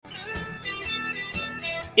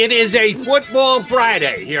It is a football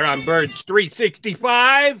Friday here on Birds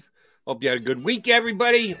 365. Hope you had a good week,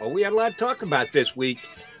 everybody. Oh, we had a lot to talk about this week.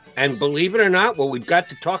 And believe it or not, what we've got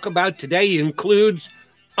to talk about today includes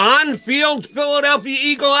on-field Philadelphia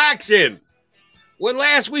Eagle action. When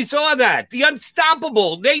last we saw that, the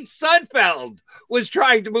unstoppable Nate Sudfeld was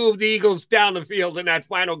trying to move the Eagles down the field in that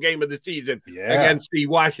final game of the season against the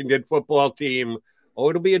Washington football team. Oh,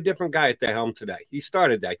 it'll be a different guy at the helm today. He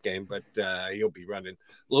started that game, but he'll be running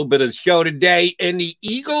a little bit of the show today in the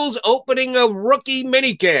Eagles opening of rookie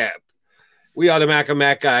minicamp. We are the Mac and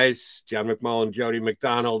Mac guys, John McMullen, Jody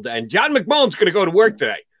McDonald, and John McMullen's going to go to work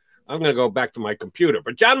today. I'm going to go back to my computer,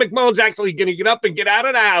 but John McMullen's actually going to get up and get out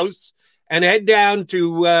of the house and head down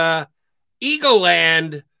to Eagle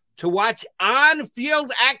Land to watch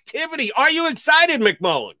on-field activity. Are you excited,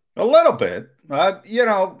 McMullen? A little bit.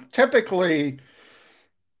 Typically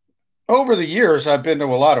over the years, I've been to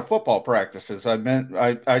a lot of football practices.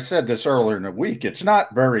 I said this earlier in the week. It's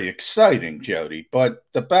not very exciting, Jody, but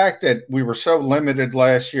the fact that we were so limited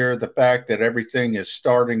last year, the fact that everything is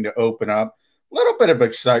starting to open up, a little bit of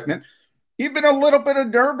excitement, even a little bit of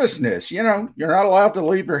nervousness. You know, you're not allowed to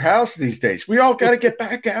leave your house these days. We all got to get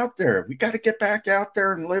back out there. We got to get back out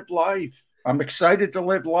there and live life. I'm excited to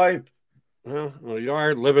live life. Well, you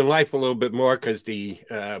are living life a little bit more because the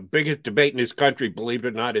biggest debate in this country, believe it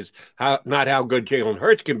or not, is not how good Jalen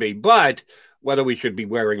Hurts can be, but whether we should be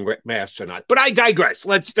wearing masks or not. But I digress.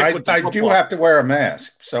 Let's stick with the football. I do have to wear a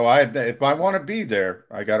mask. So if I want to be there,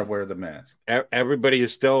 I got to wear the mask. Everybody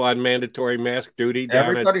is still on mandatory mask duty.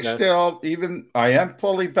 Everybody's still, even I am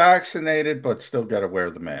fully vaccinated, but still got to wear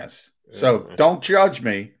the mask. So don't judge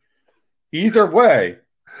me. Either way,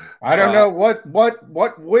 I don't know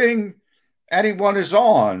what wing anyone is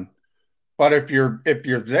on, but if you're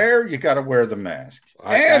there, you got to wear the mask.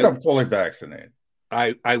 I'm fully vaccinated.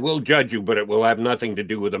 I will judge you, but it will have nothing to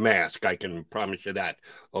do with a mask. I can promise you that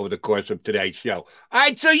over the course of today's show. All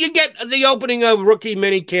right, so you get the opening of rookie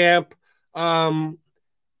minicamp.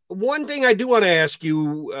 One thing I do want to ask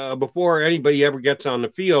you before anybody ever gets on the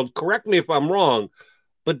field, correct me if I'm wrong,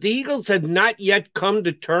 but the Eagles had not yet come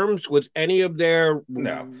to terms with any of their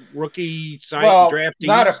rookie draftees?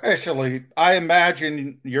 Not officially. I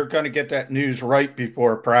imagine you're going to get that news right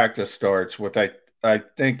before practice starts, which I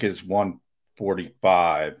think is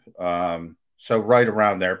 1:45. So right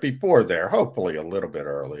around there, before there, hopefully a little bit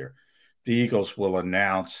earlier, the Eagles will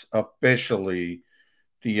announce officially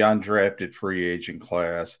the undrafted free agent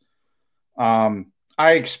class.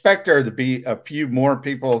 I expect there to be a few more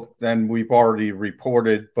people than we've already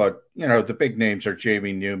reported, but, the big names are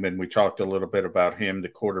Jamie Newman. We talked a little bit about him, the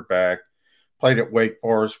quarterback, played at Wake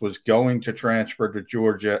Forest, was going to transfer to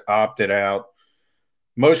Georgia, opted out.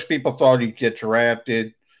 Most people thought he'd get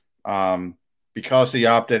drafted. Because he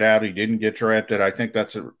opted out, he didn't get drafted. I think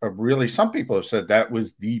that's a really, some people have said that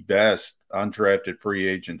was the best undrafted free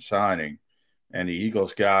agent signing, and the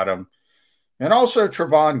Eagles got him. And also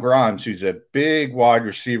Trevon Grimes, who's a big wide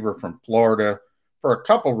receiver from Florida, for a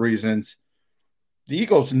couple reasons. The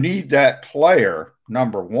Eagles need that player,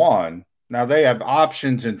 number one. Now, they have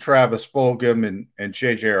options in Travis Fulgham and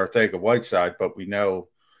J.J. Arcega-Whiteside, but we know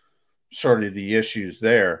sort of the issues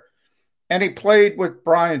there. And he played with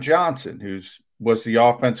Brian Johnson, who was the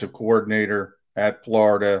offensive coordinator at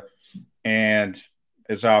Florida and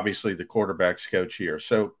is obviously the quarterback's coach here.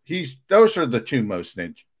 So those are the two most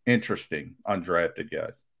interesting undrafted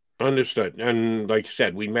guys. Understood. And like you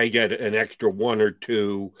said, we may get an extra one or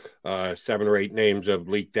two, 7 or 8 names have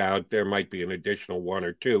leaked out. There might be an additional one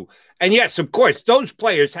or two. And yes, of course, those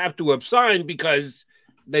players have to have signed because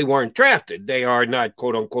they weren't drafted. They are not,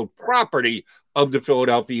 quote unquote, property of the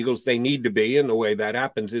Philadelphia Eagles. They need to be. And the way that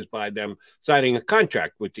happens is by them signing a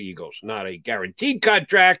contract with the Eagles, not a guaranteed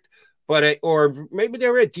contract, but or maybe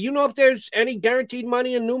there is. Do you know if there's any guaranteed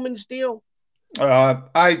money in Newman's deal?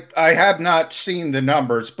 I have not seen the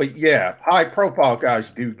numbers, but yeah, high profile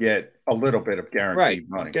guys do get a little bit of guaranteed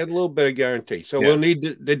money. Get a little bit of guarantee. So we'll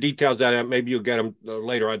need the details of that. Maybe you'll get them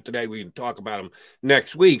later on today. We can talk about them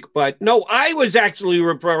next week. But no, I was actually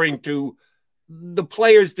referring to the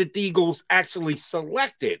players that the Eagles actually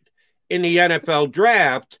selected in the NFL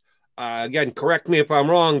draft. Again, correct me if I'm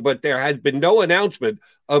wrong, but there has been no announcement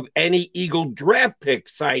of any Eagle draft pick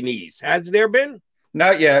signees. Has there been?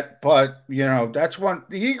 Not yet, but, that's one.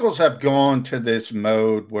 The Eagles have gone to this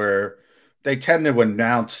mode where they tend to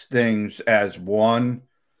announce things as one.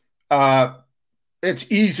 It's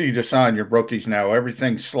easy to sign your rookies now.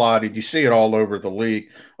 Everything's slotted. You see it all over the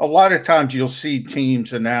league. A lot of times you'll see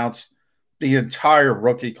teams announce the entire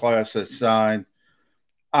rookie class is signed.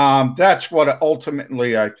 That's what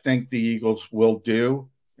ultimately I think the Eagles will do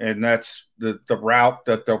and that's the route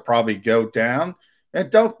that they'll probably go down. And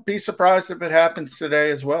don't be surprised if it happens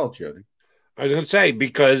today as well, Jody. I was going to say,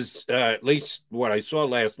 because at least what I saw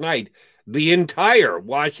last night, the entire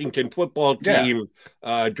Washington football team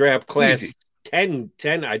draft class Easy. 10,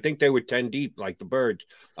 I think they were 10 deep, like the Birds,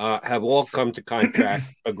 have all come to contract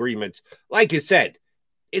agreements. Like you said,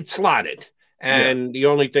 it's slotted. And the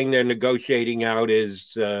only thing they're negotiating out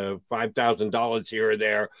is $5,000 here or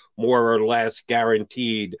there, more or less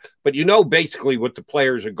guaranteed. But you know basically what the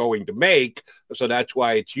players are going to make, so that's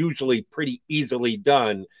why it's usually pretty easily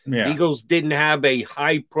done. Yeah. Eagles didn't have a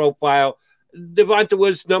high profile. Devonta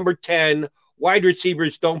was number 10. Wide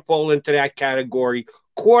receivers don't fall into that category.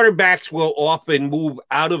 Quarterbacks will often move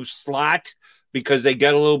out of slot because they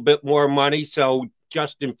get a little bit more money. So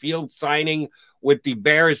Justin Fields signing with the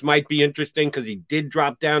Bears might be interesting because he did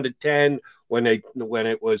drop down to 10 when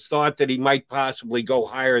it was thought that he might possibly go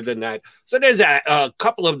higher than that. So there's a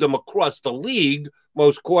couple of them across the league,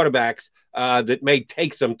 most quarterbacks, that may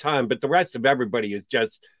take some time, but the rest of everybody is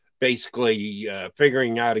just basically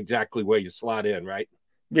figuring out exactly where you slot in, right?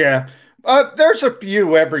 Yeah. There's a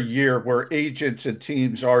few every year where agents and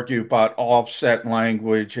teams argue about offset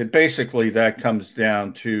language, and basically that comes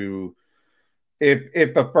down to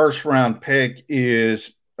if a first round pick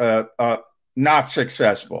is not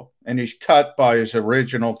successful and he's cut by his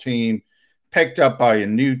original team, picked up by a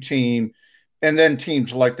new team, and then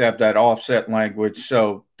teams like to have that offset language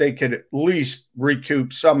so they could at least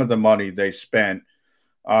recoup some of the money they spent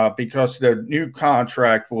because their new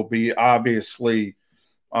contract will be obviously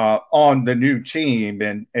on the new team.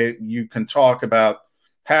 And you can talk about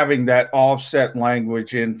having that offset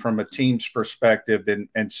language in from a team's perspective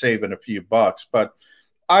and saving a few bucks. But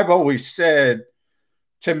I've always said,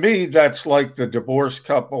 to me, that's like the divorced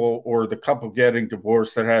couple or the couple getting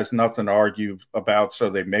divorced that has nothing to argue about,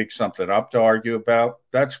 so they make something up to argue about.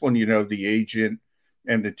 That's when you know the agent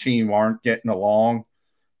and the team aren't getting along,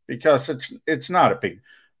 because it's not a big,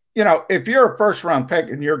 if you're a first round pick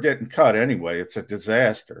and you're getting cut anyway, it's a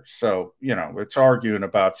disaster. So, it's arguing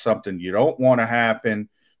about something you don't want to happen.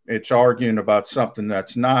 It's arguing about something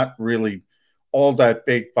that's not really all that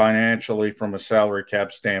big financially from a salary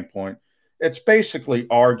cap standpoint. It's basically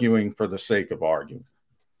arguing for the sake of arguing.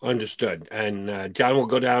 Understood. And John will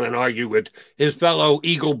go down and argue with his fellow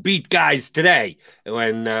Eagle beat guys today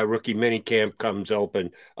when rookie minicamp comes open.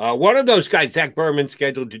 One of those guys, Zach Berman,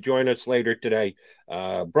 scheduled to join us later today.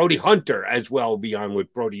 Brody Hunter as well will be on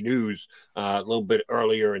with Brody News a little bit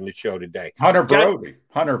earlier in the show today. Hunter Brody,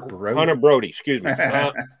 excuse me.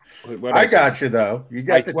 I got you, though. You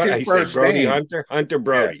got the two first Brody name. Hunter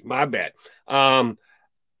Brody. Yeah. My bad.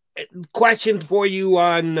 Question for you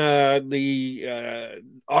on the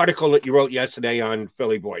article that you wrote yesterday on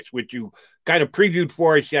Philly Voice, which you kind of previewed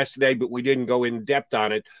for us yesterday, but we didn't go in depth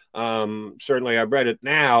on it. Certainly, I read it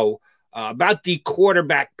now about the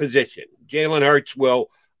quarterback position. Jalen Hurts will,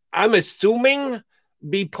 I'm assuming,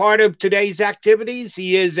 be part of today's activities.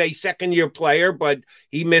 He is a second-year player, but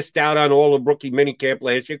he missed out on all of rookie minicamp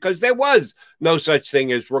last year because there was no such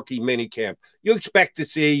thing as rookie minicamp. You expect to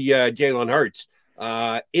see Jalen Hurts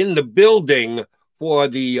in the building for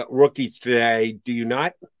the rookies today, do you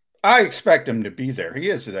not? I expect him to be there. He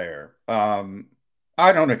is there.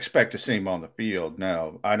 I don't expect to see him on the field.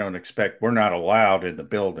 No, I don't expect. We're not allowed in the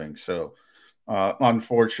building. So,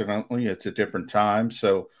 unfortunately, it's a different time.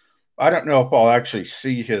 So, I don't know if I'll actually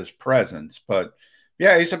see his presence. But,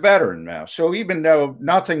 yeah, he's a veteran now. So, even though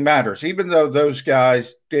nothing matters, even though those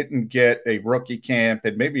guys didn't get a rookie camp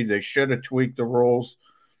and maybe they should have tweaked the rules,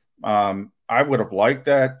 I would have liked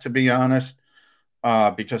that, to be honest,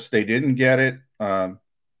 because they didn't get it.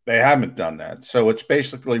 They haven't done that. So it's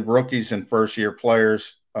basically rookies and first-year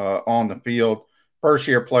players on the field.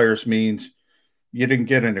 First-year players means you didn't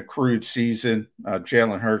get an accrued season.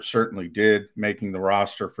 Jalen Hurts certainly did, making the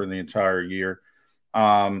roster for the entire year.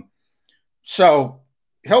 So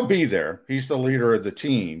he'll be there. He's the leader of the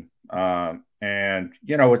team. And,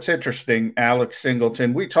 it's interesting, Alex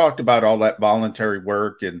Singleton, we talked about all that voluntary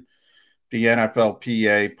work and the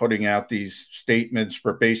NFLPA putting out these statements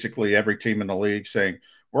for basically every team in the league saying,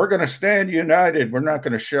 we're going to stand united. We're not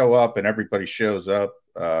going to show up, and everybody shows up.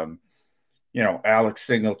 Alex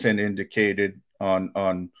Singleton indicated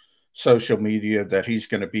on social media that he's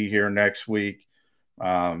going to be here next week.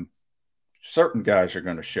 Certain guys are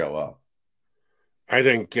going to show up. I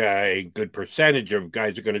think a good percentage of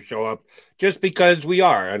guys are going to show up just because we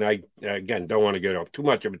are. And I, again, don't want to get off too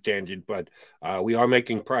much of a tangent, but we are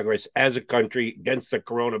making progress as a country against the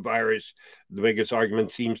coronavirus. The biggest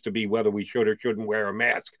argument seems to be whether we should or shouldn't wear a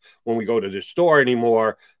mask when we go to the store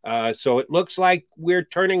anymore. So it looks like we're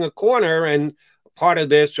turning a corner, and part of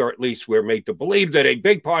this, or at least we're made to believe that a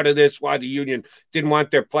big part of this, why the union didn't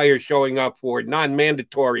want their players showing up for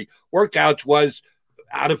non-mandatory workouts, was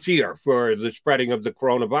out of fear for the spreading of the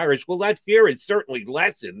coronavirus. Well, that fear is certainly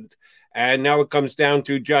lessened. And now it comes down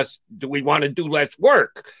to just, do we want to do less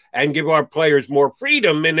work and give our players more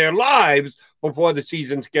freedom in their lives before the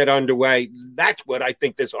seasons get underway? That's what I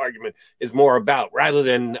think this argument is more about, rather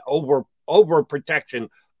than over protection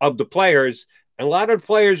of the players. And a lot of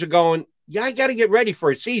players are going, yeah, I got to get ready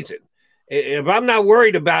for a season. If I'm not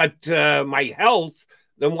worried about my health,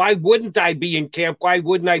 then why wouldn't I be in camp? Why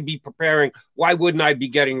wouldn't I be preparing? Why wouldn't I be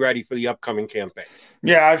getting ready for the upcoming campaign?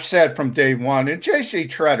 Yeah, I've said from day one, and J.C.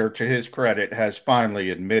 Tretter, to his credit, has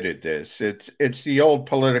finally admitted this. It's the old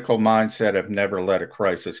political mindset of never let a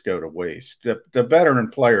crisis go to waste. The veteran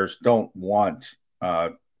players don't want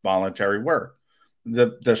voluntary work.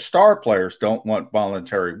 The star players don't want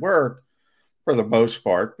voluntary work for the most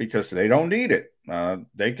part because they don't need it.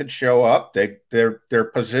 They could show up. Their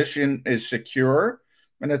position is secure,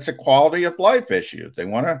 and it's a quality of life issue. They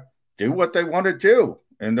want to do what they want to do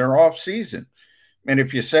in their off season. And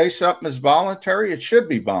if you say something is voluntary, it should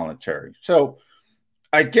be voluntary. So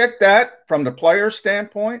I get that from the player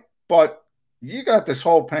standpoint, but you got this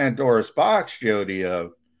whole Pandora's box, Jody,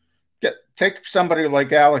 of take somebody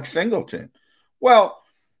like Alex Singleton. Well,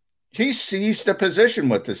 he seized a position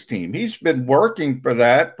with this team. He's been working for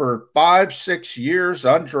that for 5-6 years,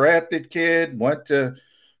 undrafted kid, went to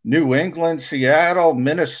New England, Seattle,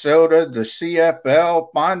 Minnesota, the CFL,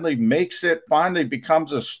 finally makes it, finally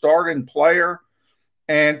becomes a starting player.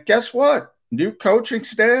 And guess what? New coaching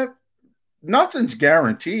staff, nothing's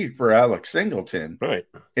guaranteed for Alex Singleton. Right.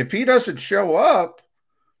 If he doesn't show up,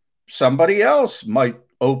 somebody else might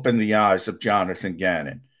open the eyes of Jonathan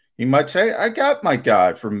Gannon. He might say, I got my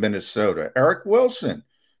guy from Minnesota, Eric Wilson.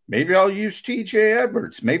 Maybe I'll use TJ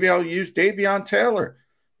Edwards. Maybe I'll use Davion Taylor.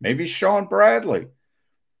 Maybe Sean Bradley.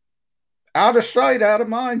 Out of sight, out of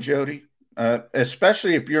mind, Jody,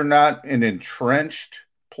 especially if you're not an entrenched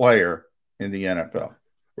player in the NFL.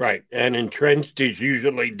 Right. And entrenched is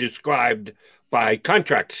usually described by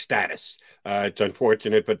contract status. It's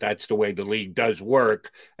unfortunate, but that's the way the league does work.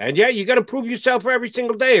 And yeah, you got to prove yourself every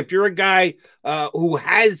single day. If you're a guy who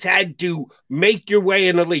has had to make your way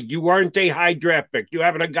in the league, you weren't a high draft pick. You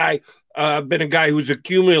haven't been a guy who's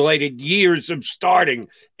accumulated years of starting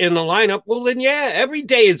in the lineup. Well, then, yeah, every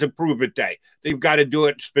day is a prove it day. They've got to do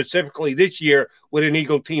it specifically this year with an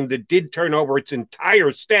Eagle team that did turn over its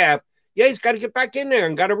entire staff. Yeah, he's got to get back in there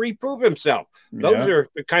and got to reprove himself. Those are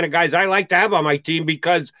the kind of guys I like to have on my team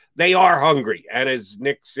because they are hungry. And as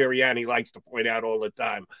Nick Sirianni likes to point out all the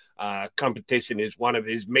time, competition is one of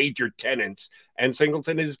his major tenets. And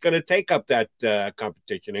Singleton is going to take up that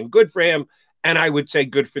competition. And good for him. And I would say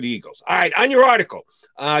good for the Eagles. All right, on your article,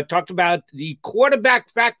 talked about the quarterback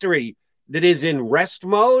factory that is in rest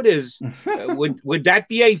mode. Would that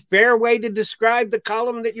be a fair way to describe the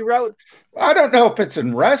column that you wrote? I don't know if it's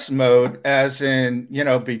in rest mode, as in,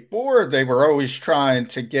 before they were always trying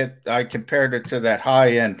to I compared it to that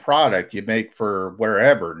high-end product you make for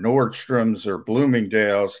wherever, Nordstrom's or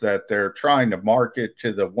Bloomingdale's, that they're trying to market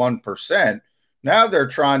to the 1%. Now they're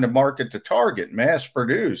trying to market to Target, mass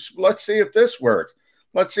produce. Let's see if this works.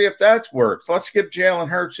 Let's see if that works. Let's give Jalen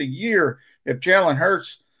Hurts a year. If Jalen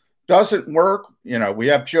Hurts doesn't work, we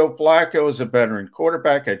have Joe Flacco as a veteran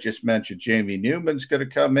quarterback. I just mentioned Jamie Newman's going to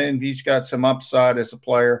come in. He's got some upside as a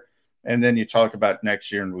player. And then you talk about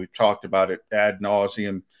next year, and we've talked about it ad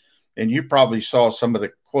nauseum. And you probably saw some of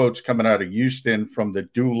the quotes coming out of Houston from the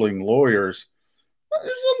dueling lawyers.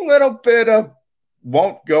 There's a little bit of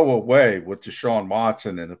won't go away with Deshaun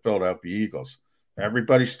Watson and the Philadelphia Eagles.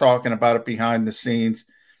 Everybody's talking about it behind the scenes.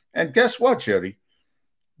 And guess what, Jody?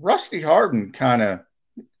 Rusty Hardin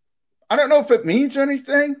I don't know if it means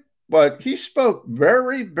anything, but he spoke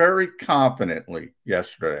very, very confidently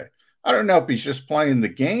yesterday. I don't know if he's just playing the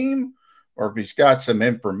game or if he's got some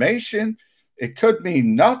information. It could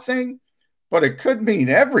mean nothing, but it could mean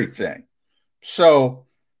everything. So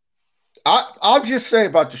I'll just say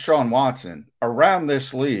about Deshaun Watson, around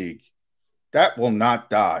this league, that will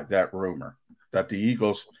not die, that rumor that the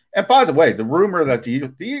Eagles – and by the way, the rumor that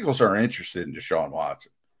the Eagles are interested in Deshaun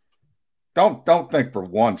Watson. Don't think for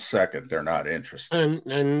 1 second they're not interested.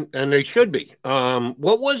 And they should be.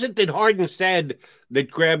 What was it that Harden said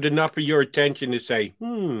that grabbed enough of your attention to say,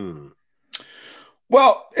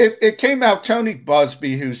 Well, it came out, Tony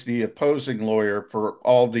Busby, who's the opposing lawyer for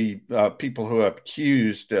all the people who have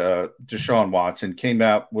accused Deshaun Watson, came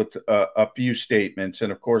out with a few statements.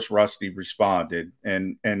 And, of course, Rusty responded.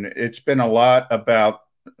 And it's been a lot about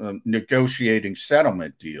negotiating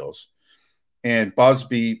settlement deals. And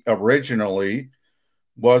Busby originally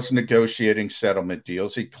was negotiating settlement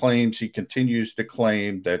deals. He continues to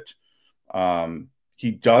claim that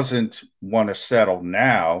he doesn't want to settle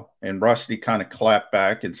now. And Rusty kind of clapped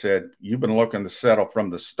back and said, "You've been looking to settle from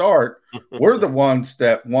the start. We're the ones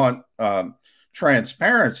that want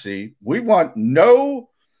transparency. We want no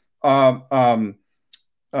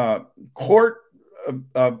court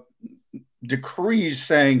decrees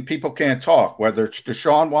saying people can't talk, whether it's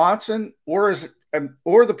Deshaun Watson or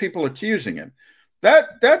the people accusing him."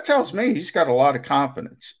 That tells me he's got a lot of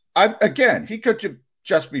confidence. Again, he could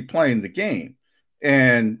just be playing the game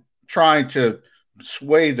and trying to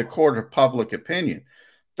sway the court of public opinion.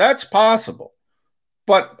 That's possible.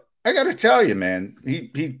 But I got to tell you, man,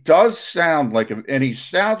 he does sound like, and he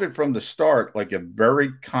sounded from the start like a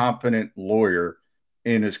very competent lawyer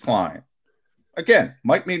in his client. Again,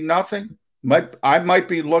 might mean nothing. I might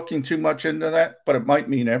be looking too much into that, but it might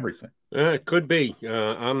mean everything. It could be.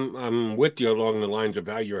 I'm with you along the lines of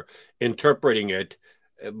how you're interpreting it,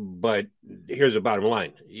 but here's the bottom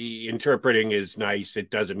line: interpreting is nice. It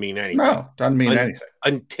doesn't mean anything. No, doesn't mean anything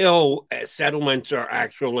until settlements are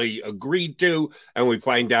actually agreed to, and we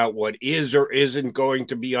find out what is or isn't going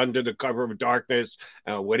to be under the cover of darkness,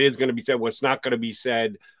 what is going to be said, what's not going to be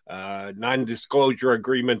said, non-disclosure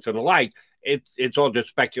agreements and the like. It's all just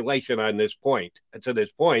speculation on this point. And to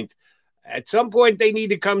this point. At some point, they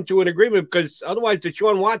need to come to an agreement, because otherwise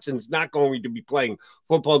Deshaun Watson's not going to be playing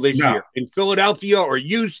football this year in Philadelphia or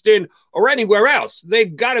Houston or anywhere else.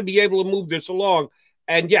 They've got to be able to move this along.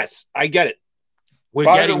 And yes, I get it.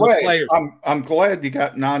 By the way, I'm glad you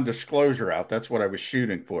got non-disclosure out. That's what I was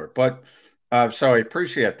shooting for. But so I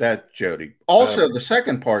appreciate that, Jody. Also, the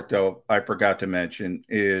second part, though, I forgot to mention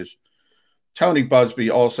is Tony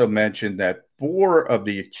Buzbee also mentioned that 4 of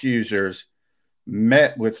the accusers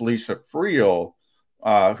met with Lisa Friel,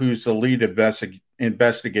 who's the lead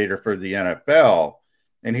investigator for the NFL,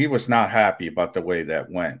 and he was not happy about the way that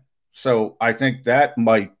went. So I think that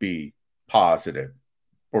might be positive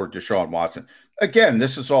for Deshaun Watson. Again,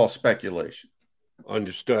 this is all speculation.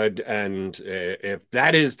 Understood. And if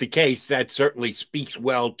that is the case, that certainly speaks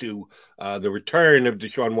well to the return of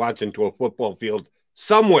Deshaun Watson to a football field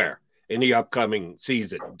somewhere in the upcoming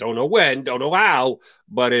season. Don't know when, don't know how,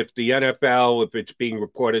 but if it's being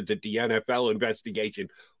reported that the NFL investigation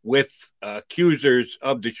with accusers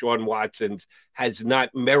of Deshaun Watson's has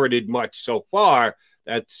not merited much so far,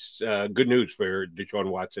 that's good news for Deshaun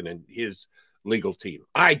Watson and his legal team.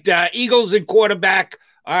 All right, Eagles and quarterback.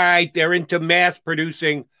 All right, they're into mass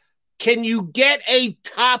producing. Can you get a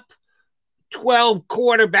top 12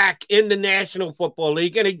 quarterback in the National Football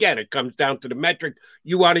League? And again, it comes down to the metric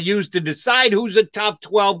you want to use to decide who's a top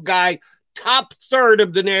 12 guy, top third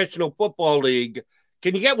of the National Football League.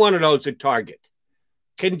 Can you get one of those at Target?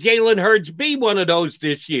 Can Jalen Hurts be one of those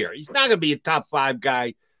this year? He's not going to be a top 5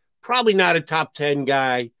 guy, probably not a top 10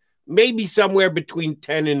 guy. Maybe somewhere between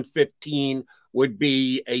 10 and 15 would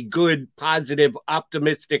be a good, positive,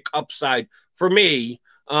 optimistic upside for me.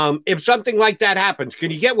 If something like that happens, can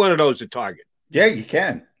you get one of those at Target? Yeah, you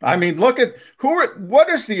can. I mean, look at what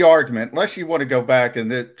is the argument, unless you want to go back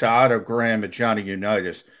to Otto Graham and Johnny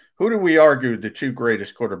Unitas. Who do we argue the 2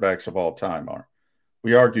 greatest quarterbacks of all time are?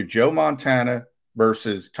 We argue Joe Montana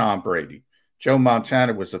versus Tom Brady. Joe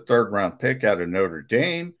Montana was a 3rd-round pick out of Notre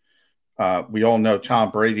Dame. We all know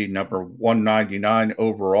Tom Brady, number 199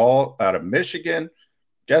 overall out of Michigan.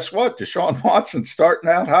 Guess what? Deshaun Watson starting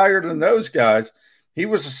out higher than those guys. He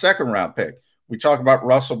was a 2nd-round pick. We talk about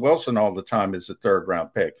Russell Wilson all the time as a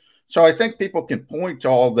 3rd-round pick. So I think people can point to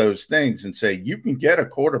all those things and say, you can get a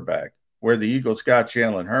quarterback where the Eagles got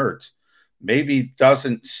Jalen Hurts. Maybe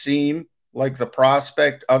doesn't seem like the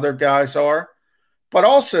prospect other guys are, but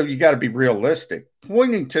also you got to be realistic.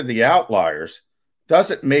 Pointing to the outliers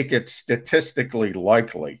doesn't make it statistically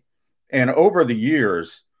likely. And over the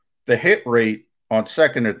years, the hit rate on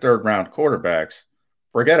 2nd and 3rd-round quarterbacks,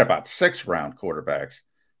 forget about 6th-round quarterbacks,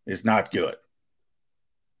 is not good.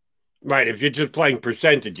 Right. If you're just playing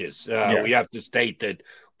percentages, we have to state that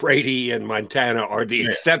Brady and Montana are the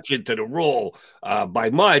exception to the rule by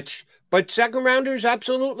much. But 2nd-rounders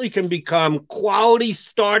absolutely can become quality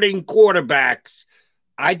starting quarterbacks.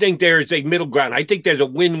 I think there's a middle ground. I think there's a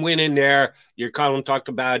win-win in there. Your column talked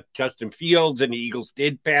about Justin Fields, and the Eagles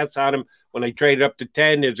did pass on him when they traded up to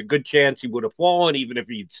 10. There's a good chance he would have fallen, even if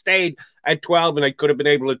he'd stayed at 12, and they could have been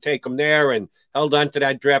able to take him there and held on to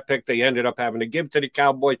that draft pick they ended up having to give to the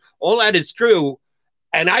Cowboys. All that is true,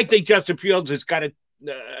 and I think Justin Fields has got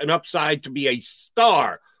an upside to be a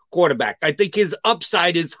star quarterback. I think his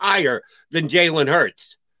upside is higher than Jalen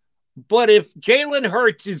Hurts. But if Jalen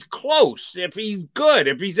Hurts is close, if he's good,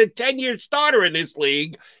 if he's a 10-year starter in this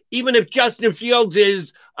league, even if Justin Fields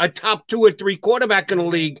is a top 2 or 3 quarterback in the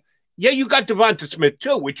league, yeah, you got Devonta Smith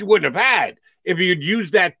too, which you wouldn't have had if you'd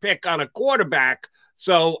used that pick on a quarterback.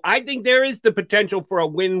 So I think there is the potential for a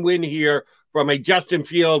win-win here from a Justin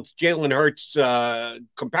Fields, Jalen Hurts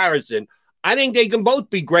comparison. I think they can both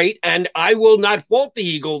be great, and I will not fault the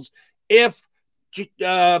Eagles if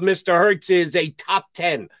Mr. Hurts is a top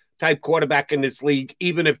 10 type quarterback in this league,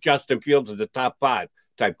 even if Justin Fields is a top 5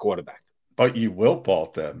 type quarterback. But you will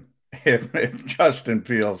fault them if Justin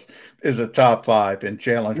Fields is a top 5 and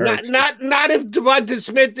Jalen Hurts. Not if Devonta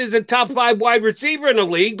Smith is a top 5 wide receiver in the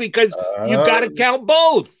league, because you got to count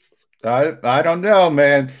both. I don't know,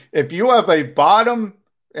 man. If you have a bottom,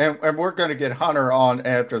 and we're going to get Hunter on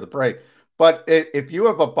after the break, but if you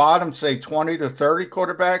have a bottom, say 20 to 30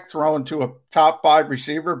 quarterback thrown to a top 5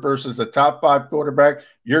 receiver versus a top 5 quarterback,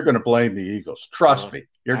 you're going to blame the Eagles. Trust me,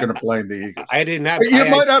 you're going to blame the Eagles. I didn't have. But you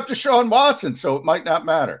might have Deshaun Watson, so it might not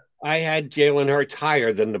matter. I had Jalen Hurts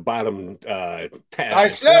higher than the bottom 10. I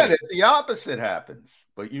said it. The opposite happens.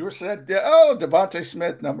 But you said, Devonta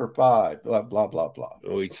Smith, number 5, blah, blah, blah, blah.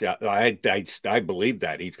 I believe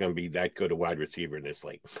that. He's going to be that good a wide receiver in this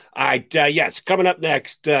league. All right, yes, coming up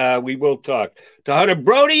next, we will talk to Hunter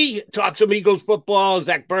Brody, talk some Eagles football,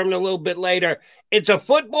 Zach Berman a little bit later. It's a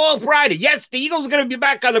football Friday. Yes, the Eagles are going to be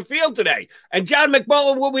back on the field today, and John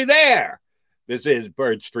McMullen will be there. This is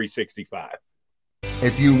Birds 365.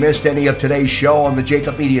 If you missed any of today's show on the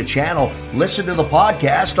Jacob Media channel, listen to the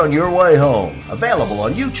podcast on your way home. Available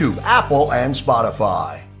on YouTube, Apple, and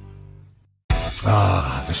Spotify.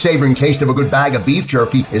 The savoring taste of a good bag of beef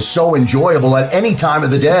jerky is so enjoyable at any time of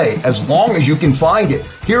the day, as long as you can find it.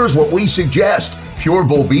 Here's what we suggest. Pure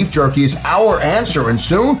Bull Beef Jerky is our answer, and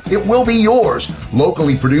soon it will be yours.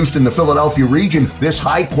 Locally produced in the Philadelphia region, this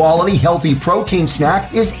high-quality, healthy protein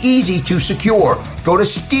snack is easy to secure. Go to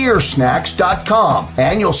steersnacks.com,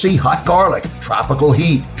 and you'll see hot garlic, tropical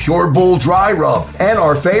heat, Pure Bull dry rub, and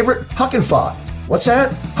our favorite, Huck and Fod. What's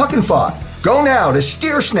that? Huck and Fod. Go now to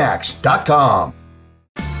steersnacks.com.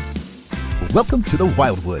 Welcome to the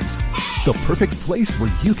Wildwoods, the perfect place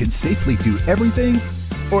where you can safely do everything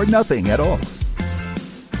or nothing at all.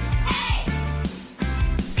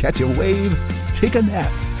 Catch a wave, take a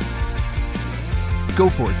nap, go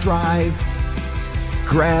for a drive,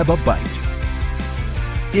 grab a bite.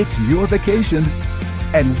 It's your vacation,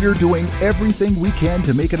 and we're doing everything we can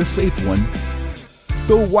to make it a safe one.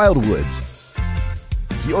 The Wildwoods.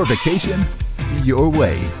 Your vacation, your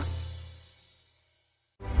way.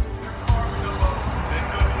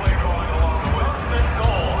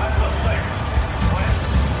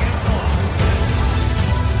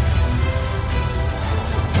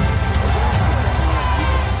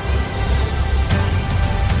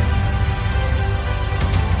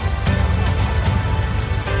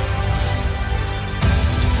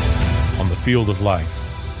 Field of life,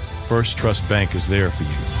 First Trust Bank is there for you.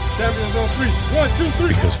 1, 2, 3.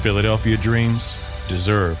 Because Philadelphia dreams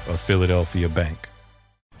deserve a Philadelphia bank.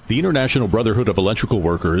 The International Brotherhood of Electrical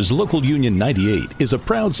Workers, Local Union 98, is a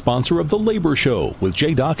proud sponsor of The Labor Show with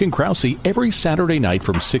J. Doc and Krause every Saturday night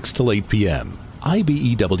from 6 till 8 p.m.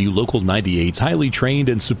 IBEW Local 98's highly trained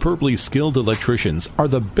and superbly skilled electricians are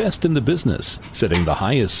the best in the business, setting the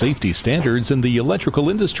highest safety standards in the electrical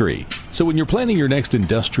industry. So when you're planning your next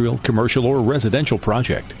industrial, commercial, or residential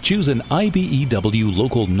project, choose an IBEW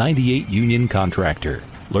Local 98 union contractor.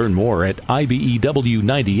 Learn more at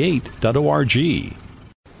ibew98.org.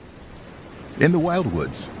 In the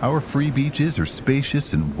Wildwoods, our free beaches are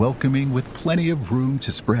spacious and welcoming with plenty of room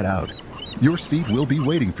to spread out. Your seat will be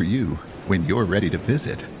waiting for you when you're ready to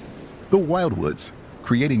visit. The Wildwoods,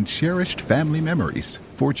 creating cherished family memories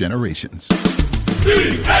for generations.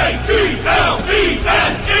 E-A-T-L-E-S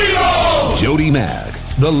Jody Mack,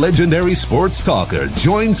 the legendary sports talker,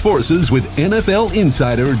 joins forces with NFL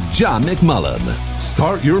insider John McMullen.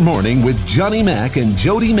 Start your morning with Johnny Mack and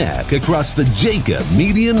Jody Mack across the Jacob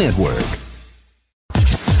Media Network.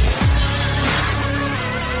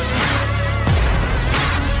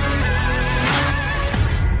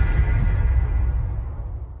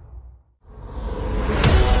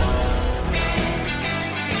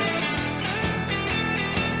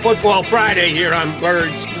 Football Friday here on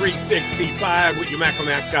Birds 365 with your Mac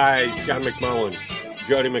guys, John McMullen,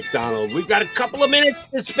 Jody McDonald. We've got a couple of minutes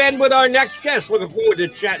to spend with our next guest. Looking forward to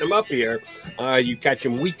chatting him up here. You catch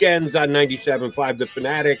him weekends on 97.5 The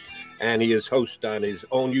Fanatic, and he is host on his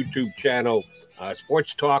own YouTube channel,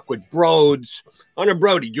 Sports Talk with Broads. Hunter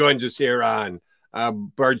Brody joins us here on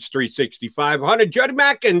Birds 365. Hunter, Jody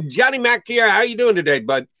Mack and Johnny Mack here. How you doing today,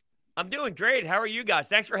 bud? I'm doing great. How are you guys?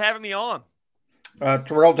 Thanks for having me on.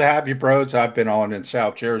 Thrilled to have you, bros. I've been on in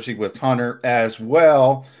South Jersey with Hunter as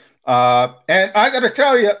well. And I got to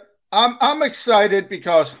tell you, I'm excited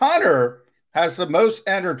because Hunter has the most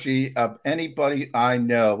energy of anybody I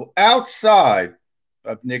know outside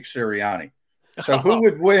of Nick Sirianni. So who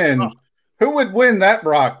would win? Who would win that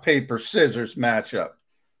rock, paper, scissors matchup?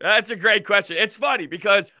 That's a great question. It's funny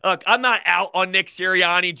because, look, I'm not out on Nick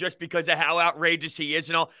Sirianni just because of how outrageous he is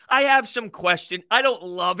and all. I have some question. I don't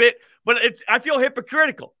love it, but I feel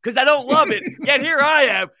hypocritical because I don't love it. Yet here I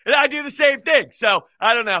am, and I do the same thing. So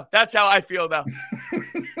I don't know. That's how I feel, though.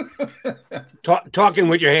 Talking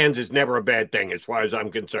with your hands is never a bad thing as far as I'm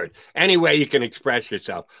concerned. Any way you can express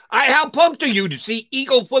yourself. How pumped are you to see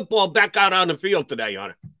Eagle football back out on the field today,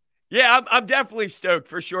 Hunter? Yeah, I'm definitely stoked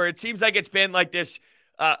for sure. It seems like it's been like this.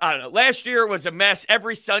 I don't know. Last year was a mess.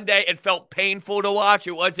 Every Sunday, it felt painful to watch.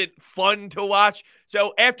 It wasn't fun to watch.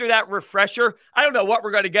 So after that refresher, I don't know what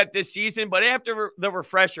we're going to get this season, but after the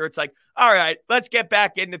refresher, it's like, all right, let's get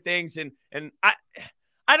back into things. And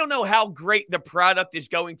I don't know how great the product is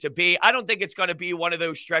going to be. I don't think it's going to be one of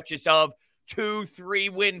those stretches of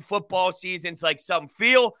 2-3 win football seasons like some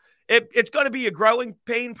feel. It's going to be a growing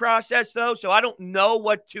pain process, though, so I don't know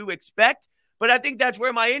what to expect. But I think that's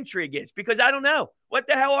where my intrigue is because I don't know. What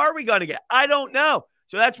the hell are we going to get? I don't know.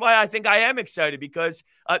 So that's why I think I am excited because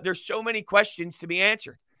there's so many questions to be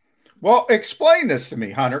answered. Well, explain this to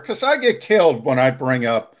me, Hunter, because I get killed when I bring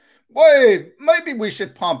up, wait, maybe we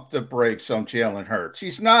should pump the brakes on Jalen Hurts.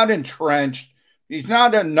 He's not entrenched. He's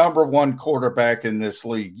not a number one quarterback in this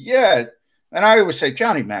league yet. And I always say,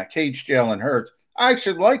 Johnny Mac hates Jalen Hurts. I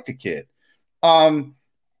actually like the kid.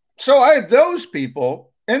 So I have those people.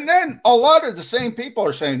 And then a lot of the same people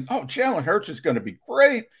are saying, oh, Jalen Hurts is going to be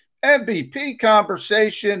great. MVP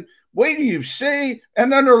conversation. Wait till you see. And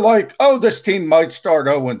then they're like, oh, this team might start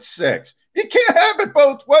 0-6. You can't have it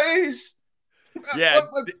both ways. Yeah.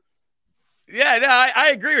 Yeah, no, I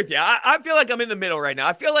agree with you. I feel like I'm in the middle right now.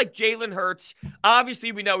 I feel like Jalen Hurts,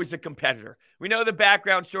 obviously we know he's a competitor. We know the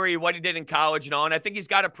background story of what he did in college and all, and I think he's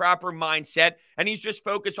got a proper mindset, and he's just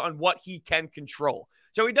focused on what he can control.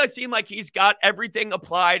 So he does seem like he's got everything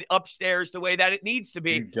applied upstairs the way that it needs to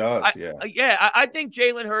be. He does, I think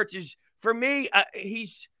Jalen Hurts is, for me,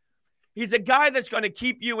 he's a guy that's going to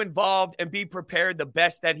keep you involved and be prepared the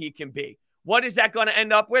best that he can be. What is that going to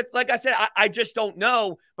end up with? Like I said, I just don't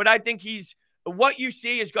know, but I think what you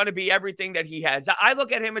see is going to be everything that he has. I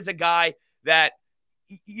look at him as a guy that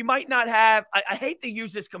you might not have. I hate to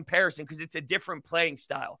use this comparison because it's a different playing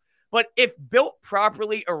style, but if built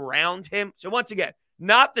properly around him, so once again,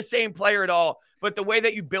 not the same player at all, but the way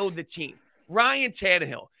that you build the team. Ryan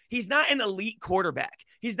Tannehill, he's not an elite quarterback.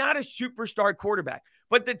 He's not a superstar quarterback,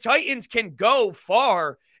 but the Titans can go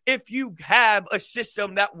far if you have a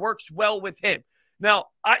system that works well with him. Now,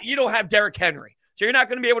 you don't have Derrick Henry, so you're not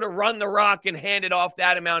going to be able to run the rock and hand it off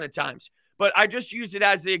that amount of times. But I just use it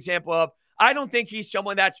as the example of, I don't think he's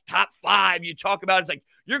someone that's top 5. You talk about it's like,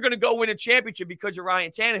 you're going to go win a championship because of Ryan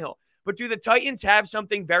Tannehill. But do the Titans have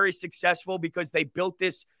something very successful because they built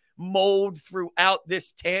this mold throughout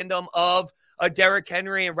this tandem of a Derrick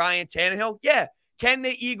Henry and Ryan Tannehill? Yeah. Can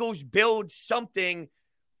the Eagles build something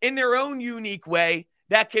in their own unique way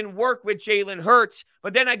that can work with Jalen Hurts?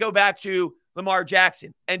 But then I go back to Lamar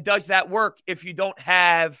Jackson. And does that work if you don't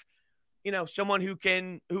have, someone who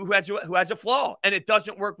has a flaw, and it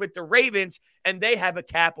doesn't work with the Ravens, and they have a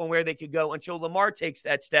cap on where they could go until Lamar takes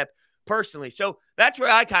that step personally. So that's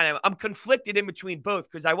where I'm conflicted in between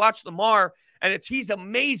both, because I watch Lamar and he's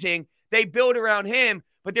amazing. They build around him,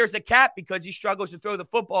 but there's a cap because he struggles to throw the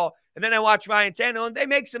football. And then I watch Ryan Tannehill and they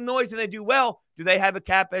make some noise and they do well. Do they have a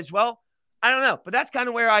cap as well? I don't know, but that's kind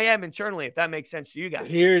of where I am internally, if that makes sense to you guys.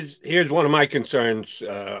 Here's one of my concerns,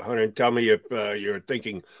 Hunter, and tell me if you're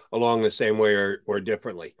thinking along the same way or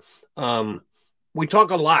differently. We talk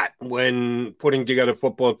a lot when putting together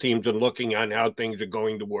football teams and looking on how things are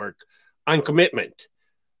going to work on commitment.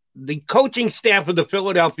 The coaching staff of the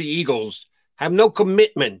Philadelphia Eagles have no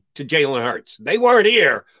commitment to Jalen Hurts. They weren't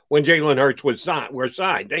here when Jalen Hurts were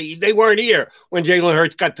signed. They weren't here when Jalen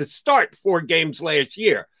Hurts got to start 4 games last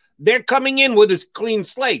year. They're coming in with a clean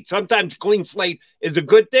slate. Sometimes clean slate is a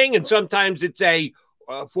good thing, and sometimes it's a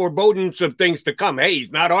forebodings of things to come. Hey,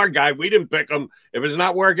 he's not our guy. We didn't pick him. If it's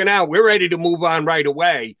not working out, we're ready to move on right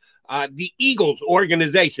away. The Eagles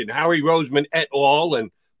organization, Howie Roseman et al.,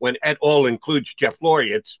 and when et al. Includes Jeff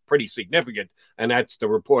Lurie, it's pretty significant, and that's the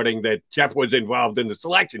reporting that Jeff was involved in the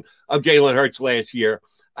selection of Jalen Hurts last year.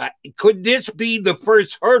 Could this be the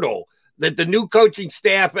first hurdle that the new coaching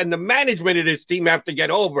staff and the management of this team have to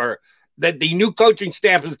get over, that the new coaching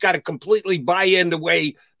staff has got to completely buy in the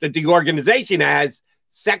way that the organization has.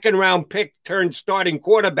 Second round pick turned starting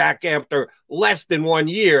quarterback after less than 1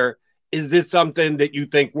 year. Is this something that you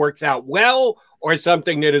think works out well, or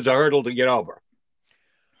something that is a hurdle to get over?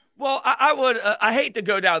 Well, I hate to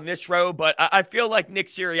go down this road, but I feel like Nick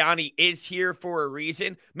Sirianni is here for a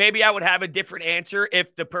reason. Maybe I would have a different answer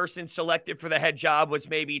if the person selected for the head job was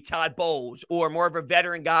maybe Todd Bowles or more of a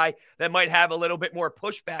veteran guy that might have a little bit more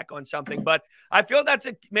pushback on something. But I feel that's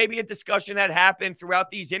maybe a discussion that happened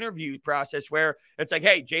throughout these interview process where it's like,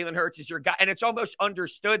 hey, Jalen Hurts is your guy. And it's almost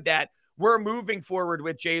understood that we're moving forward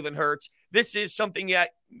with Jalen Hurts. This is something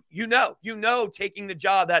that you know, taking the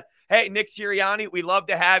job that, hey, Nick Sirianni, we love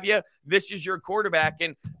to have you. This is your quarterback.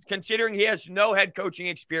 And considering he has no head coaching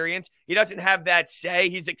experience, he doesn't have that say.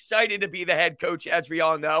 He's excited to be the head coach, as we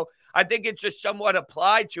all know. I think it's just somewhat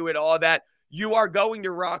applied to it all that you are going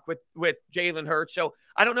to rock with Jalen Hurts. So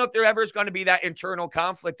I don't know if there ever is going to be that internal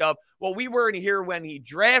conflict of, well, we weren't here when we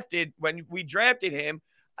drafted him.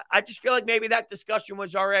 I just feel like maybe that discussion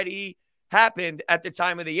was already happened at the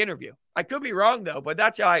time of the interview. I could be wrong though, but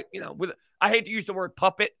that's how I hate to use the word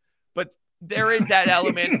puppet, but there is that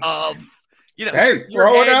element of, hey,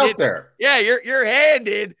 throw it out there. Yeah. You're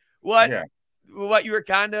handed what you were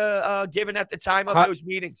kind of given at the time of those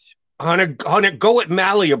meetings. Hunter, go with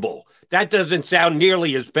malleable. That doesn't sound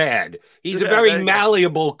nearly as bad. He's a very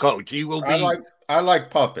malleable coach. He will be. I like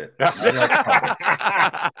puppet. But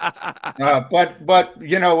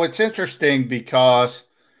it's interesting because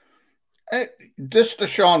this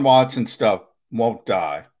Deshaun Watson stuff won't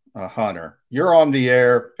die. Hunter, you're on the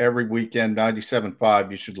air every weekend,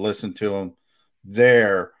 97.5. You should listen to him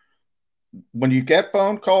there. When you get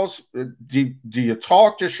phone calls, do you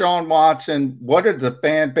talk to Deshaun Watson? What are the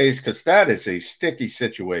fan base? Because that is a sticky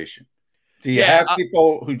situation. Do you have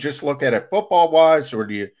people who just look at it football-wise, or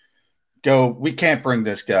do you go, we can't bring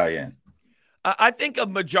this guy in? I think a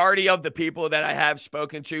majority of the people that I have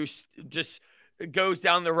spoken to just goes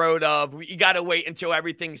down the road of, you got to wait until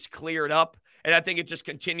everything's cleared up. And I think it just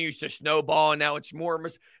continues to snowball. And now it's more,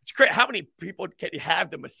 it's crazy. How many people can you have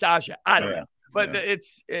to massage it? I don't know. But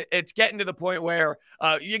it's getting to the point where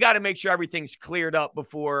you got to make sure everything's cleared up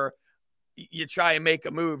before you try and make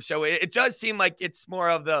a move. So it does seem like it's more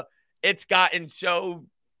of it's gotten so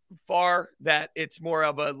far that it's more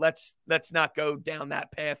of a let's not go down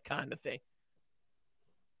that path kind of thing.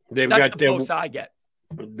 That's got the post I get.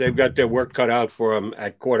 They've got their work cut out for them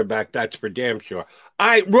at quarterback. That's for damn sure. All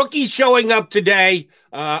right, rookie showing up today.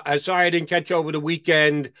 Sorry I didn't catch over the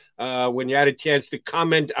weekend when you had a chance to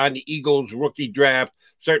comment on the Eagles rookie draft.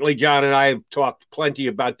 Certainly, John and I have talked plenty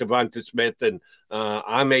about Devonta Smith, and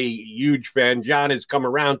I'm a huge fan. John has come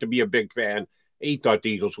around to be a big fan. He thought the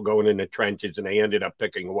Eagles were going in the trenches, and they ended up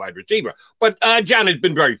picking a wide receiver. But John has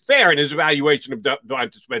been very fair in his evaluation of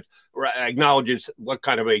Devonta Smith, acknowledges what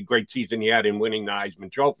kind of a great season he had in winning the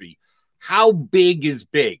Heisman Trophy. How big is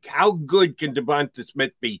big? How good can Devonta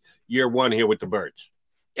Smith be year one here with the Birds?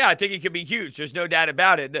 Yeah, I think it could be huge. There's no doubt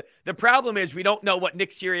about it. The problem is we don't know what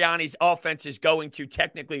Nick Sirianni's offense is going to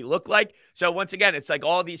technically look like. So once again, it's like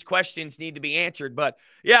all these questions need to be answered. But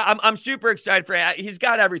yeah, I'm super excited for it. He's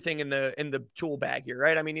got everything in the tool bag here,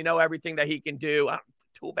 right? I mean, everything that he can do.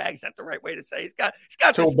 Tool bag's not the right way to say. He's got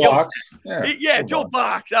tool box. Tool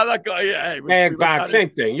box. I'm not going. Yeah, bag box, same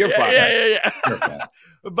thing. You're fine. Yeah.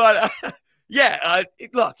 But.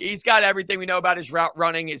 Look, he's got everything we know about his route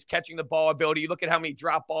running, his catching the ball ability. You look at how many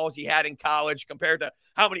drop balls he had in college compared to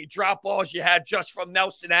how many drop balls you had just from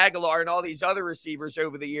Nelson Aguilar and all these other receivers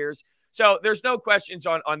over the years. So there's no questions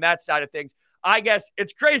on that side of things. I guess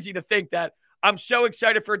it's crazy to think that I'm so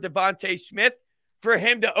excited for Devonta Smith for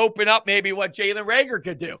him to open up maybe what Jalen Reagor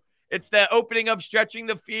could do. It's the opening of stretching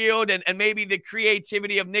the field and maybe the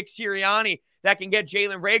creativity of Nick Sirianni that can get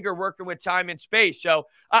Jalen Reagor working with time and space. So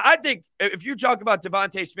I think if you talk about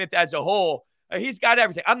Devonta Smith as a whole, he's got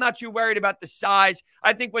everything. I'm not too worried about the size.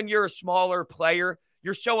 I think when you're a smaller player,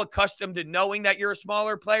 you're so accustomed to knowing that you're a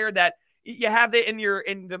smaller player that you have it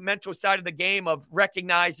in the mental side of the game of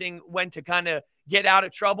recognizing when to kind of get out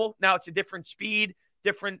of trouble. Now it's a different speed,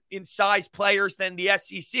 different in size players than the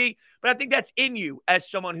SEC, but I think that's in you as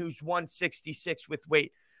someone who's 166 with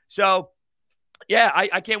weight. So yeah,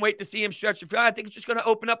 I can't wait to see him stretch the field. I think it's just going to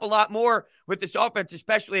open up a lot more with this offense,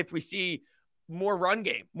 especially if we see more run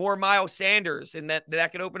game, more Miles Sanders, and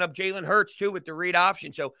that can open up Jalen Hurts too with the read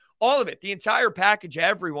option. So all of it, the entire package,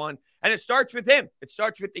 everyone, and it starts with him. It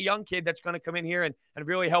starts with the young kid that's going to come in here and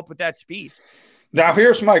really help with that speed. Now,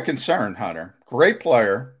 here's my concern, Hunter. Great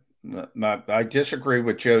player. I disagree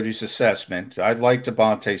with Jody's assessment. I like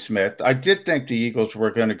Devonta Smith. I did think the Eagles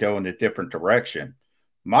were going to go in a different direction.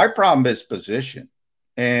 My problem is position.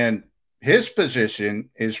 And his position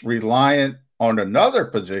is reliant on another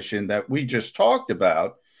position that we just talked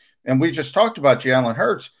about. And we just talked about Jalen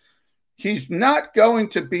Hurts. He's not going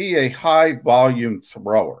to be a high volume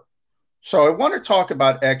thrower. So I want to talk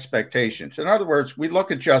about expectations. In other words, we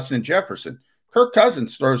look at Justin Jefferson. Kirk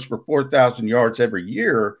Cousins throws for 4,000 yards every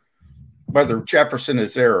year, whether Jefferson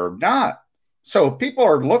is there or not. So people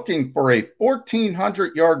are looking for a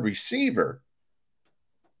 1,400-yard receiver.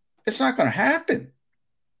 It's not going to happen.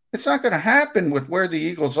 It's not going to happen with where the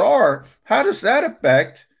Eagles are. How does that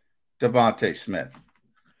affect DeVonta Smith?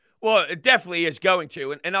 Well, it definitely is going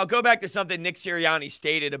to. And I'll go back to something Nick Sirianni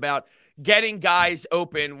stated about getting guys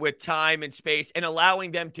open with time and space and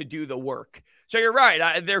allowing them to do the work. So you're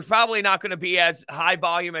right. They're probably not going to be as high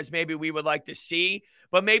volume as maybe we would like to see,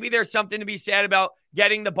 but maybe there's something to be said about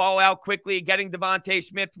getting the ball out quickly, getting DeVonta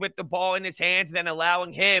Smith with the ball in his hands, and then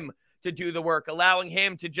allowing him to do the work, allowing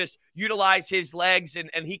him to just utilize his legs and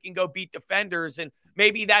he can go beat defenders. And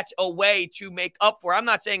maybe that's a way to make up for. I'm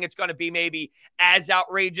not saying it's going to be maybe as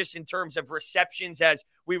outrageous in terms of receptions as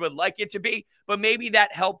we would like it to be, but maybe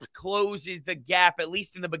that helped closes the gap, at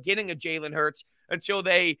least in the beginning of Jalen Hurts, until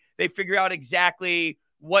they figure out exactly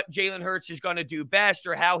what Jalen Hurts is going to do best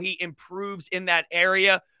or how he improves in that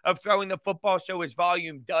area of throwing the football so his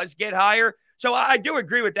volume does get higher. So I do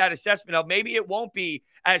agree with that assessment of maybe it won't be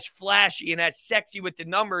as flashy and as sexy with the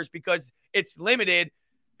numbers because it's limited.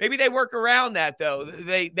 Maybe they work around that, though.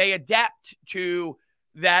 They adapt to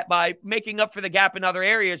that by making up for the gap in other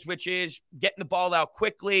areas, which is getting the ball out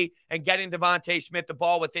quickly and getting DeVonta Smith the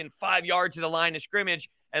ball within 5 yards of the line of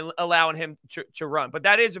scrimmage and allowing him to run. But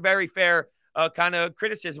that is a very fair kind of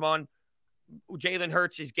criticism on Jalen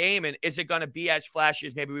Hurts' game, and is it going to be as flashy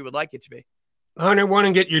as maybe we would like it to be? Hunter, I want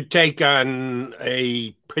to get your take on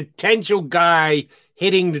a potential guy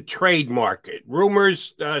hitting the trade market.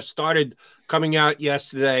 Rumors started coming out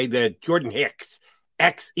yesterday that Jordan Hicks,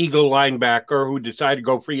 ex-Eagle linebacker who decided to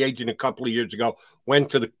go free agent a couple of years ago, went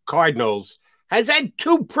to the Cardinals, has had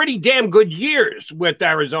 2 pretty damn good years with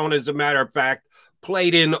Arizona, as a matter of fact,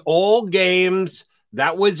 played in all games.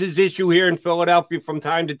 That was his issue here in Philadelphia from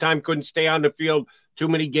time to time, couldn't stay on the field, too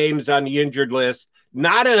many games on the injured list.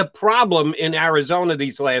 Not a problem in Arizona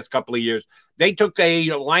these last couple of years. They took a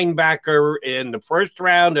linebacker in the first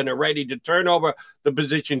round and are ready to turn over the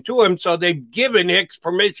position to him. So they've given Hicks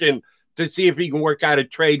permission to see if he can work out a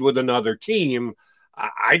trade with another team.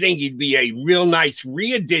 I think he'd be a real nice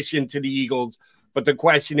re-addition to the Eagles. But the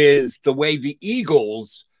question is the way the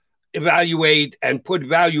Eagles evaluate and put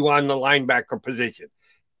value on the linebacker position.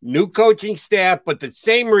 New coaching staff, but the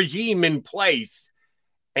same regime in place.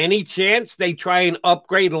 Any chance they try and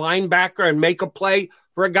upgrade linebacker and make a play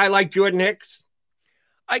for a guy like Jordan Hicks?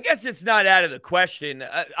 I guess it's not out of the question.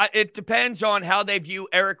 It depends on how they view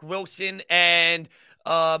Eric Wilson and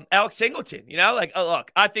Alex Singleton.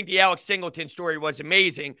 Look, I think the Alex Singleton story was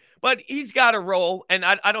amazing, but he's got a role, and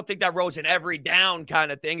I don't think that role's an every down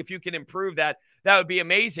kind of thing. If you can improve that, that would be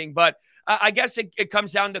amazing. But I guess it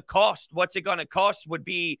comes down to cost. What's it going to cost would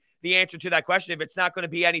be the answer to that question. If it's not going to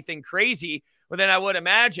be anything crazy, well, then I would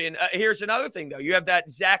imagine. Here's another thing, though. You have that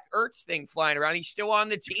Zach Ertz thing flying around. He's still on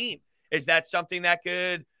the team. Is that something that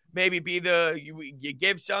could maybe be you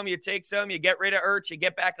give some, you take some, you get rid of Ertz, you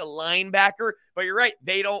get back a linebacker? But you're right.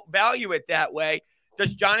 They don't value it that way.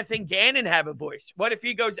 Does Jonathan Gannon have a voice? What if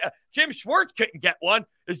he goes, Jim Schwartz couldn't get one.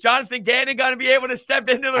 Is Jonathan Gannon going to be able to step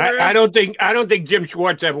into the room? I don't think Jim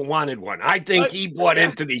Schwartz ever wanted one. I think he bought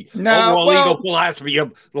into the overall Eagle philosophy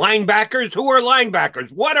of linebackers. Who are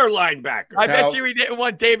linebackers? What are linebackers? I bet you he didn't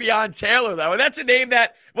want Davion Taylor, though. And that's a name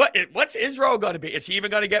that, what's his role going to be? Is he even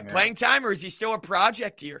going to get playing time, or is he still a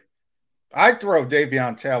project here? I'd throw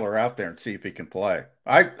Davion Taylor out there and see if he can play.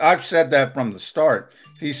 I've said that from the start.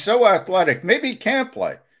 He's so athletic. Maybe he can't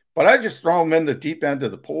play, but I just throw him in the deep end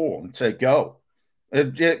of the pool and say, go.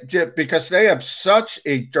 Because they have such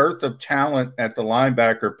a dearth of talent at the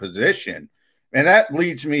linebacker position. And that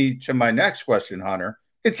leads me to my next question, Hunter.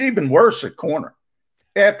 It's even worse at corner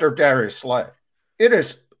after Darius Slay. It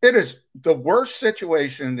is the worst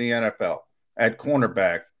situation in the NFL at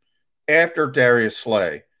cornerback after Darius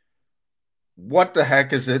Slay. What the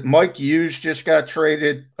heck is it? Mike Hughes just got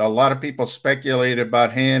traded. A lot of people speculated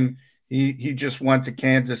about him. He just went to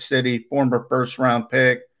Kansas City, former first-round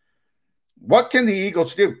pick. What can the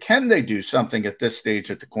Eagles do? Can they do something at this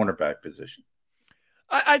stage at the cornerback position?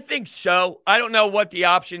 I think so. I don't know what the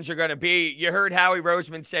options are going to be. You heard Howie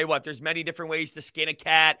Roseman say, there's many different ways to skin a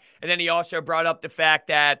cat. And then he also brought up the fact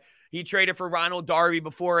that, He traded for Ronald Darby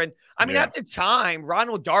before. And I mean, at the time,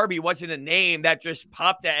 Ronald Darby wasn't a name that just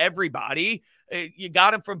popped to everybody. You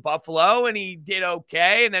got him from Buffalo and he did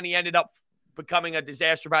okay. And then he ended up becoming a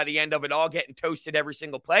disaster by the end of it all, getting toasted every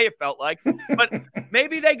single play, it felt like. But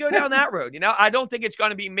maybe they go down that road. I don't think it's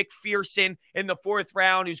going to be McPherson in the 4th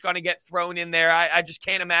round who's going to get thrown in there. I just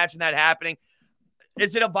can't imagine that happening.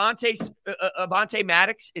 Is it Avonte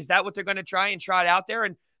Maddox? Is that what they're going to try and trot out there?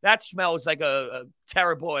 And that smells like a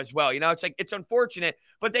terrible as well. It's unfortunate,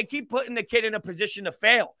 but they keep putting the kid in a position to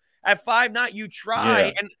fail. At 5'9", you try.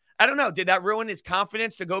 Yeah. And I don't know, did that ruin his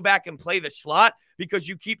confidence to go back and play the slot because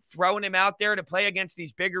you keep throwing him out there to play against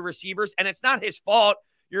these bigger receivers? And it's not his fault.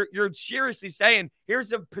 You're seriously saying,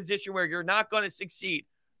 here's a position where you're not going to succeed.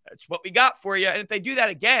 That's what we got for you. And if they do that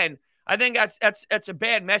again, I think that's a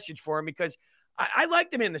bad message for him because I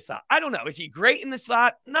liked him in the slot. I don't know. Is he great in the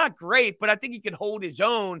slot? Not great, but I think he can hold his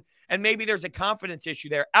own, and maybe there's a confidence issue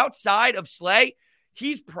there. Outside of Slay,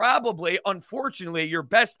 he's probably, unfortunately, your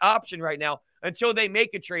best option right now until they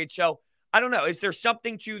make a trade. So I don't know. Is there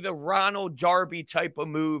something to the Ronald Darby type of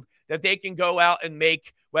move that they can go out and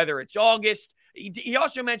make, whether it's August? He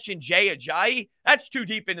also mentioned Jay Ajayi. That's too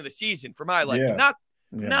deep into the season for my liking.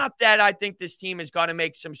 Not that I think this team is going to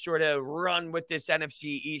make some sort of run with this NFC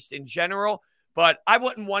East in general, but I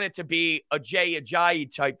wouldn't want it to be a Jay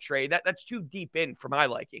Ajayi type trade. That's too deep in for my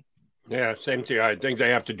liking. Yeah, same thing. I think they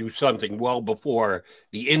have to do something well before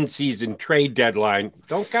the in-season trade deadline.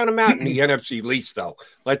 Don't count them out in the NFC least, though.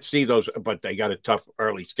 Let's see those, but they got a tough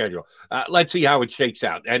early schedule. Let's see how it shakes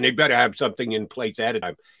out, and they better have something in place ahead of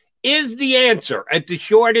time. Is the answer at the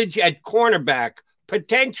shortage at cornerback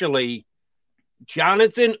potentially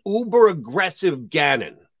Jonathan uber-aggressive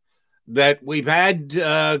Gannon that we've had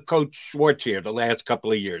Coach Schwartz here the last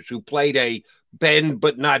couple of years, who played a bend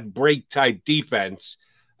but not break type defense?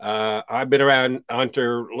 I've been around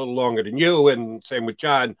Hunter a little longer than you, and same with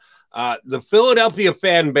John. The Philadelphia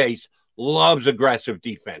fan base loves aggressive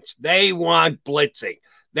defense. They want blitzing.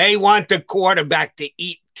 They want the quarterback to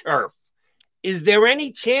eat turf. Is there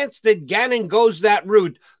any chance that Gannon goes that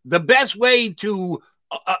route? The best way to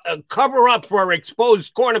cover up for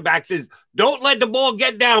exposed cornerbacks is don't let the ball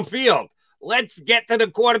get downfield. Let's get to the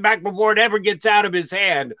quarterback before it ever gets out of his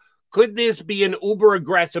hand. Could this be an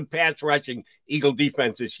uber-aggressive pass-rushing Eagle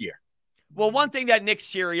defense this year? Well, one thing that Nick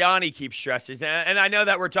Sirianni keeps stressing, and I know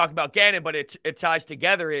that we're talking about Gannon, but it ties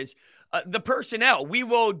together, is the personnel. We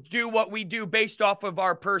will do what we do based off of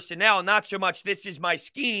our personnel, not so much this is my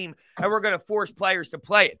scheme, and we're going to force players to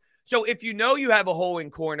play it. So if you know you have a hole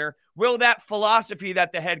in corner, will that philosophy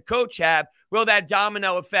that the head coach have, will that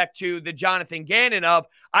domino effect to the Jonathan Gannon of,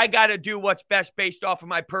 I got to do what's best based off of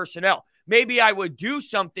my personnel? Maybe I would do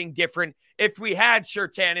something different if we had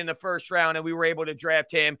Surtain in the first round and we were able to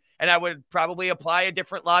draft him, and I would probably apply a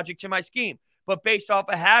different logic to my scheme. But based off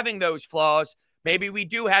of having those flaws, maybe we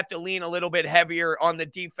do have to lean a little bit heavier on the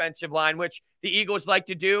defensive line, which the Eagles like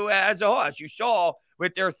to do as a whole, as you saw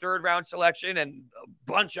with their 3rd round selection and a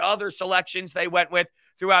bunch of other selections they went with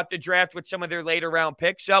throughout the draft with some of their later round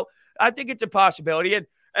picks. So I think it's a possibility. And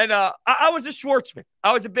I was a Schwartzman.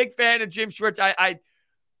 I was a big fan of Jim Schwartz.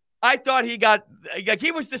 I thought he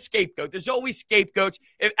was the scapegoat. There's always scapegoats.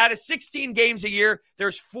 Out of 16 games a year,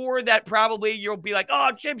 there's 4 that probably you'll be like,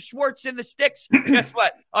 oh, Jim Schwartz in the sticks. Guess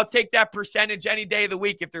what? I'll take that percentage any day of the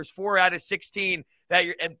week if there's 4 out of 16 that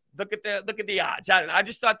you're. And look at the odds. I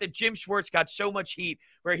just thought that Jim Schwartz got so much heat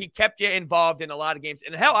where he kept you involved in a lot of games.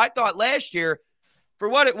 And hell, I thought last year, for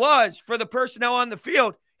what it was, for the personnel on the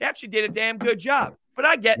field, he actually did a damn good job. But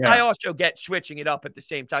I also get switching it up at the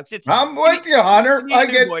same time. I'm with you, Hunter.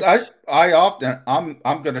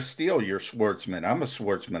 I'm going to steal your Schwartzman. I'm a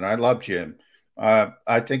Schwartzman. I love Jim.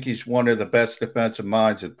 I think he's one of the best defensive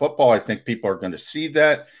minds in football. I think people are going to see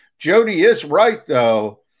that. Jody is right,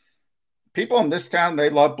 though. People in this town, they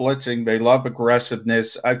love blitzing. They love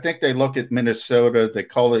aggressiveness. I think they look at Minnesota. They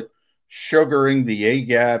call it sugaring the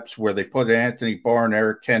A-gaps, where they put Anthony Barr and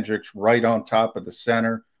Eric Kendricks right on top of the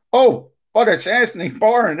center. Oh, but it's Anthony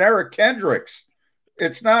Barr and Eric Kendricks.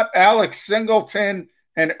 It's not Alex Singleton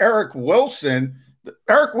and Eric Wilson.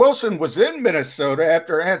 Eric Wilson was in Minnesota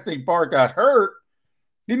after Anthony Barr got hurt.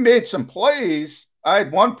 He made some plays. I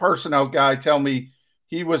had one personnel guy tell me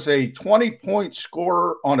he was a 20-point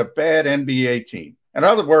scorer on a bad NBA team. In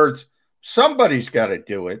other words, somebody's got to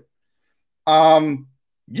do it.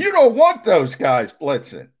 You don't want those guys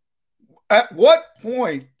blitzing. At what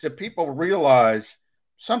point do people realize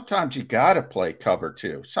sometimes you got to play cover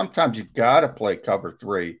 2. Sometimes you've got to play cover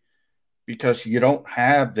 3 because you don't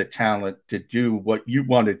have the talent to do what you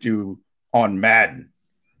want to do on Madden.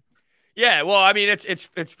 Yeah, well, I mean,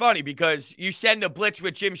 it's funny because you send a blitz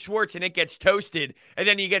with Jim Schwartz and it gets toasted, and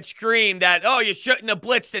then you get screamed that, oh, you shouldn't have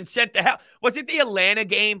blitzed and sent the hell. Was it the Atlanta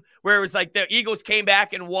game where it was like the Eagles came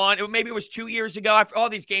back and won? Maybe it was 2 years ago. After all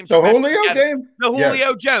these games, the Julio game, the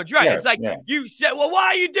Julio Jones, right? Yeah, it's like you said, well, why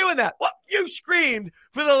are you doing that? Well, you screamed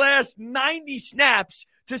for the last 90 snaps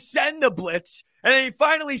to send the blitz. And then he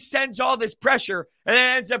finally sends all this pressure and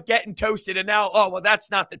then ends up getting toasted. And now, oh, well,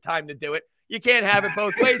 that's not the time to do it. You can't have it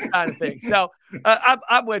both ways kind of thing. So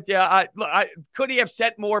I'm with you. Could he have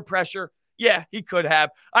set more pressure? Yeah, he could have.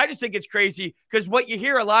 I just think it's crazy because what you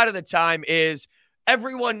hear a lot of the time is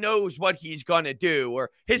everyone knows what he's going to do, or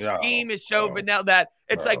his scheme is so vanilla that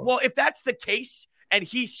it's like, well, if that's the case and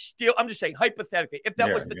he's still – I'm just saying hypothetically, if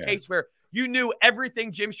that was the case where you knew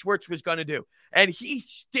everything Jim Schwartz was going to do and he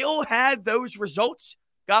still had those results,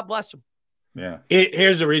 God bless him. Yeah.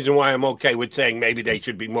 Here's the reason why I'm okay with saying maybe they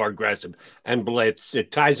should be more aggressive and blitz.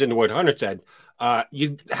 It ties into what Hunter said.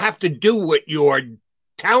 You have to do what your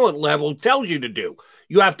talent level tells you to do.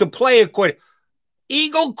 You have to play according.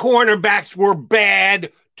 Eagle cornerbacks were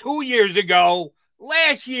bad 2 years ago,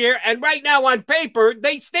 last year, and right now on paper,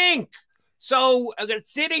 they stink. So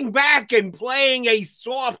sitting back and playing a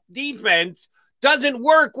soft defense doesn't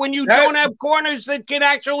work when you don't have corners that can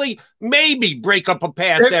actually maybe break up a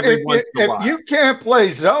pass every once in a while. If you can't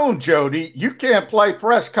play zone, Jody, you can't play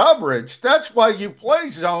press coverage. That's why you play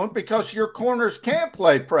zone, because your corners can't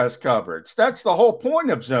play press coverage. That's the whole point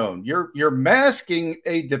of zone. You're masking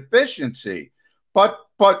a deficiency. But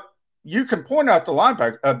you can point out the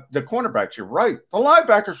cornerbacks. You're right. The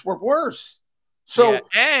linebackers were worse. So,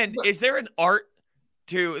 and is there an art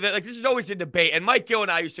to, like, this is always a debate, and Mike Gill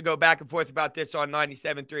and I used to go back and forth about this on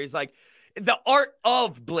 97.3. It's like the art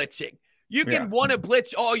of blitzing. You can want to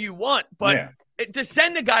blitz all you want, but to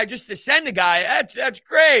send a guy just to send a guy, that's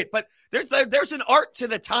great. But there's an art to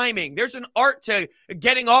the timing. There's an art to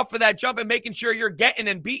getting off of that jump and making sure you're getting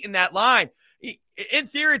and beating that line. In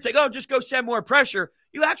theory, it's like, oh, just go send more pressure.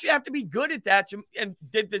 You actually have to be good at that. And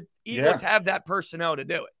did the Eagles have that personnel to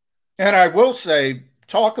do it? And I will say,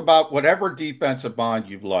 talk about whatever defensive mind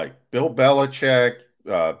you like. Bill Belichick,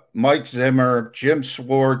 Mike Zimmer, Jim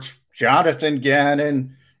Schwartz, Jonathan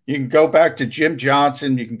Gannon. You can go back to Jim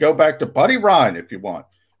Johnson. You can go back to Buddy Ryan if you want.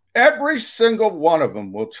 Every single one of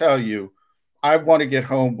them will tell you, I want to get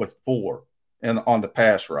home with 4 on the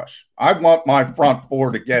pass rush. I want my front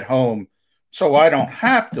 4 to get home so I don't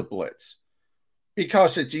have to blitz,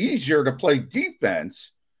 because it's easier to play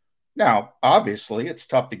defense. Now, obviously, it's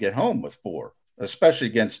tough to get home with 4, especially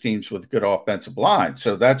against teams with good offensive line.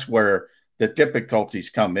 So that's where the difficulties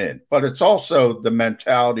come in. But it's also the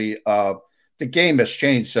mentality of the game has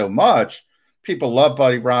changed so much. People love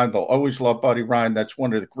Buddy Ryan. They'll always love Buddy Ryan. That's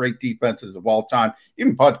one of the great defenses of all time.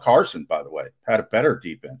 Even Bud Carson, by the way, had a better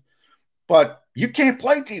defense. But you can't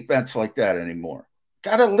play defense like that anymore.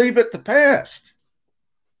 Got to leave it to the past.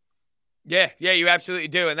 Yeah, you absolutely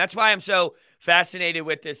do. And that's why I'm so fascinated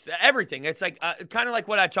with this. Everything. It's like kind of like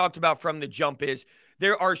what I talked about from the jump is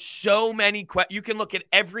there are so many you can look at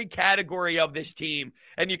every category of this team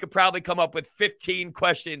and you could probably come up with 15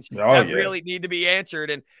 questions that really need to be answered.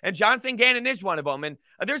 And Jonathan Gannon is one of them. And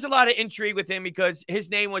there's a lot of intrigue with him because his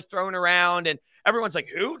name was thrown around and everyone's like,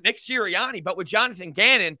 who? Nick Sirianni. But with Jonathan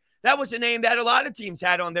Gannon, that was a name that a lot of teams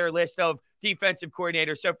had on their list of defensive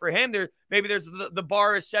coordinator. So for him, maybe the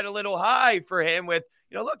bar is set a little high for him with,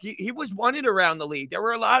 look, he was wanted around the league. There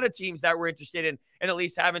were a lot of teams that were interested in at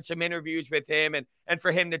least having some interviews with him and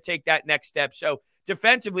for him to take that next step. So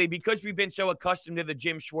defensively, because we've been so accustomed to the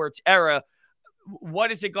Jim Schwartz era,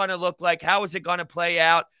 what is it going to look like? How is it going to play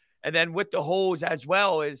out? And then with the holes as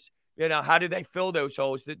well as, how do they fill those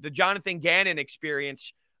holes? The Jonathan Gannon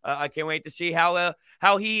experience, I can't wait to see how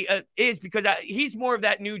he is, because he's more of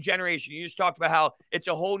that new generation. You just talked about how it's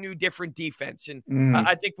a whole new different defense. And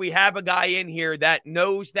I think we have a guy in here that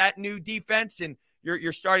knows that new defense, and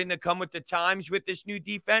you're starting to come with the times with this new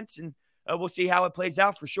defense, and we'll see how it plays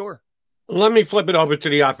out for sure. Let me flip it over to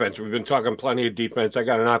the offense. We've been talking plenty of defense. I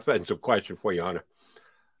got an offensive question for you, Hunter.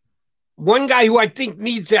 One guy who I think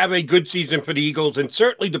needs to have a good season for the Eagles, and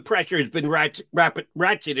certainly the pressure has been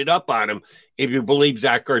ratcheted up on him, if you believe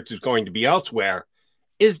Zach Ertz is going to be elsewhere,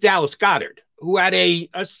 is Dallas Goedert, who had a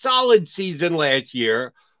solid season last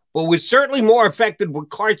year, but was certainly more affected with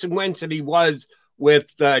Carson Wentz than he was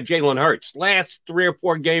with Jalen Hurts. Last 3 or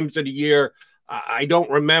 4 games of the year, I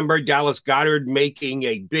don't remember Dallas Goedert making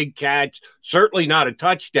a big catch, certainly not a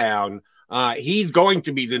touchdown. He's going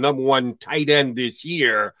to be the number 1 tight end this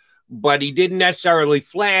year, but he didn't necessarily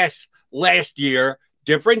flash last year.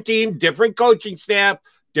 Different team, different coaching staff,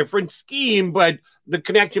 different scheme, but the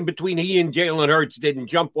connection between he and Jalen Hurts didn't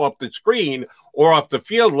jump off the screen or off the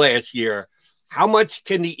field last year. How much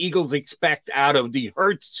can the Eagles expect out of the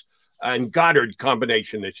Hurts and Goddard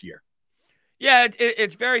combination this year? Yeah,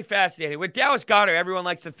 it's very fascinating. With Dallas Goedert, everyone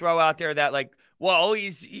likes to throw out there that, like, well,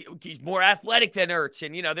 he's more athletic than Ertz.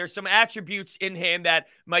 And, there's some attributes in him that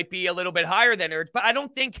might be a little bit higher than Ertz. But I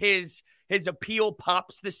don't think his appeal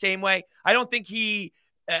pops the same way. I don't think he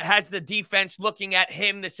has the defense looking at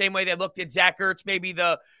him the same way they looked at Zach Ertz. Maybe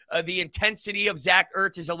the intensity of Zach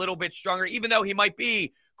Ertz is a little bit stronger, even though he might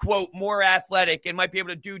be, quote, more athletic and might be able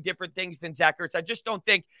to do different things than Zach Ertz. I just don't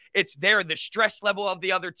think it's there. The stress level of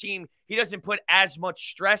the other team, he doesn't put as much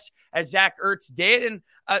stress as Zach Ertz did. And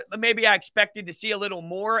maybe I expected to see a little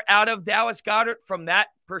more out of Dallas Goedert from that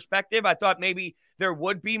perspective. I thought maybe there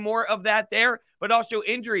would be more of that there, but also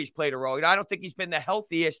injuries played a role. I don't think he's been the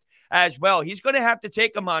healthiest as well. He's going to have to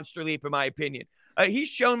take a monster leap, in my opinion. He's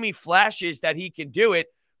shown me flashes that he can do it,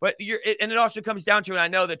 but and it also comes down to, and I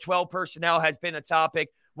know the 12 personnel has been a topic.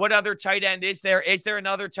 What other tight end is there? Is there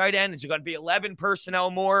another tight end? Is it going to be 11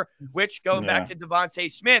 personnel more, which going back to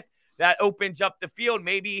Devontae Smith, that opens up the field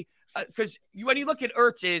maybe because when you look at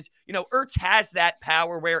Ertz Ertz has that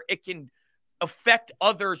power where it can affect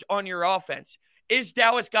others on your offense. Is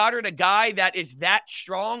Dallas Goedert a guy that is that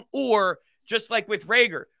strong? Or just like with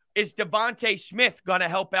Reagor, is Devontae Smith going to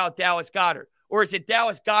help out Dallas Goedert? Or is it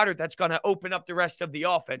Dallas Goedert that's going to open up the rest of the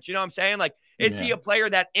offense? You know what I'm saying? Like, is he a player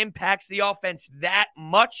that impacts the offense that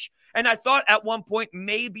much? And I thought at one point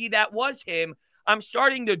maybe that was him. I'm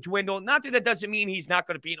starting to dwindle. Not that doesn't mean he's not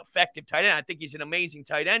going to be an effective tight end. I think he's an amazing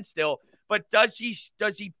tight end still. But does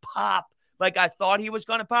he pop like I thought he was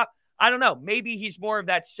going to pop? I don't know. Maybe he's more of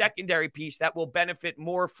that secondary piece that will benefit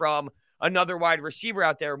more from another wide receiver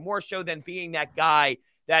out there, more so than being that guy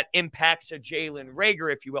that impacts a Jalen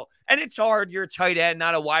Reagor, if you will. And it's hard. You're a tight end,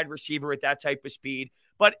 not a wide receiver with that type of speed.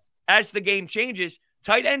 But as the game changes,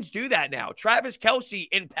 tight ends do that now. Travis Kelce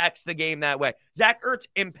impacts the game that way. Zach Ertz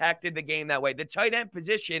impacted the game that way. The tight end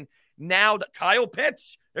position now, Kyle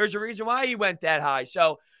Pitts, there's a reason why he went that high.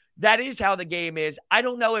 So that is how the game is. I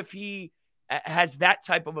don't know if he has that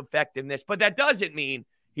type of effectiveness, but that doesn't mean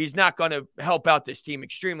he's not going to help out this team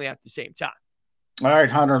extremely at the same time. All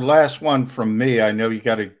right, Hunter, last one from me. I know you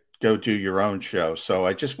got to go do your own show, so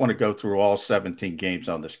I just want to go through all 17 games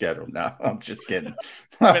on the schedule. No, I'm just kidding.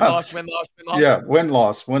 Win-loss. Yeah,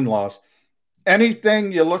 win-loss.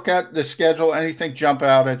 Anything you look at the schedule, anything jump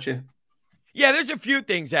out at you? Yeah, there's a few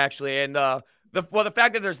things, actually, and the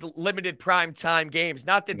fact that there's limited prime time games,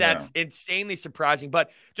 not that that's insanely surprising, but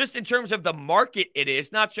just in terms of the market, it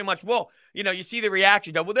is not so much. Well, you see the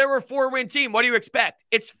reaction. Well, they were a 4-win team. What do you expect?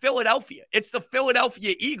 It's Philadelphia. It's the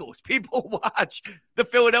Philadelphia Eagles. People watch the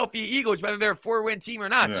Philadelphia Eagles, whether they're a 4-win team or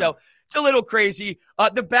not. Yeah. So it's a little crazy.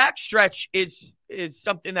 The backstretch is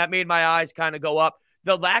something that made my eyes kind of go up.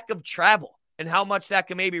 The lack of travel and how much that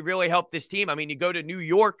can maybe really help this team. I mean, you go to New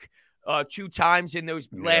York 2 times in those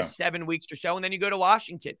last 7 weeks or so, and then you go to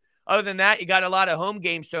Washington. Other than that, you got a lot of home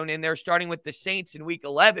games thrown in there, starting with the Saints in Week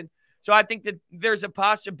 11. So I think that there's a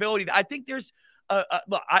possibility. I think there's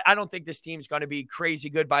look, I don't think this team's going to be crazy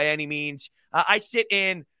good by any means. I sit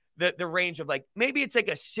in the range of maybe it's like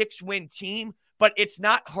a 6-win team, but it's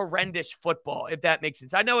not horrendous football, if that makes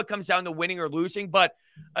sense. I know it comes down to winning or losing, but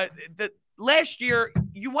last year,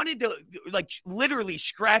 you wanted to literally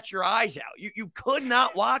scratch your eyes out. You could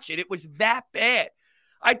not watch it. It was that bad.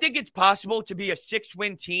 I think it's possible to be a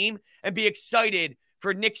 6-win team and be excited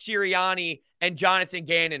for Nick Sirianni and Jonathan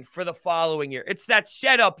Gannon for the following year. It's that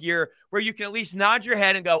setup year where you can at least nod your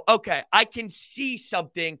head and go, okay, I can see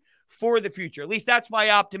something for the future. At least that's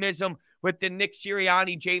my optimism with the Nick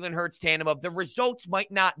Sirianni, Jalen Hurts tandem of the results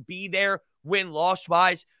might not be there win-loss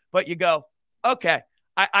wise, but you go, okay,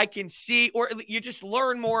 I can see, or you just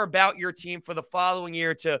learn more about your team for the following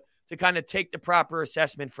year to kind of take the proper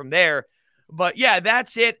assessment from there. But yeah,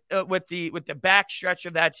 that's it with the backstretch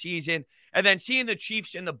of that season, and then seeing the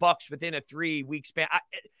Chiefs and the Bucs within a 3-week span.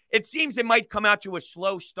 It seems it might come out to a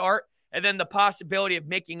slow start, and then the possibility of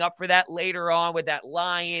making up for that later on with that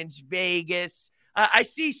Lions, Vegas. I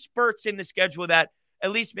see spurts in the schedule that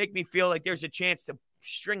at least make me feel like there's a chance to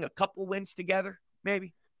string a couple wins together,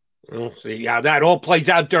 maybe. We'll see how that all plays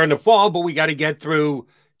out during the fall, but we got to get through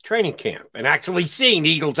training camp and actually seeing the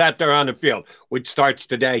Eagles out there on the field, which starts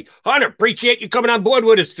today. Hunter, appreciate you coming on board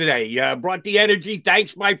with us today. Brought the energy.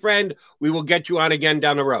 Thanks, my friend. We will get you on again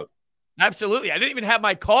down the road. Absolutely. I didn't even have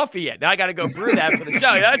my coffee yet. Now I got to go brew that for the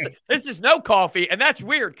show. This is no coffee, and that's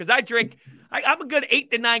weird because I'm a good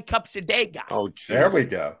 8 to 9 cups a day guy. Oh, there we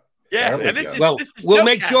go. Yeah, There we and this go. is Well, this is we'll no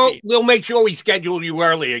make sure we schedule you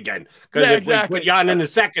early again. Because Yeah, if exactly. we put you on in the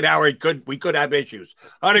second hour, we could have issues.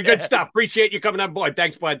 All right, good stuff. Appreciate you coming on board.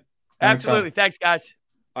 Thanks, bud. Absolutely. Thanks, guys.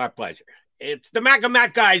 Our pleasure. It's the Mac and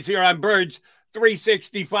Mac guys here on Birds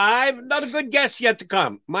 365. Another good guest yet to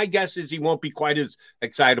come. My guess is he won't be quite as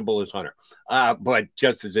excitable as Hunter, but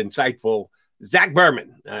just as insightful. Zach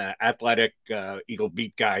Berman, athletic Eagle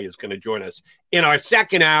beat guy, is going to join us in our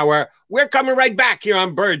second hour. We're coming right back here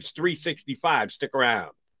on Birds 365. Stick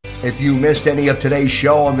around. If you missed any of today's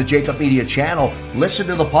show on the Jacob Media channel, listen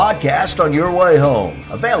to the podcast on your way home.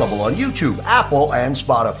 Available on YouTube, Apple, and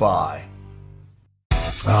Spotify.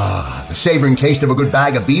 The savoring taste of a good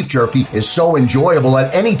bag of beef jerky is so enjoyable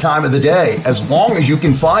at any time of the day, as long as you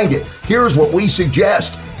can find it. Here's what we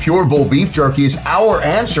suggest. Pure Bull Beef Jerky is our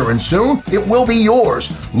answer, and soon it will be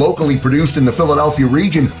yours. Locally produced in the Philadelphia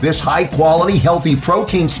region, this high-quality, healthy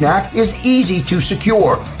protein snack is easy to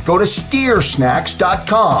secure. Go to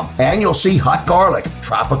steersnacks.com, and you'll see hot garlic,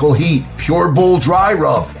 tropical heat, Pure Bull dry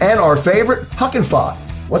rub, and our favorite, Huck and Fod.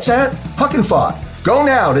 What's that? Huck and Fod. Go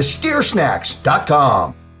now to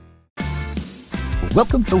steersnacks.com.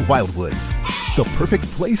 Welcome to Wildwoods, the perfect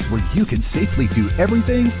place where you can safely do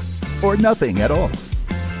everything or nothing at all.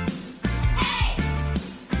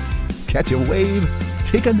 Catch a wave,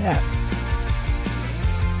 take a nap,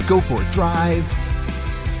 go for a drive,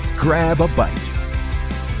 grab a bite.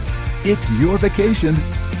 It's your vacation,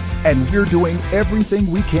 and we're doing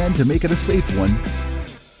everything we can to make it a safe one.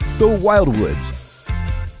 The Wildwoods.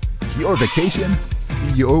 Your vacation,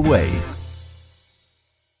 your way.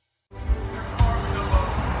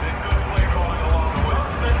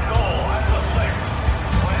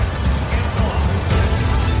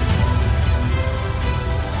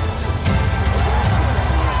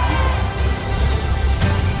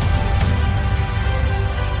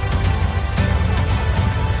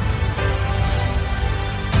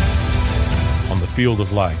 Field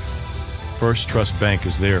of life, First Trust Bank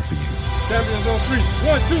is there for you. Champions on three.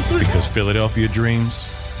 1, 2, 3. Because Philadelphia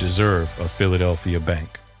dreams deserve a Philadelphia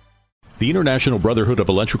bank. The International Brotherhood of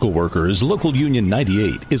Electrical Workers, Local Union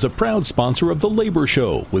 98, is a proud sponsor of The Labor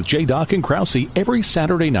Show with J. Doc and Krause every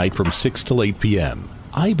Saturday night from 6 till 8 p.m.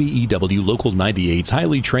 IBEW Local 98's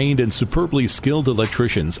highly trained and superbly skilled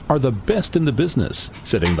electricians are the best in the business,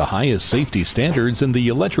 setting the highest safety standards in the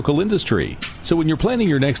electrical industry. So when you're planning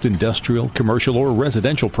your next industrial, commercial, or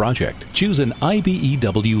residential project, choose an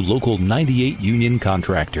IBEW Local 98 union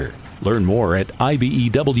contractor. Learn more at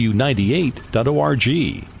ibew98.org.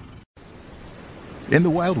 In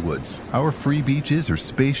the Wildwoods, our free beaches are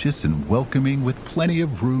spacious and welcoming with plenty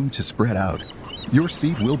of room to spread out. Your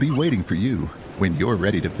seat will be waiting for you when you're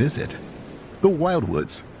ready to visit. The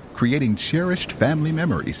Wildwoods, creating cherished family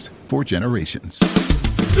memories for generations.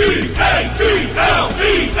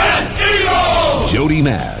 C-A-T-L-E-S Jody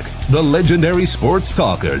Mack, the legendary sports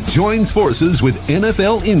talker, joins forces with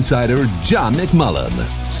NFL insider John McMullen.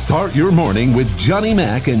 Start your morning with Johnny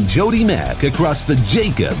Mack and Jody Mack across the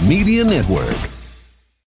Jacob Media Network.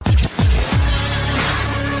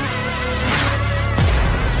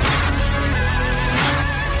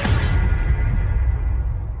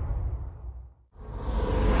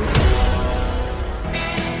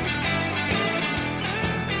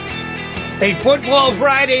 A Football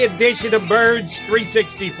Friday edition of Birds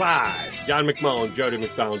 365. John McMullen, Jody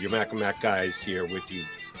McDonald, your Mac and Mac guys here with you.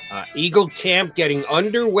 Eagle Camp getting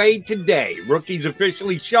underway today. Rookies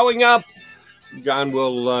officially showing up. John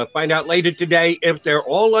will find out later today if they're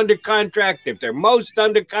all under contract, if they're most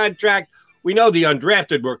under contract. We know the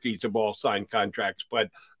undrafted rookies have all signed contracts, but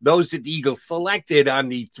those that the Eagles selected on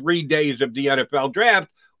the 3 days of the NFL draft,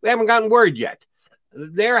 we haven't gotten word yet.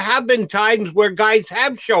 There have been times where guys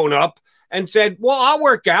have shown up and said, well, I'll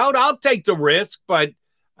work out, I'll take the risk, but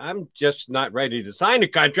I'm just not ready to sign a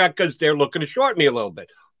contract because they're looking to shorten me a little bit.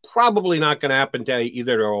 Probably not going to happen today.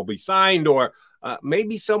 Either they'll be signed or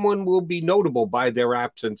maybe someone will be notable by their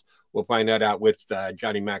absence. We'll find that out with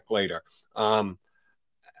Johnny Mack later.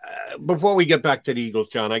 Before we get back to the Eagles,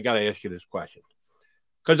 John, I got to ask you this question.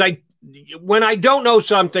 Because when I don't know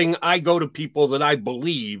something, I go to people that I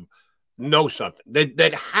believe know something,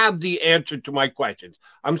 that have the answer to my questions.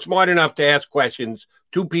 I'm smart enough to ask questions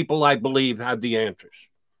to people I believe have the answers.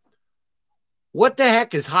 What the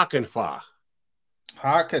heck is Hakenfa?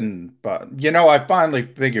 Hakenfa. I finally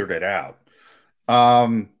figured it out.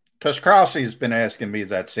 Because Krause has been asking me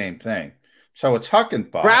that same thing. So it's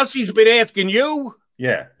Hakenfa. Krause's been asking you?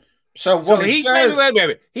 Yeah. So what he says,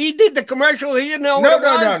 wait. He did the commercial. He didn't know what it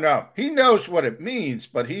was? No. He knows what it means,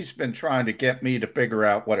 but he's been trying to get me to figure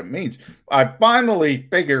out what it means. I finally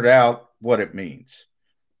figured out what it means.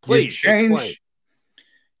 Please explain.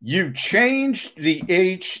 You change the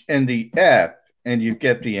H and the F, and you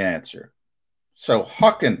get the answer. So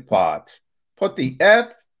Huckenpott, put the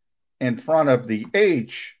F in front of the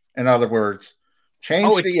H. In other words,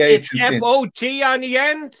 change the H. It's F-O-T on the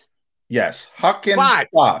end? Yes, Huckenpott.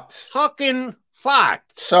 Huckenpott.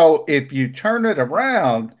 So if you turn it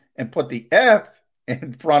around and put the F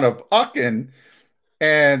in front of Hucken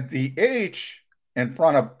and the H in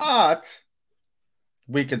front of Ott,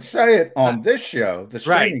 we could say it on this show, the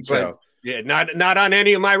streaming show. Yeah, not on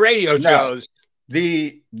any of my radio shows.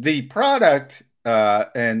 The product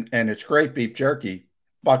and it's great beef jerky,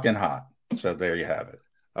 fucking hot. So there you have it.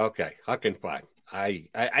 Okay, Huckenpott.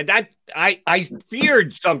 I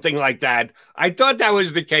feared something like that. I thought that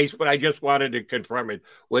was the case, but I just wanted to confirm it.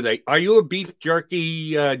 Are you a beef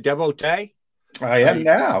jerky devotee? I am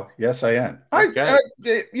now. Yes, I am. Okay.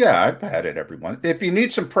 I've had it, everyone. If you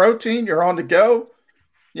need some protein, you're on the go.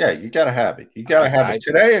 Yeah, you got to have it. You got to have it.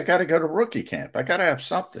 Today, I got to go to rookie camp. I got to have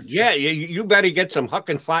something. Yeah, you better get some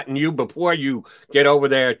Huckenpott in you before you get over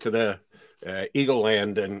there to the Eagle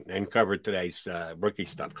Land and cover today's rookie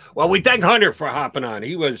stuff. Well, we thank Hunter for hopping on.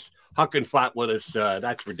 He was Huckenpott with us.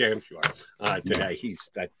 That's for damn sure today. He's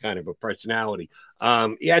that kind of a personality.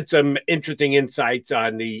 He had some interesting insights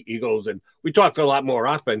on the Eagles, and we talked a lot more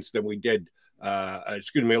offense than we did. A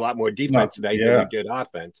lot more defense today than we did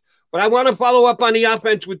offense. But I want to follow up on the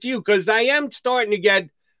offense with you because I am starting to get,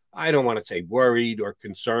 I don't want to say worried or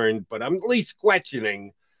concerned, but I'm at least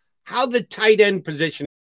questioning how the tight end position.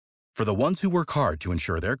 For the ones who work hard to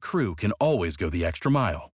ensure their crew can always go the extra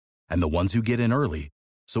mile, and the ones who get in early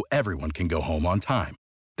so everyone can go home on time,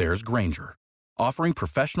 there's Grainger, offering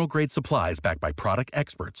professional-grade supplies backed by product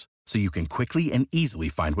experts so you can quickly and easily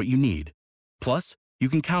find what you need. Plus, you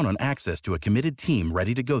can count on access to a committed team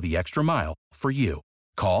ready to go the extra mile for you.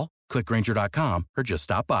 Call, click Grainger.com, or just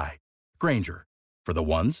stop by. Grainger, for the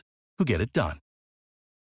ones who get it done.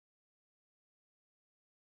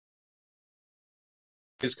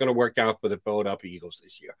 It's going to work out for the Philadelphia Eagles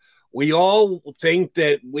this year. We all think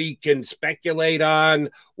that we can speculate on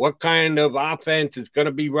what kind of offense is going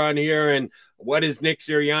to be run here and what is Nick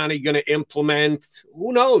Sirianni going to implement.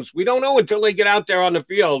 Who knows? We don't know until they get out there on the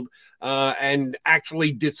field and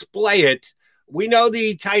actually display it. We know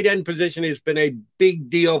the tight end position has been a big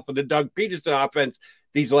deal for the Doug Peterson offense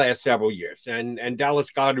these last several years. And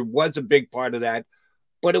Dallas Goedert was a big part of that,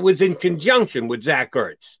 but it was in conjunction with Zach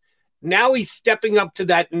Ertz. Now he's stepping up to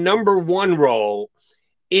that number one role.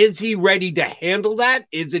 Is he ready to handle that?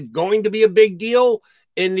 Is it going to be a big deal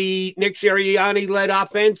in the Nick Sirianni-led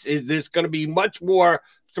offense? Is this going to be much more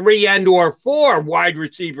 3 and/or 4 wide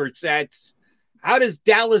receiver sets? How does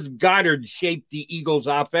Dallas Goedert shape the Eagles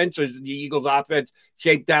offense, or does the Eagles offense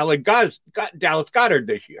shape Dallas Goedert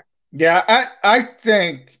this year? Yeah, I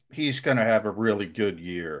think he's going to have a really good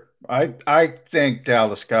year. I think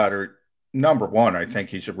Dallas Goedert, number one, I think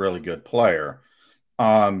he's a really good player.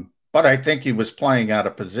 But I think he was playing out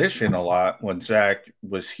of position a lot when Zach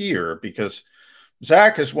was here because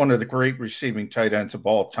Zach is one of the great receiving tight ends of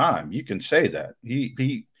all time. You can say that.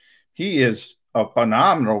 He is a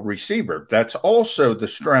phenomenal receiver. That's also the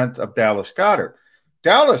strength of Dallas Goedert.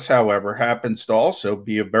 Dallas, however, happens to also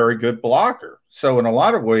be a very good blocker. So in a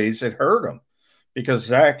lot of ways, it hurt him because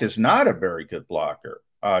Zach is not a very good blocker.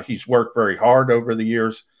 He's worked very hard over the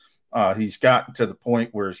years. He's gotten to the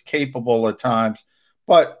point where he's capable at times,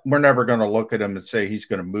 but we're never going to look at him and say he's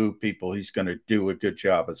going to move people. He's going to do a good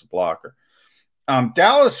job as a blocker.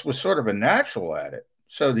 Dallas was sort of a natural at it.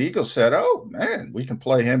 So the Eagles said, oh, man, we can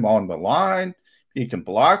play him on the line. He can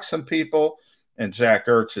block some people. And Zach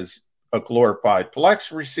Ertz is a glorified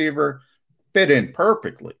flex receiver, fit in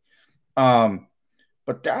perfectly.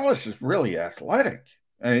 But Dallas is really athletic.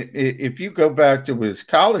 If you go back to his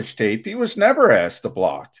college tape, he was never asked to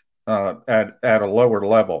block at a lower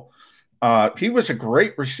level. He was a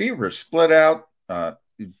great receiver, split out,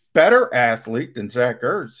 better athlete than Zach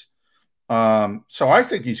Ertz. So I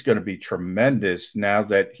think he's going to be tremendous now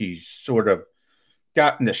that he's sort of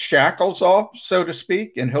gotten the shackles off, so to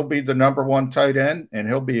speak, and he'll be the number one tight end, and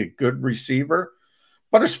he'll be a good receiver.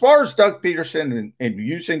 But as far as Doug Peterson and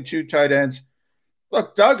using 2 tight ends,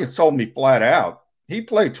 look, Doug has told me flat out, he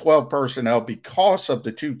played 12 personnel because of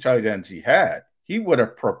the 2 tight ends he had. He would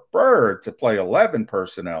have preferred to play 11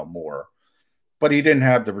 personnel more, but he didn't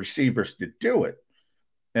have the receivers to do it.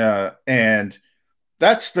 And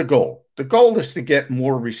that's the goal. The goal is to get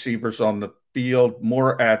more receivers on the field,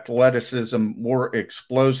 more athleticism, more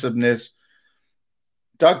explosiveness.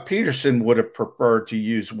 Doug Peterson would have preferred to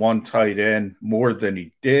use 1 tight end more than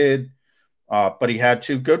he did, but he had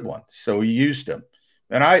 2 good ones, so he used them.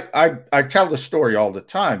 And I tell the story all the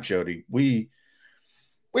time, Jody.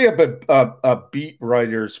 We have a beat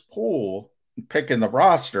writer's pool picking the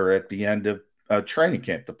roster at the end of training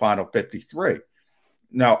camp, the final 53.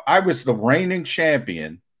 Now, I was the reigning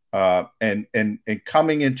champion, and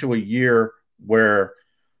coming into a year where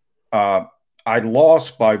I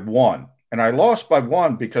lost by one. And I lost by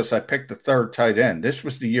one because I picked the third tight end. This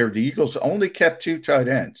was the year the Eagles only kept two tight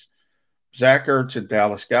ends, Zach Ertz and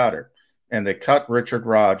Dallas Goedert. And they cut Richard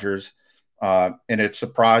Rodgers, and it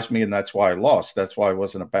surprised me, and that's why I lost. That's why I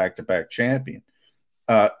wasn't a back-to-back champion.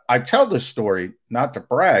 I tell this story, not to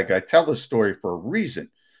brag. I tell this story for a reason,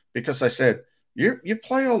 because I said, you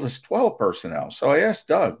play all this 12 personnel. So I asked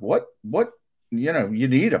Doug, what you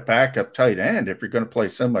need a backup tight end if you're going to play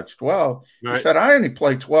so much 12. Right. He said, I only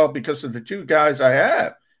play 12 because of the two guys I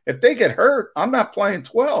have. If they get hurt, I'm not playing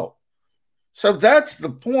 12. So that's the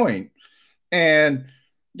point. And,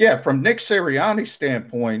 yeah, from Nick Sirianni's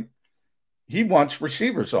standpoint, he wants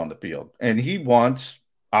receivers on the field. And he wants,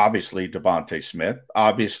 obviously, Devontae Smith,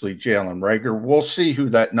 obviously Jalen Reagor. We'll see who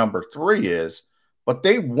that number 3 is. But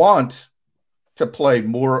they want to play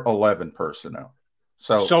more 11 personnel.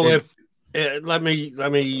 Let me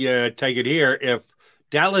take it here. If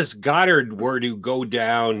Dallas Goedert were to go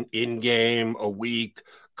down in game a week,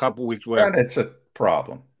 couple weeks, then it's a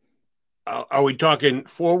problem. Are we talking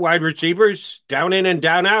 4 wide receivers, down in and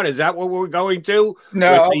down out? Is that what we're going to?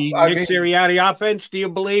 No, with the Nick Sirianni offense, do you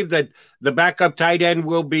believe that the backup tight end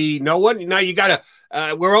will be no one? Now you got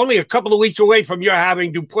to. We're only a couple of weeks away from you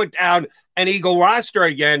having to put down an Eagle roster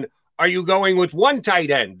again. Are you going with one tight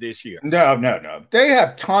end this year? No. They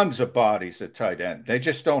have tons of bodies at tight end. They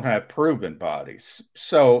just don't have proven bodies.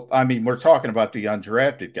 So, I mean, we're talking about the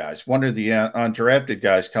undrafted guys. One of the undrafted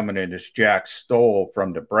guys coming in is Jack Stoll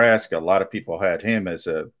from Nebraska. A lot of people had him as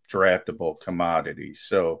a draftable commodity.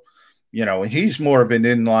 So, and he's more of an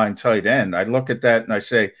inline tight end. I look at that and I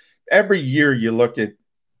say, every year you look at,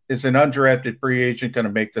 is an undrafted free agent going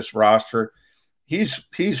to make this roster?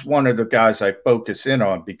 He's one of the guys I focus in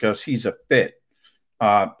on because he's a fit,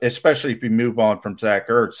 especially if you move on from Zach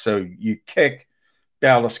Ertz. So you kick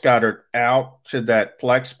Dallas Goedert out to that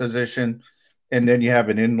flex position, and then you have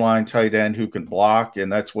an inline tight end who can block,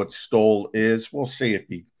 and that's what Stoll is. We'll see if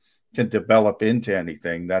he can develop into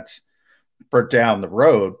anything. That's for down the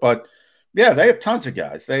road. But, yeah, they have tons of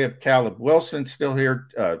guys. They have Caleb Wilson still here.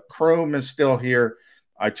 Kroom is still here.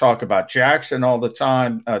 I talk about Jackson all the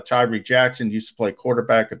time. Tyree Jackson used to play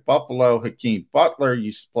quarterback at Buffalo. Hakeem Butler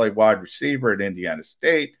used to play wide receiver at Indiana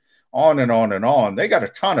State. On and on and on. They got a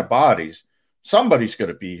ton of bodies. Somebody's going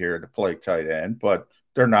to be here to play tight end, but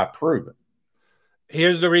they're not proven.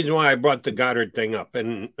 Here's the reason why I brought the Goddard thing up.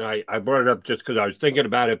 And I brought it up just because I was thinking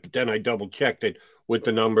about it, but then I double-checked it with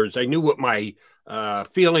the numbers. I knew what my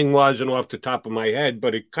feeling was and off the top of my head,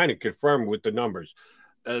 but it kind of confirmed with the numbers.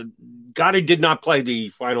 Goddard did not play the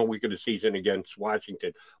final week of the season against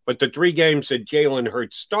Washington, but the 3 games that Jalen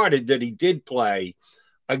Hurts started that he did play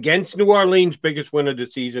against New Orleans, biggest win of the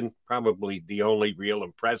season, probably the only real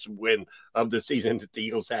impressive win of the season that the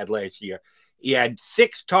Eagles had last year. He had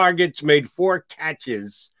 6 targets, made 4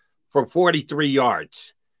 catches for 43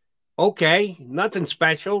 yards. Okay, nothing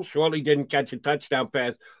special. Surely didn't catch a touchdown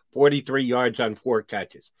pass, 43 yards on 4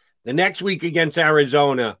 catches. The next week against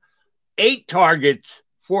Arizona, 8 targets,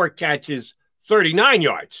 4 catches, 39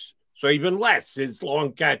 yards. So even less. His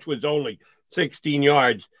long catch was only 16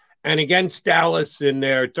 yards. And against Dallas in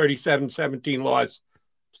their 37-17 loss,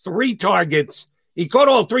 3 targets. He caught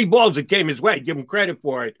all 3 balls that came his way. Give him credit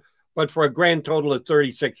for it. But for a grand total of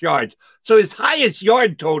 36 yards. So his highest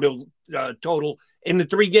yard total in the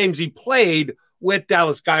 3 games he played with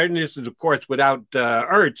Dallas Goedert, and this is, of course, without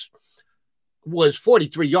Ertz, was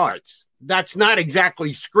 43 yards. That's not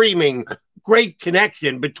exactly screaming great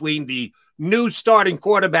connection between the new starting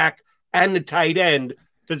quarterback and the tight end.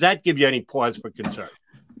 Does that give you any pause for concern?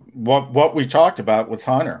 What we talked about with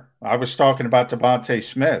Hunter. I was talking about Devontae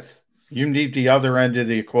Smith. You need the other end of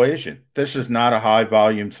the equation. This is not a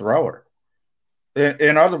high-volume thrower.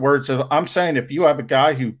 In other words, I'm saying if you have a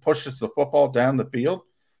guy who pushes the football down the field,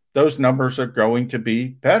 those numbers are going to be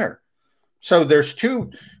better. So there's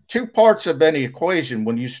two parts of any equation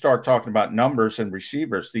when you start talking about numbers and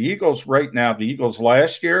receivers. The Eagles right now, the Eagles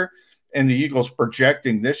last year and the Eagles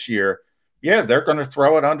projecting this year, yeah, they're going to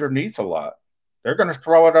throw it underneath a lot.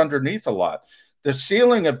 The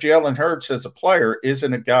ceiling of Jalen Hurts as a player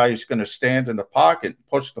isn't a guy who's going to stand in the pocket and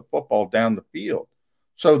push the football down the field.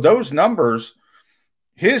 So those numbers,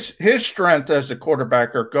 his strength as a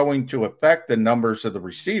quarterback are going to affect the numbers of the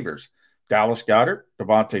receivers. Dallas Goedert,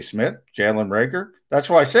 Devontae Smith, Jalen Reagor. That's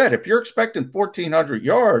why I said if you're expecting 1,400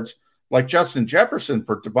 yards like Justin Jefferson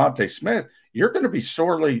for Devontae Smith, you're going to be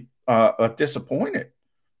sorely disappointed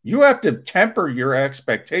You have to temper your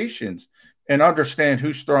expectations and understand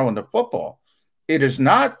who's throwing the football. It is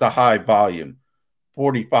not the high volume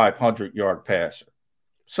 4,500 yard passer.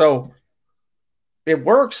 So it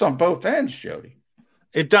works on both ends, Jody.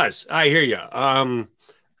 It does. I hear you.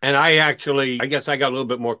 And I guess I got a little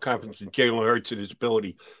bit more confidence in Jalen Hurts and his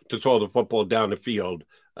ability to throw the football down the field.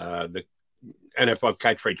 The NFL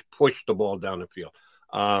catchphrase, push the ball down the field.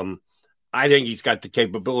 I think he's got the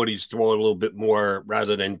capabilities to throw a little bit more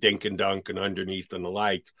rather than dink and dunk and underneath and the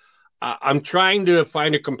like. I'm trying to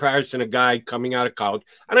find a comparison, a guy coming out of college.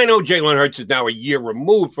 And I know Jalen Hurts is now a year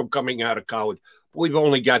removed from coming out of college. We've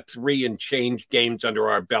only got 3 and change games under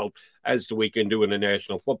our belt as we can do in the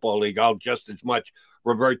National Football League. I'll just as much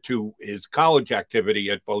revert to his college activity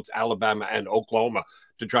at both Alabama and Oklahoma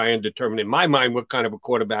to try and determine in my mind what kind of a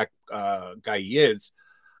quarterback guy he is.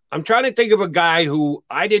 I'm trying to think of a guy who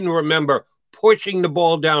I didn't remember pushing the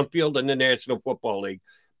ball downfield in the National Football League,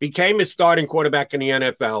 became a starting quarterback in the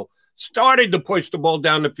NFL, started to push the ball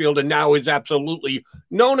down the field, and now is absolutely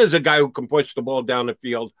known as a guy who can push the ball down the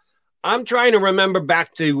field. I'm trying to remember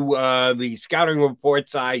back to the scouting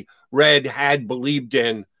reports I read, had, believed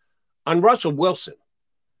in on Russell Wilson.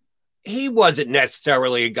 He wasn't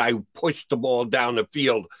necessarily a guy who pushed the ball down the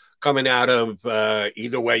field coming out of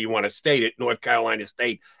either way you want to state it, North Carolina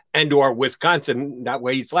State and or Wisconsin. That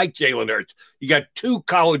way he's like Jalen Hurts. You got 2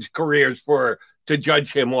 college careers to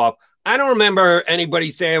judge him off. I don't remember anybody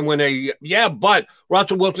saying but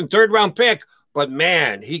Russell Wilson, 3rd round pick, but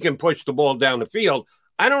man, he can push the ball down the field.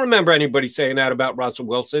 I don't remember anybody saying that about Russell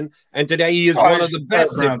Wilson, and today he is one of the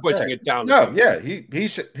best at pushing it down. He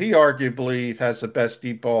arguably has the best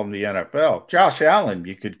deep ball in the NFL. Josh Allen,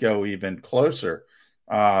 you could go even closer.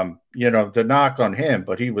 The knock on him,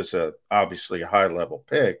 but he was obviously a high-level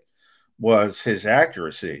pick, was his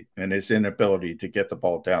accuracy and his inability to get the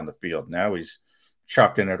ball down the field. Now he's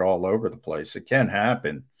chucking it all over the place. It can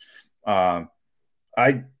happen.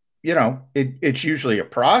 It's usually a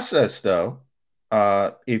process, though.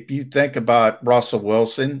 If you think about Russell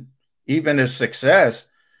Wilson, even his success,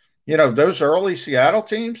 those early Seattle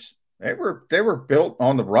teams, they were built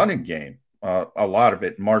on the running game, a lot of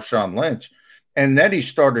it, Marshawn Lynch. And then he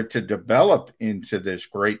started to develop into this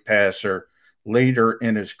great passer later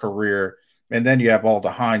in his career. And then you have all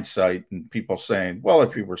the hindsight and people saying, well,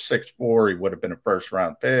 if he were 6'4", he would have been a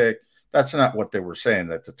 1st-round pick. That's not what they were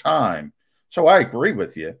saying at the time. So I agree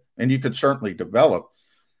with you, and you could certainly develop.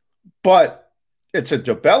 But it's a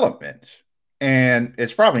development, and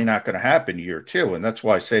it's probably not going to happen year 2. And that's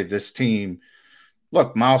why I say this team,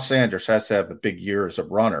 look, Miles Sanders has to have a big year as a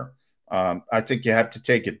runner. I think you have to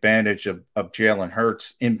take advantage of Jalen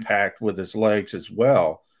Hurts' impact with his legs as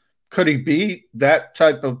well. Could he be that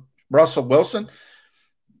type of Russell Wilson?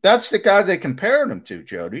 That's the guy they compared him to,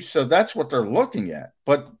 Jody. So that's what they're looking at.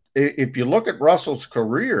 But if you look at Russell's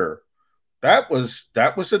career, that was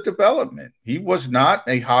a development. He was not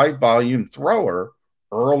a high volume thrower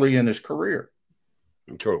early in his career.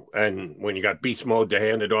 True. And when you got beast mode to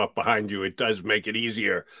hand it off behind you, it does make it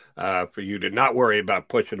easier for you to not worry about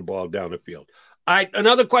pushing the ball down the field.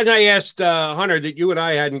 Another question I asked Hunter that you and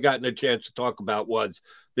I hadn't gotten a chance to talk about was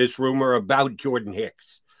this rumor about Jordan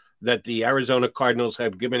Hicks, that the Arizona Cardinals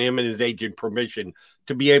have given him and his agent permission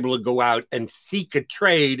to be able to go out and seek a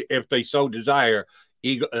trade if they so desire.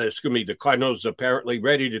 The Cardinals apparently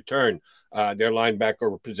ready to turn their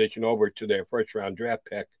linebacker position over to their 1st-round draft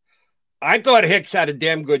pick. I thought Hicks had a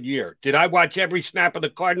damn good year. Did I watch every snap of the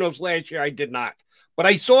Cardinals last year? I did not. But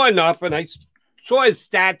I saw enough, and I saw his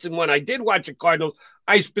stats, and when I did watch the Cardinals,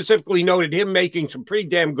 I specifically noted him making some pretty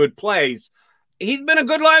damn good plays. He's been a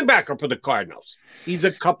good linebacker for the Cardinals. He's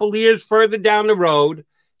a couple years further down the road.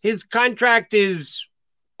 His contract is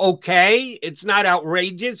okay. It's not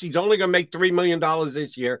outrageous. He's only going to make $3 million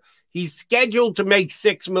this year. He's scheduled to make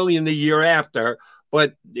 $6 million the year after.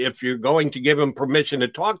 But if you're going to give him permission to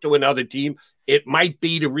talk to another team, it might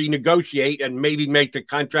be to renegotiate and maybe make the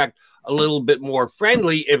contract a little bit more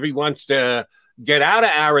friendly if he wants to get out of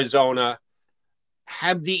Arizona.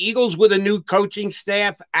 Have the Eagles with a new coaching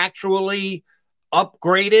staff actually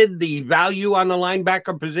upgraded the value on the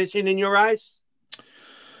linebacker position in your eyes?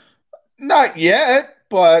 Not yet,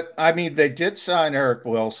 but I mean, they did sign Eric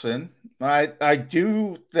Wilson. I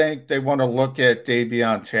do think they want to look at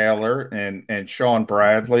Davion Taylor and Sean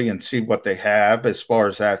Bradley and see what they have as far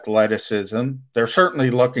as athleticism. They're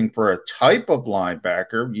certainly looking for a type of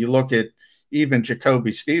linebacker. You look at even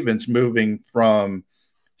Jacoby Stevens moving from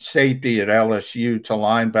safety at LSU to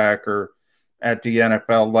linebacker at the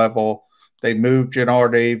NFL level. They moved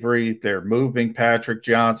Jannard Avery. They're moving Patrick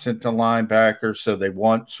Johnson to linebacker, so they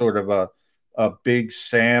want sort of a big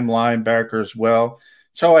Sam linebacker as well.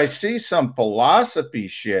 So I see some philosophy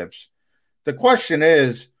shifts. The question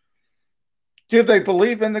is, did they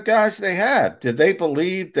believe in the guys they have? Did they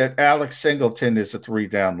believe that Alex Singleton is a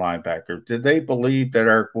 3-down linebacker? Did they believe that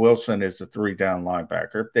Eric Wilson is a 3-down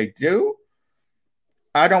linebacker? If they do,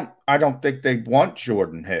 I don't think they want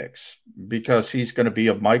Jordan Hicks because he's going to be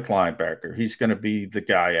a Mike linebacker. He's going to be the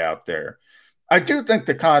guy out there. I do think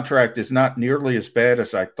the contract is not nearly as bad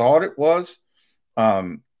as I thought it was.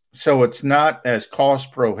 So it's not as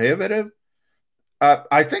cost prohibitive.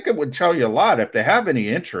 I think it would tell you a lot if they have any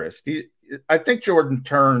interest. I think Jordan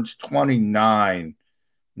turns 29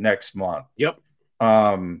 next month. Yep.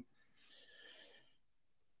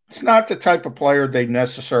 It's not the type of player they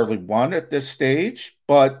necessarily want at this stage,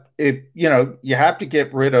 but if you have to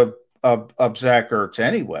get rid of Zach Ertz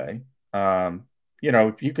anyway.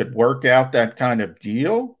 If you could work out that kind of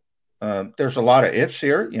deal, there's a lot of ifs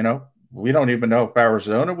here. We don't even know if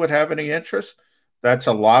Arizona would have any interest. That's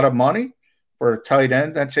a lot of money for a tight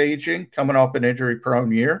end that's aging, coming off an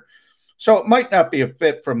injury-prone year. So it might not be a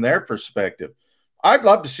fit from their perspective. I'd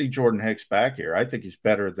love to see Jordan Hicks back here. I think he's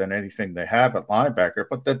better than anything they have at linebacker,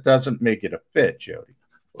 but that doesn't make it a fit, Jody.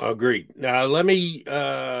 Agreed. Now, let me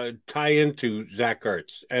tie into Zach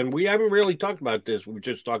Ertz. And we haven't really talked about this. We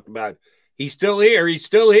just talked about he's still here. He's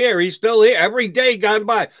still here. He's still here. Every day gone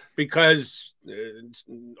by because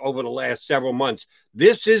over the last several months,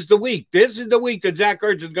 this is the week. This is the week that Zach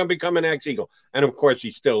Ertz is going to become an ex-Eagle. And, of course,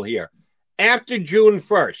 he's still here. After June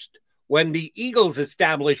 1st, when the Eagles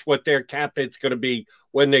establish what their cap hit's going to be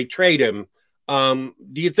when they trade him,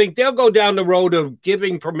 do you think they'll go down the road of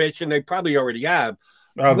giving permission? They probably already have.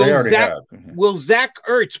 Will Zach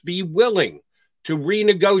Ertz be willing to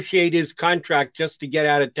renegotiate his contract just to get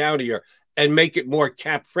out of town here and make it more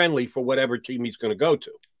cap friendly for whatever team he's going to go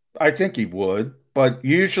to? I think he would, but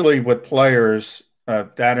usually with players,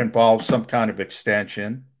 that involves some kind of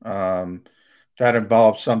extension. That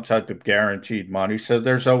involves some type of guaranteed money. So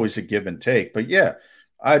there's always a give and take. But yeah,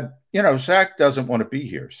 Zach doesn't want to be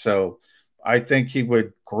here. So I think he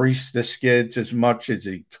would grease the skids as much as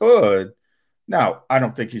he could. Now, I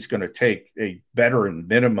don't think he's going to take a veteran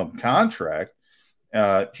minimum contract.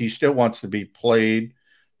 He still wants to be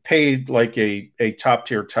paid like a top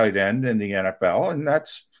tier tight end in the NFL. And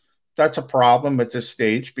that's a problem at this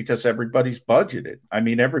stage because everybody's budgeted. I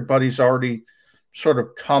mean, everybody's already sort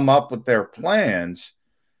of come up with their plans.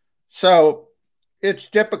 So it's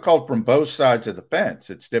difficult from both sides of the fence.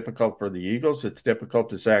 It's difficult for the Eagles. It's difficult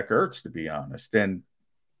to Zach Ertz, to be honest. And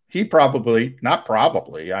he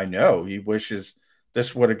I know he wishes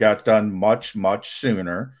this would have got done much, much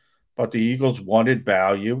sooner, but the Eagles wanted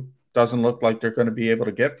value. Doesn't look like they're going to be able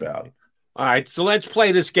to get value. All right, so let's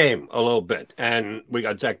play this game a little bit. And we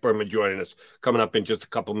got Zach Berman joining us coming up in just a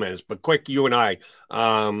couple minutes. But quick, you and I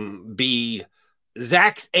be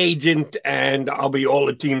Zach's agent, and I'll be all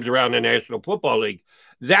the teams around the National Football League.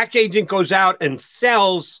 Zach's agent goes out and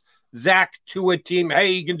sells Zach to a team.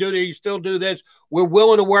 Hey, you can do this, you still do this. We're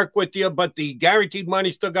willing to work with you, but the guaranteed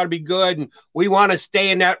money's still got to be good, and we want to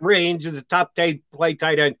stay in that range as a top play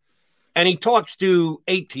tight end. And he talks to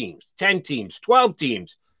 8 teams, 10 teams, 12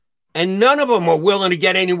 teams, and none of them are willing to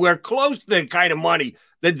get anywhere close to the kind of money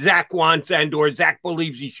that Zach wants and or Zach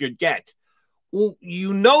believes he should get. Well,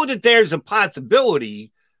 you know that there's a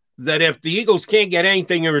possibility that if the Eagles can't get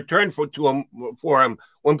anything in return for him,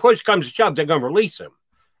 when push comes to shove, they're going to release him.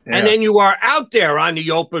 Yeah. And then you are out there on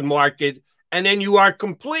the open market, and then you are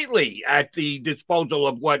completely at the disposal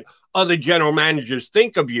of what other general managers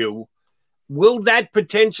think of you. Will that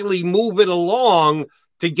potentially move it along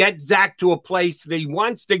to get Zach to a place that he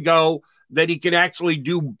wants to go, that he can actually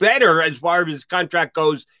do better as far as his contract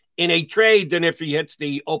goes in a trade than if he hits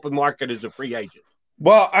the open market as a free agent?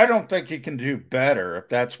 Well, I don't think he can do better if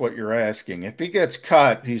that's what you're asking. If he gets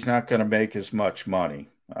cut, he's not going to make as much money.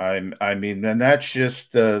 I mean, then that's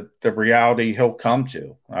just the reality he'll come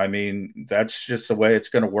to. I mean, that's just the way it's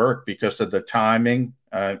going to work because of the timing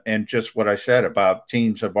and just what I said about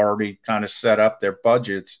teams have already kind of set up their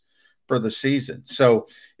budgets for the season. So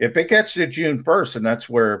if it gets to June 1st, and that's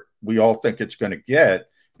where we all think it's going to get,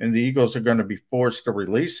 and the Eagles are going to be forced to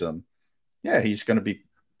release him, yeah, he's going to be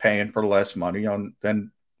paying for less money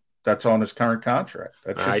than that's on his current contract.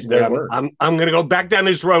 That's just right, the way it works. I'm going to go back down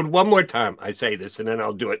this road one more time. I say this, and then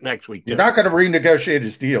I'll do it next week. You're not going to renegotiate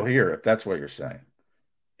his deal here, if that's what you're saying.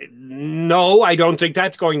 No, I don't think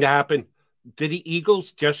that's going to happen. Did the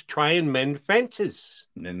Eagles just try and mend fences?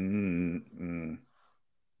 If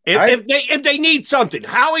they need something,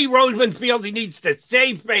 Howie Roseman feels he needs to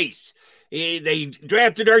save face. They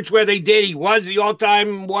drafted Ertz where they did. He was the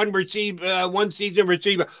all-time one season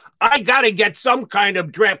receiver. I got to get some kind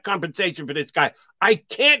of draft compensation for this guy. I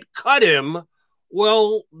can't cut him.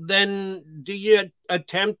 Well, then do you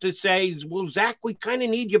attempt to say, well, Zach, we kind of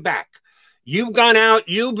need you back. You've gone out.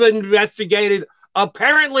 You've investigated.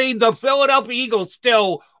 Apparently, the Philadelphia Eagles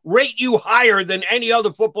still rate you higher than any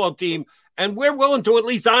other football team, and we're willing to at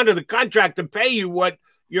least honor the contract and pay you what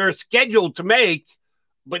you're scheduled to make.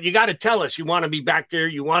 But you got to tell us you want to be back there.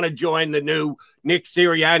 You want to join the new Nick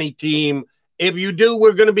Sirianni team. If you do,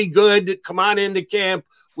 we're going to be good. Come on into camp.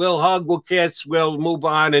 We'll hug, we'll kiss, we'll move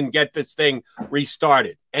on and get this thing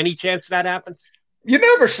restarted. Any chance that happens? You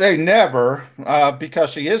never say never,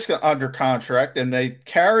 because he is under contract, and they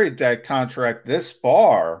carried that contract this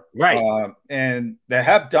far. Right. And they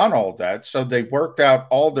have done all that. So they worked out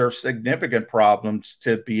all their significant problems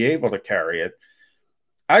to be able to carry it.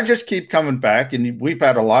 I just keep coming back, and we've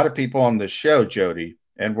had a lot of people on this show, Jody,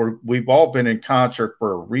 and we've all been in concert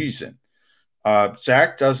for a reason.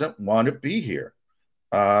 Zach doesn't want to be here.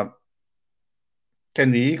 Can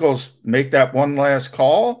the Eagles make that one last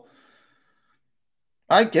call?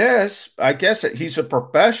 I guess he's a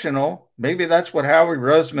professional. Maybe that's what Howie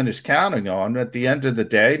Roseman is counting on. At the end of the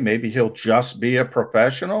day, maybe he'll just be a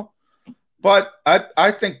professional. But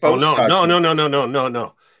I think both sides.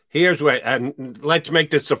 No. Here's what, and let's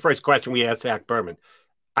make this the first question we ask Zach Berman.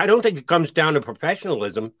 I don't think it comes down to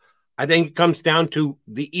professionalism. I think it comes down to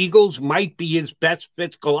the Eagles might be his best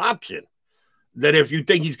fiscal option. That if you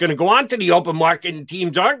think he's going to go onto the open market and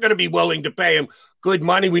teams aren't going to be willing to pay him good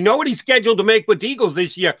money, we know what he's scheduled to make with the Eagles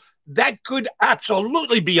this year. That could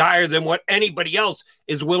absolutely be higher than what anybody else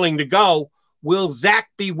is willing to go. Will Zach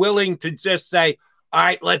be willing to just say, all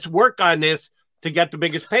right, let's work on this to get the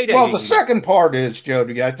biggest payday? Well, the second part is,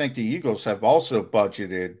 Jody, I think the Eagles have also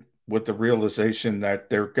budgeted with the realization that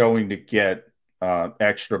they're going to get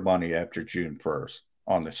extra money after June 1st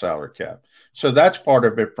on the salary cap. So that's part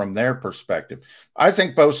of it from their perspective. I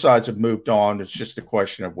think both sides have moved on. It's just a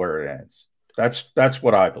question of where it ends. That's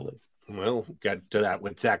what I believe. We'll get to that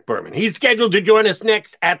with Zach Berman. He's scheduled to join us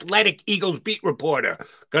next. Athletic Eagles beat reporter.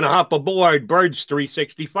 Going to hop aboard Birds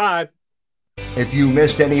 365. If you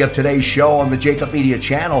missed any of today's show on the Jacob Media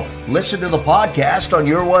channel, listen to the podcast on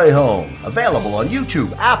your way home. Available on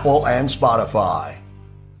YouTube, Apple, and Spotify.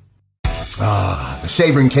 The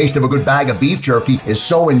savoring taste of a good bag of beef jerky is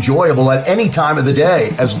so enjoyable at any time of the day,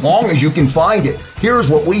 as long as you can find it. Here's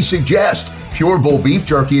what we suggest. Pure Bull Beef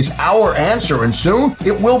Jerky is our answer, and soon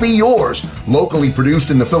it will be yours. Locally produced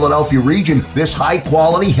in the Philadelphia region, this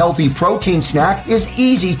high-quality, healthy protein snack is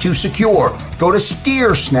easy to secure. Go to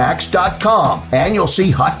steersnacks.com, and you'll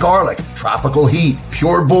see hot garlic, tropical heat,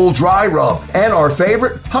 Pure Bull dry rub, and our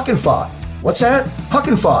favorite, Huck and Fod. What's that? Huck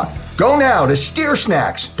and Fod. Go now to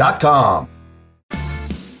steersnacks.com.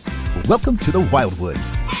 Welcome to the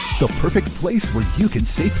Wildwoods, the perfect place where you can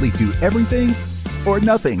safely do everything or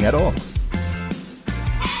nothing at all.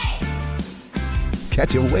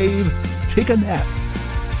 Catch a wave, take a nap,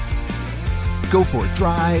 go for a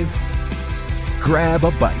drive, grab a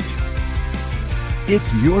bite.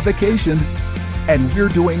 It's your vacation, and we're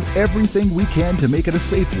doing everything we can to make it a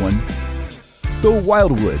safe one. The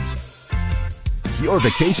Wildwoods. Your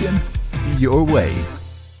vacation, your way.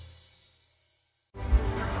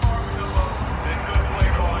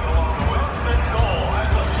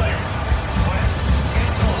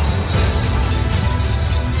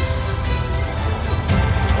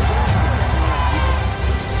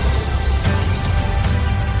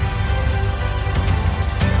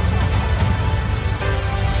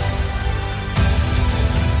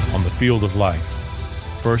 On the field of life,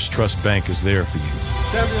 First Trust Bank is there for you.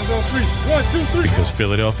 Champions on three. 1, 2, 3. Because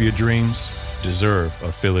Philadelphia dreams deserve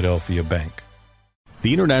a Philadelphia bank.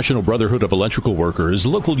 The International Brotherhood of Electrical Workers,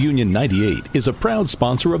 Local Union 98, is a proud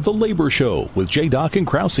sponsor of The Labor Show with J. Doc and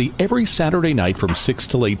Krause every Saturday night from 6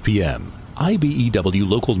 till 8 p.m. IBEW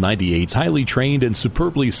Local 98's highly trained and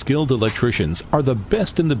superbly skilled electricians are the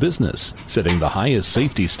best in the business, setting the highest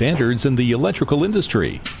safety standards in the electrical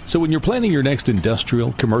industry. So when you're planning your next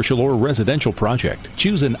industrial, commercial, or residential project,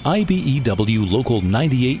 choose an IBEW Local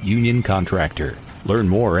 98 union contractor. Learn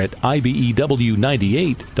more at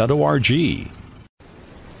IBEW98.org.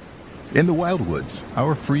 In the Wildwoods,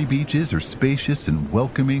 our free beaches are spacious and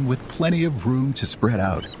welcoming with plenty of room to spread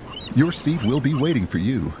out. Your seat will be waiting for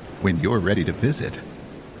you when you're ready to visit.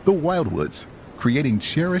 The Wildwoods, creating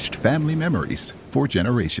cherished family memories for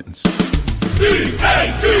generations.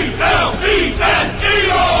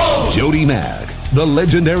 Jody Mack, The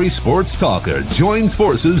legendary sports talker joins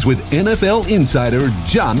forces with NFL insider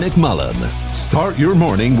John McMullen. Start your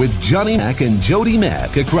morning with Johnny Mac and Jody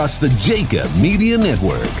Mac across the Jacob Media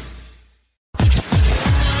Network.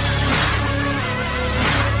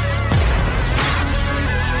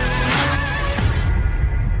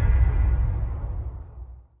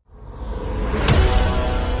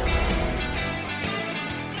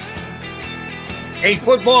 A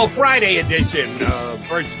Football Friday edition of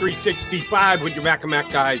Birds 365 with your Mac and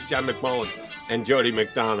Mac guys, John McMullen and Jody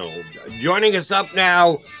McDonald. Joining us up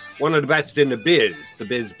now, one of the best in the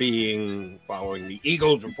biz being following the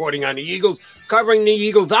Eagles, reporting on the Eagles, covering the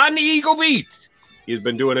Eagles on the Eagle Beat. He's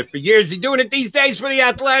been doing it for years. He's doing it these days for The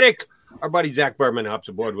Athletic. Our buddy Zach Berman hops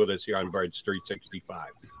aboard with us here on Birds 365.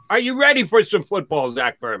 Are you ready for some football,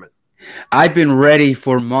 Zach Berman? I've been ready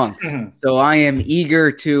for months, so I am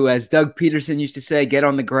eager to, as Doug Peterson used to say, get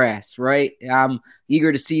on the grass, right? I'm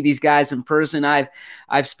eager to see these guys in person. I've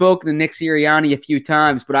spoken to Nick Sirianni a few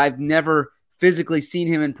times, but I've never physically seen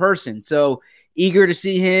him in person. So eager to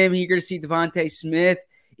see him, eager to see Devontae Smith,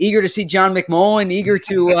 eager to see John McMullen, eager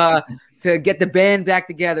to get the band back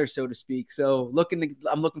together, so to speak. So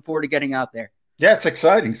I'm looking forward to getting out there. Yeah, it's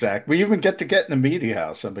exciting, Zach. We even get in the media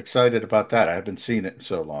house. I'm excited about that. I haven't seen it in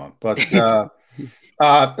so long. But a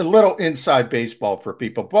little inside baseball for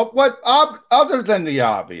people. But what other than the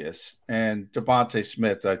obvious, and Devontae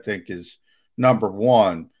Smith, I think, is number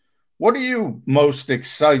one, what are you most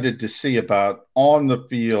excited to see about on the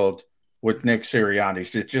field with Nick Sirianni?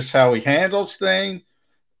 Is it just how he handles things?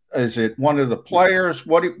 Is it one of the players?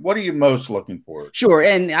 What are you most looking for? Sure,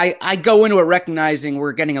 and I go into it recognizing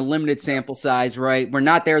we're getting a limited sample size, right? We're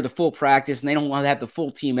not there the full practice, and they don't want to have the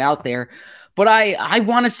full team out there. But I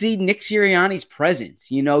want to see Nick Sirianni's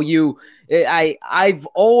presence. You know, I've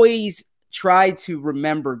always tried to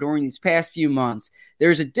remember during these past few months,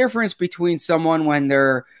 there's a difference between someone when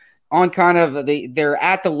they're on kind of they're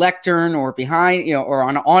at the lectern or behind, you know, or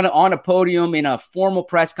on a podium in a formal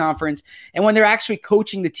press conference, and when they're actually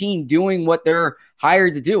coaching the team, doing what they're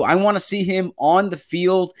hired to do. I want to see him on the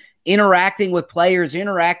field, interacting with players,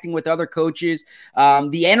 interacting with other coaches,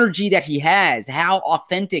 the energy that he has. How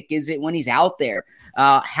authentic is it when he's out there?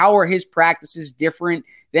 How are his practices different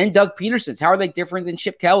than Doug Peterson's? How are they different than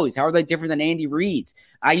Chip Kelly's? How are they different than Andy Reid's?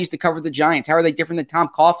 I used to cover the Giants. How are they different than Tom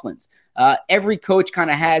Coughlin's? Every coach kind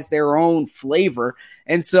of has their own flavor.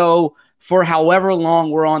 And so for however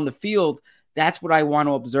long we're on the field, that's what I want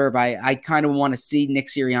to observe. I kind of want to see Nick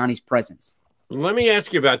Sirianni's presence. Let me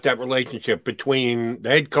ask you about that relationship between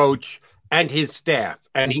the head coach and his staff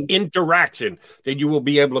and the interaction that you will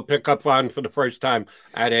be able to pick up on for the first time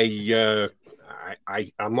at I'm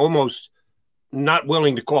almost not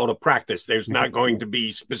willing to call it a practice. There's not going to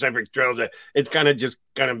be specific drills. It's kind of just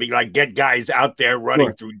going to be like get guys out there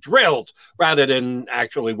running through drills rather than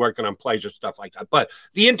actually working on plays or stuff like that. But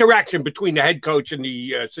the interaction between the head coach and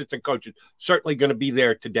the assistant coach is certainly going to be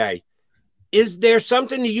there today. Is there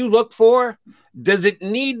something that you look for? Does it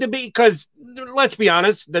need to be? Because let's be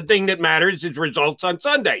honest, the thing that matters is results on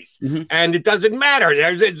Sundays. Mm-hmm. And it doesn't matter.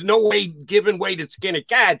 There's no given way to skin a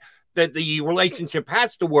cat that the relationship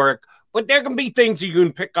has to work. But there can be things you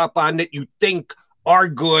can pick up on that you think are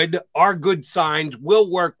good signs,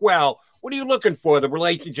 will work well. What are you looking for, the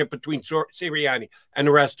relationship between Sirianni and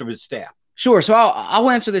the rest of his staff? Sure. So I'll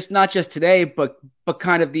answer this not just today, but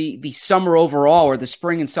kind of the summer overall, or the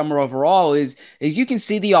spring and summer overall, is you can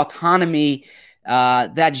see the autonomy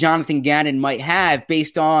that Jonathan Gannon might have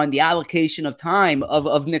based on the allocation of time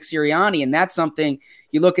of Nick Sirianni. And that's something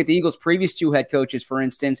you look at the Eagles' previous two head coaches, for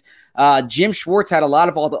instance. Jim Schwartz had a lot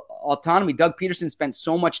of autonomy. Doug Peterson spent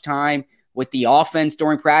so much time with the offense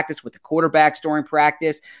during practice, with the quarterbacks during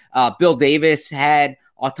practice. Bill Davis had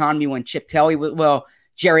autonomy when Chip Kelly was,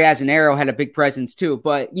 Jerry Azzinaro had a big presence too,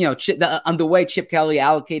 but you know, the way Chip Kelly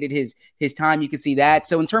allocated his time, you can see that.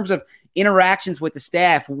 So in terms of interactions with the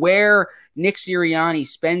staff, where Nick Sirianni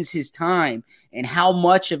spends his time and how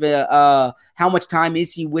much time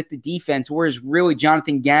is he with the defense, or is really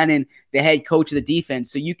Jonathan Gannon the head coach of the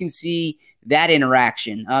defense? So you can see that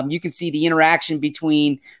interaction. You can see the interaction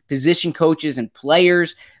between position coaches and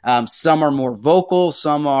players. Some are more vocal,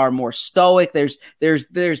 some are more stoic. There's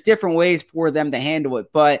different ways for them to handle it.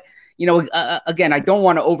 But you know, again, I don't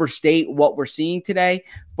want to overstate what we're seeing today,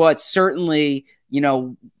 but certainly, you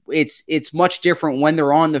know, it's much different when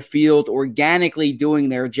they're on the field organically doing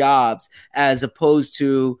their jobs as opposed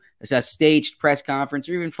to as a staged press conference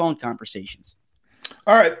or even phone conversations.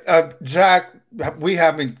 All right, Zach, we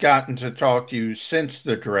haven't gotten to talk to you since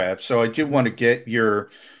the draft, so I do want to get your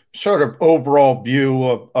sort of overall view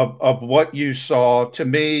of what you saw. To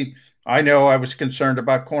me, I know I was concerned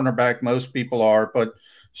about cornerback. Most people are, but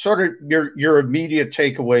sort of your immediate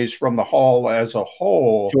takeaways from the haul as a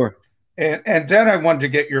whole. Sure. And then I wanted to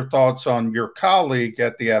get your thoughts on your colleague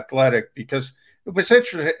at The Athletic, because it was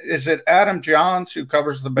interesting. Is it Adam Johns who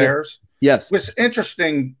covers the Bears? Yes. It was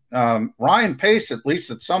interesting. Ryan Pace, at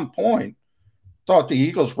least at some point, thought the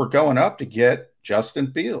Eagles were going up to get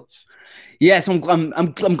Justin Fields. Yes,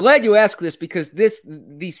 I'm glad you asked this, because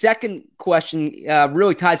the second question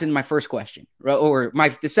really ties into my first question, or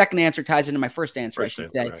the second answer ties into my first answer, I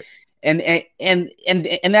should say. Right.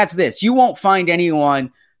 And that's this. You won't find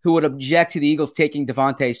anyone who would object to the Eagles taking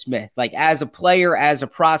Devontae Smith. Like, as a player, as a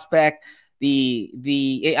prospect,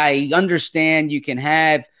 I understand you can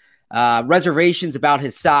have reservations about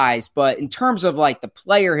his size, but in terms of like the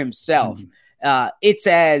player himself, it's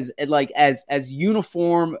as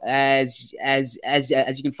uniform as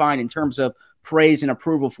you can find in terms of praise and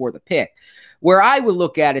approval for the pick. Where I would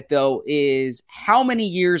look at it, though, is how many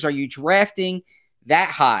years are you drafting that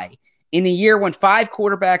high in a year when 5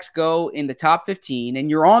 quarterbacks go in the top 15 and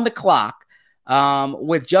you're on the clock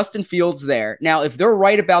with Justin Fields there. Now, if they're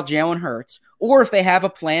right about Jalen Hurts, or if they have a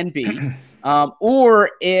plan B,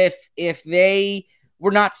 or if they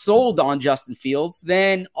were not sold on Justin Fields,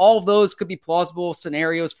 then all of those could be plausible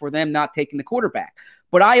scenarios for them not taking the quarterback.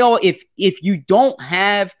 But if you don't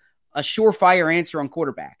have a surefire answer on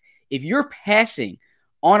quarterback, if you're passing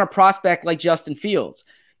on a prospect like Justin Fields,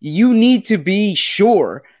 you need to be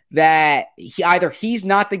sure that either he's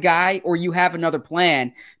not the guy or you have another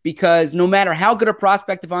plan, because no matter how good a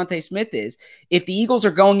prospect Devontae Smith is, if the Eagles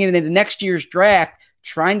are going into the next year's draft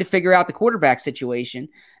trying to figure out the quarterback situation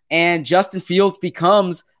and Justin Fields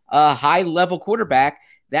becomes a high-level quarterback,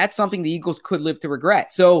 that's something the Eagles could live to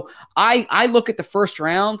regret. So I look at the first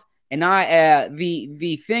round, and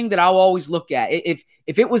the thing that I'll always look at, if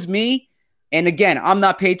it was me, and again, I'm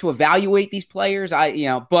not paid to evaluate these players,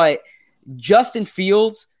 but Justin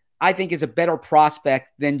Fields, I think, is a better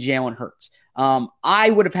prospect than Jalen Hurts. I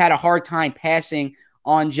would have had a hard time passing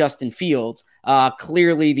on Justin Fields.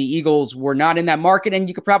 Clearly, the Eagles were not in that market, and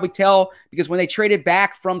you could probably tell because when they traded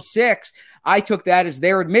back from 6, I took that as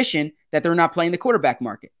their admission that they're not playing the quarterback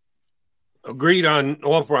market. Agreed on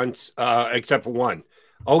all fronts, except for one.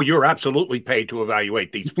 Oh, you're absolutely paid to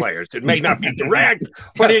evaluate these players. It may not be direct,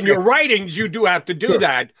 but in your writings, you do have to do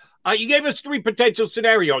that. You gave us 3 potential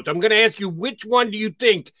scenarios. I'm going to ask you, which one do you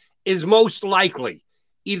think is most likely?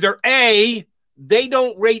 Either A, they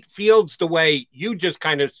don't rate Fields the way you just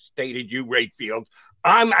kind of stated you rate Fields.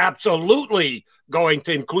 I'm absolutely going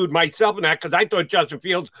to include myself in that because I thought Justin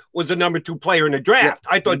Fields was the number 2 player in the draft.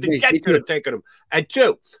 I thought the Jets could have taken him at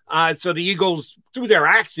 2. So the Eagles, through their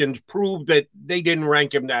actions, proved that they didn't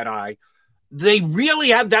rank him that high. They really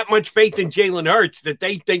have that much faith in Jalen Hurts that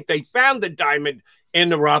they think they found the diamond in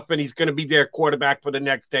the rough and he's going to be their quarterback for the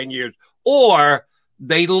next 10 years. Or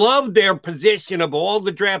they love their position of all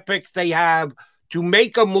the draft picks they have to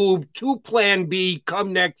make a move to plan B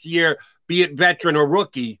come next year, be it veteran or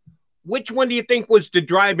rookie. Which one do you think was the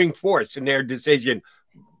driving force in their decision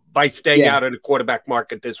by staying out of the quarterback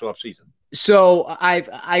market this offseason? So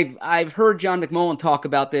I've heard John McMullen talk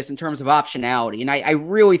about this in terms of optionality, and I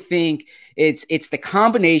really think it's the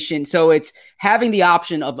combination. So it's having the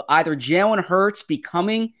option of either Jalen Hurts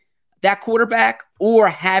becoming that quarterback or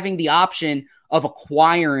having the option of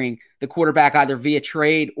acquiring the quarterback either via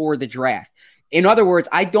trade or the draft. In other words,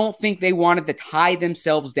 I don't think they wanted to tie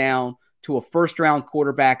themselves down to a first-round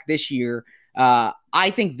quarterback this year. I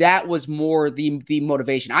think that was more the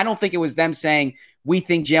motivation. I don't think it was them saying, we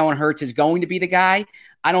think Jalen Hurts is going to be the guy.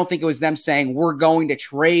 I don't think it was them saying, we're going to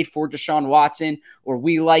trade for Deshaun Watson, or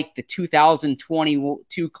we like the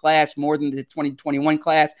 2022 class more than the 2021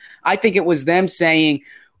 class. I think it was them saying,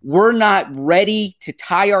 we're not ready to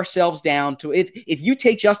tie ourselves down to if you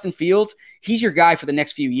take Justin Fields, he's your guy for the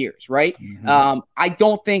next few years, right? Mm-hmm. I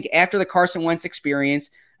don't think after the Carson Wentz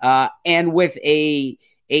experience and with in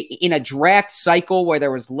a draft cycle where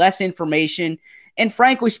there was less information, and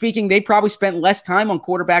frankly speaking, they probably spent less time on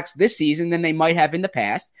quarterbacks this season than they might have in the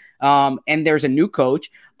past. And there's a new coach.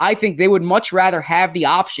 I think they would much rather have the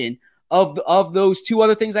option of those 2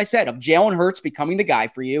 other things I said, of Jalen Hurts becoming the guy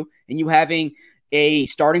for you and you having a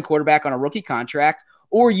starting quarterback on a rookie contract,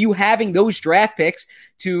 or you having those draft picks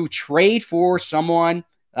to trade for someone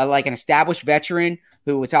like an established veteran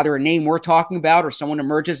who is either a name we're talking about or someone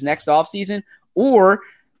emerges next offseason, or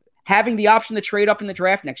having the option to trade up in the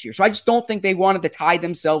draft next year. So I just don't think they wanted to tie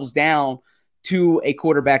themselves down to a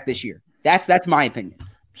quarterback this year. That's my opinion.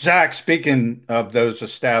 Zach, speaking of those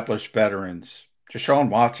established veterans, Deshaun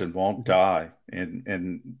Watson won't die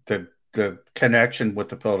in the connection with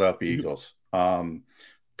the Philadelphia Eagles.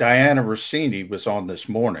 Diana Rossini was on this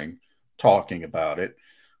morning talking about it.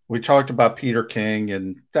 We talked about Peter King,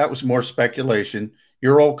 and that was more speculation.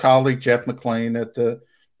 Your old colleague, Jeff McClain at the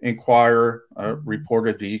Inquirer,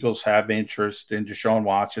 reported the Eagles have interest in Deshaun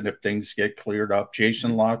Watson if things get cleared up.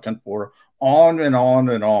 Jason La Canfora, on and on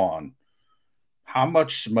and on. How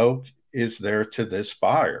much smoke is there to this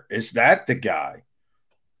fire? Is that the guy?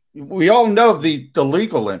 We all know the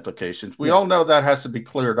legal implications. We all know that has to be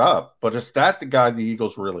cleared up, but is that the guy the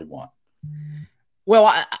Eagles really want?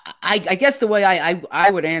 Well, I guess the way I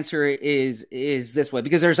would answer it is this way,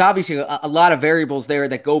 because there's obviously a lot of variables there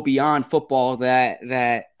that go beyond football that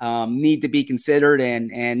need to be considered,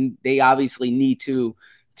 and they obviously need to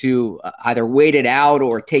either wait it out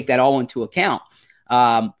or take that all into account.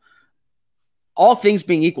 All things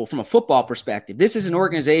being equal, from a football perspective, this is an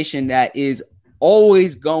organization that is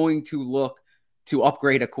always going to look to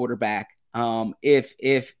upgrade a quarterback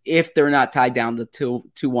if they're not tied down to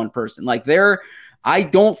one person. Like I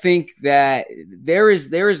don't think that there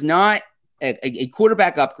is not a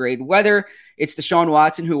quarterback upgrade, whether it's Deshaun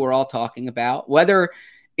Watson, who we're all talking about, whether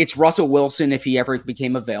it's Russell Wilson if he ever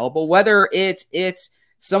became available, whether it's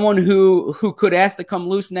someone who could ask to come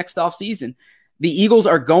loose next offseason. The Eagles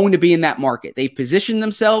are going to be in that market. They've positioned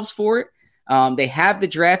themselves for it. They have the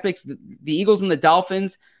draft picks. The Eagles and the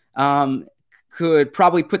Dolphins could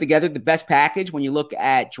probably put together the best package when you look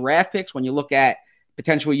at draft picks, when you look at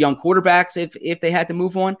potentially young quarterbacks if they had to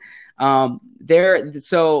move on.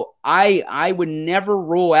 So I would never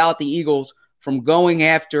rule out the Eagles from going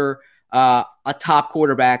after a top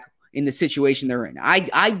quarterback in the situation they're in.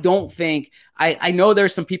 I don't think – I know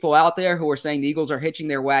there's some people out there who are saying the Eagles are hitching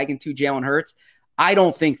their wagon to Jalen Hurts. I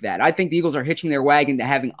don't think that. I think the Eagles are hitching their wagon to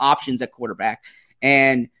having options at quarterback.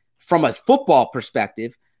 And from a football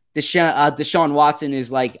perspective, Deshaun Watson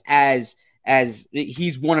is like as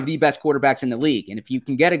he's one of the best quarterbacks in the league. And if you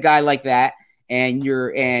can get a guy like that and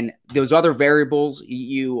those other variables,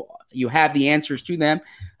 you have the answers to them,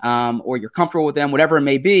 or you're comfortable with them, whatever it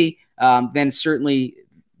may be, then certainly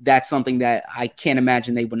that's something that I can't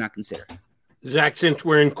imagine they would not consider. Zach, since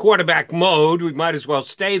we're in quarterback mode, we might as well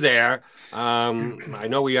stay there. I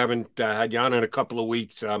know we haven't had you on in a couple of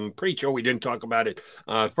weeks. I'm pretty sure we didn't talk about it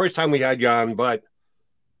first time we had you on, but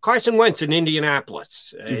Carson Wentz in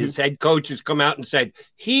Indianapolis, his head coach has come out and said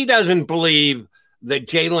he doesn't believe that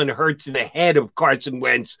Jalen Hurts in the head of Carson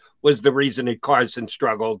Wentz was the reason that Carson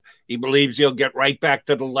struggled. He believes he'll get right back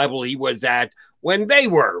to the level he was at when they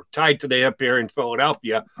were tied to the hip here in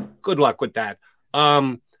Philadelphia. Good luck with that.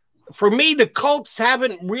 For me, the Colts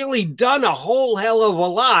haven't really done a whole hell of a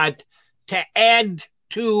lot to add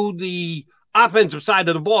to the offensive side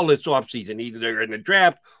of the ball this offseason, either they're in the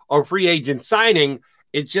draft or free agent signing.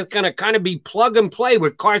 It's just going to kind of be plug and play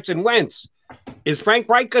with Carson Wentz. Is Frank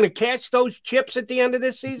Reich going to cash those chips at the end of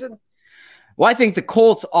this season? Well, I think the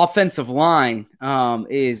Colts offensive line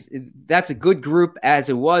that's a good group as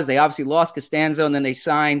it was. They obviously lost Costanzo, and then they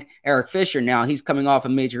signed Eric Fisher. Now he's coming off a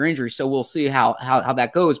major injury, so we'll see how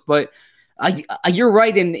that goes. But you're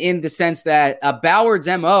right in the sense that Bauer's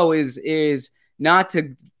MO is not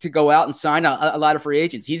to go out and sign a lot of free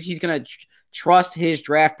agents. He's going to trust his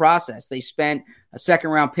draft process. They spent a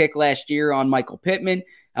second-round pick last year on Michael Pittman.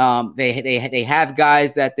 They have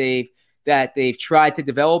guys that they've tried to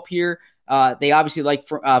develop here. They obviously like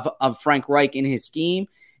of Frank Reich in his scheme.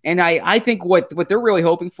 And I think what they're really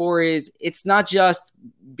hoping for is it's not just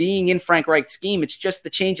being in Frank Reich's scheme. It's just the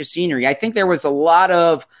change of scenery. I think there was a lot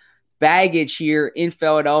of baggage here in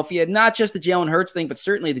Philadelphia, not just the Jalen Hurts thing, but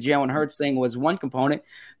certainly the Jalen Hurts thing was one component.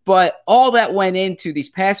 But all that went into these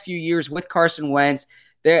past few years with Carson Wentz.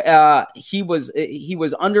 He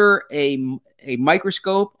was under a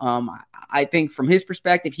microscope. I think from his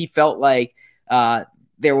perspective, he felt like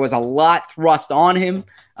there was a lot thrust on him.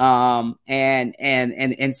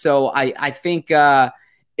 And so I think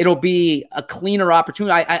it'll be a cleaner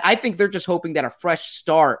opportunity. I think they're just hoping that a fresh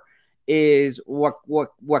start is what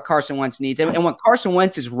Carson Wentz needs. And when Carson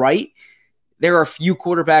Wentz is right, there are a few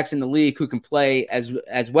quarterbacks in the league who can play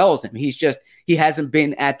as well as him. He hasn't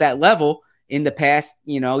been at that level in the past,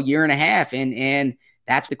 year and a half. And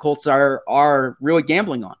that's what the Colts are really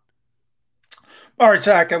gambling on. All right,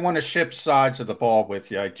 Zach, I want to shift sides of the ball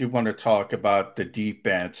with you. I do want to talk about the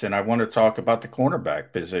defense, and I want to talk about the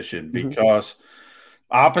cornerback position because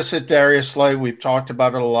opposite Darius Slay, we've talked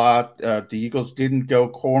about it a lot. The Eagles didn't go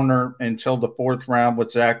corner until the fourth round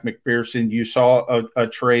with Zach McPherson. You saw a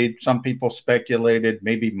trade. Some people speculated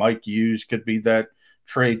maybe Mike Hughes could be that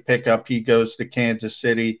trade pickup. He goes to Kansas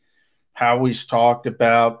City. Howie's talked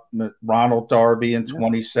about Ronald Darby in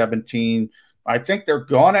 2017. I think they're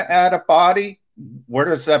going to add a body. Where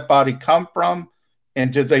does that body come from?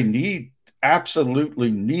 And do they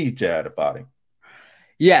absolutely need to add a body?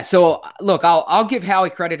 Yeah, so look, I'll give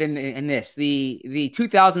Howie credit in this. The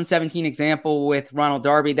 2017 example with Ronald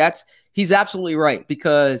Darby, he's absolutely right,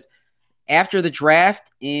 because after the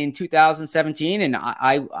draft in 2017, and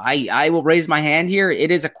I will raise my hand here,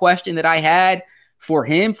 it is a question that I had for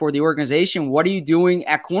him, for the organization. What are you doing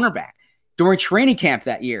at cornerback? During training camp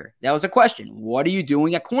that year, that was a question. What are you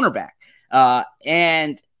doing at cornerback?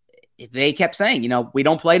 And they kept saying, we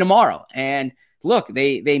don't play tomorrow. And look,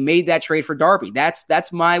 they made that trade for Darby.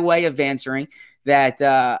 That's my way of answering that.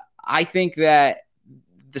 I think that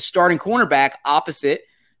the starting cornerback opposite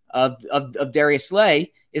of Darius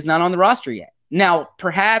Slay is not on the roster yet. Now,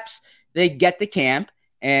 perhaps they get to camp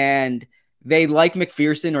and they like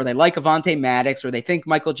McPherson, or they like Avonte Maddox, or they think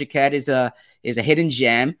Michael Jacquet is a hidden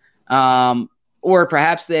gem, or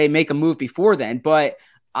perhaps they make a move before then. But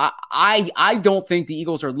I don't think the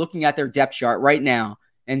Eagles are looking at their depth chart right now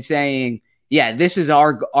and saying, yeah, this is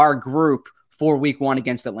our group for week 1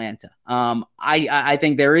 against Atlanta. I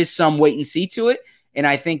think there is some wait and see to it. And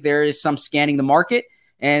I think there is some scanning the market,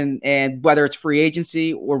 and whether it's free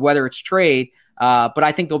agency or whether it's trade. But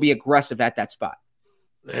I think they'll be aggressive at that spot.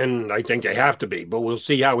 And I think they have to be, but we'll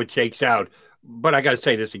see how it shakes out. But I got to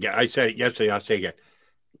say this again. I said it yesterday. I'll say it again.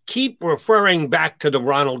 Keep referring back to the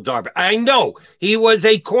Ronald Darby. I know he was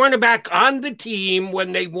a cornerback on the team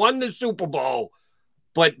when they won the Super Bowl,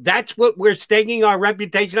 but that's what we're staking our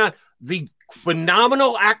reputation on. The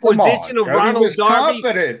phenomenal acquisition of Ronald Darby.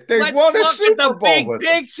 Let's won a Super look at the Bowl big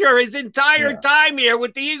picture. His entire time here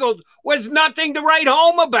with the Eagles was nothing to write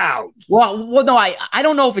home about. Well, no, I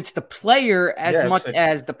don't know if it's the player as much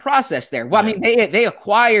as the process there. Well, I mean, they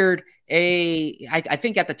acquired I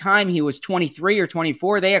think at the time he was 23 or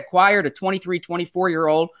 24. They acquired a 23,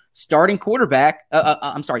 24-year-old starting cornerback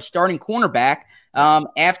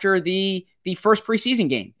after the first preseason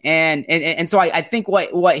game. And so I think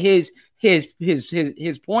what his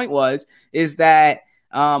point is that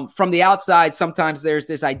from the outside, sometimes there's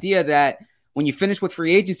this idea that when you finish with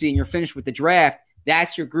free agency and you're finished with the draft,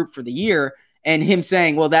 that's your group for the year. And him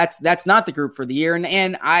saying, well, that's not the group for the year.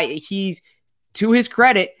 And he's, to his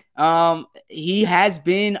credit, he has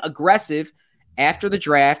been aggressive after the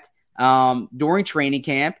draft, during training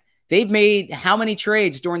camp. They've made how many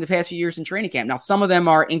trades during the past few years in training camp? Now, some of them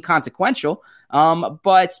are inconsequential,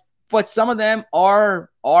 but some of them are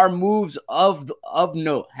moves of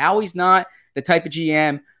note. Howie's not the type of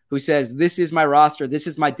GM who says, this is my roster, this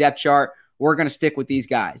is my depth chart, we're going to stick with these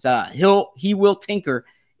guys. He will tinker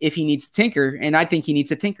if he needs to tinker, and I think he needs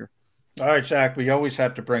to tinker. All right, Zach, we always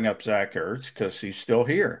have to bring up Zach Ertz because he's still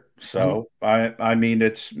here. So, I mean,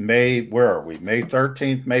 it's May, where are we? May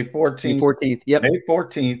 13th, May 14th? May 14th, yep. May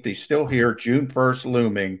 14th, he's still here, June 1st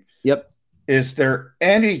looming. Yep. Is there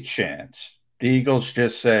any chance the Eagles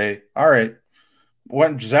just say, all right,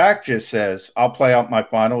 when Zach just says, I'll play out my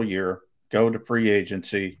final year, go to free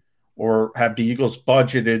agency, or have the Eagles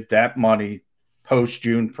budgeted that money post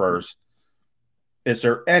June 1st? Is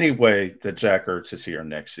there any way that Zach Ertz is here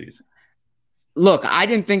next season? Look, I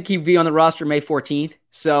didn't think he'd be on the roster May 14th,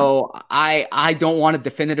 so I don't want to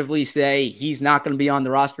definitively say he's not going to be on the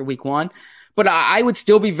roster week 1, but I would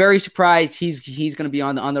still be very surprised he's going to be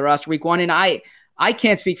on the roster week 1. And I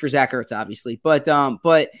can't speak for Zach Ertz, obviously, but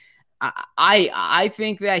I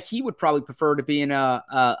think that he would probably prefer to be in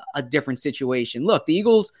a different situation. Look, the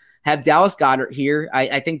Eagles have Dallas Goedert here.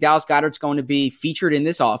 I think Dallas Goedert's going to be featured in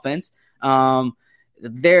this offense.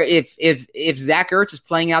 If Zach Ertz is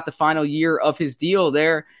playing out the final year of his deal,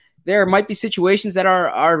 there might be situations that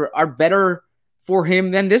are better for him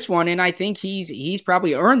than this one, and I think he's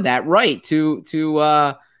probably earned that right to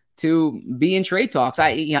be in trade talks.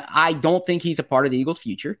 I don't think he's a part of the Eagles'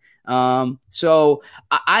 future, so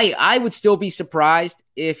I would still be surprised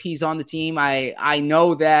if he's on the team. I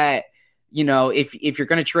know that if you're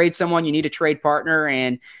going to trade someone, you need a trade partner,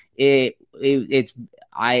 and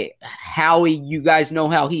Howie, you guys know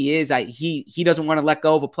how he is. He doesn't want to let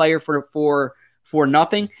go of a player for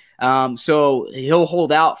nothing. So he'll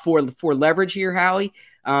hold out for leverage here, Howie.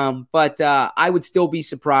 But I would still be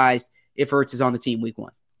surprised if Ertz is on the team week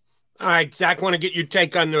 1. All right, Zach, I want to get your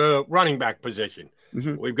take on the running back position.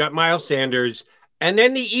 Mm-hmm. We've got Miles Sanders, and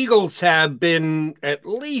then the Eagles have been at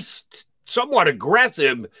least somewhat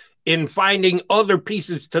aggressive in finding other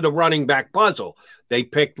pieces to the running back puzzle. They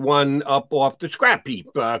picked one up off the scrap heap,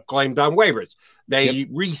 claimed on waivers. They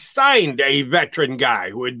re-signed a veteran guy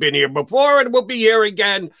who had been here before and will be here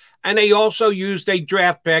again. And they also used a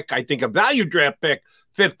draft pick, I think a value draft pick,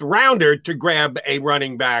 5th rounder to grab a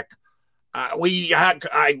running back. We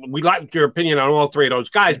like your opinion on all 3 of those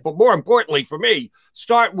guys, but more importantly for me,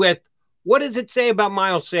 start with what does it say about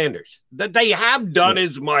Miles Sanders? That they have done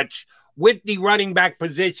as much with the running back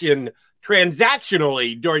position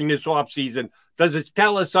transactionally during this offseason. Does it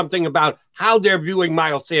tell us something about how they're viewing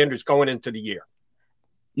Miles Sanders going into the year?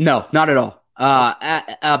 No, not at all.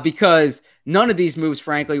 Because none of these moves,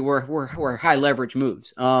 frankly, were high leverage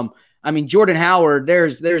moves. I mean, Jordan Howard,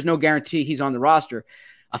 there's no guarantee he's on the roster.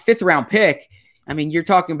 A 5th round pick. I mean, you're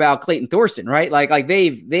talking about Clayton Thorson, right? Like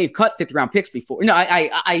they've cut 5th round picks before. No,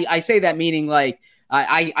 I say that meaning like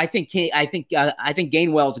I think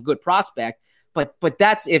Gainwell's a good prospect, but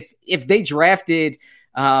that's if they drafted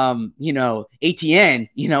ATN,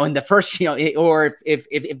 in the first, or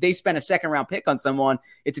if they spend a 2nd round pick on someone,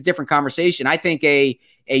 it's a different conversation. I think a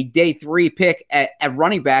day 3 pick at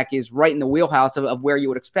running back is right in the wheelhouse of where you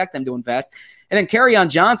would expect them to invest. And then Kerryon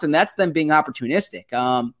Johnson, that's them being opportunistic.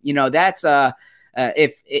 That's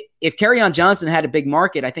if Kerryon Johnson had a big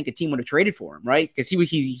market, I think a team would have traded for him, right? Because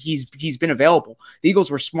he's been available. The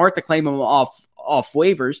Eagles were smart to claim him off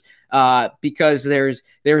waivers because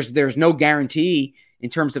there's no guarantee in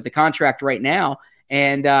terms of the contract right now.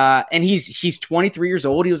 And he's 23 years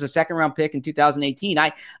old. He was a 2nd round pick in 2018.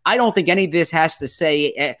 I don't think any of this has to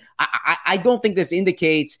say, I don't think this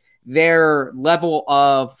indicates their level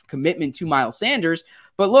of commitment to Miles Sanders.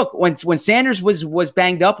 But look, when Sanders was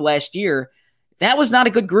banged up last year, that was not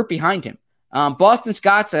a good group behind him. Boston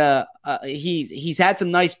Scott's he's had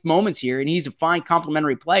some nice moments here, and he's a fine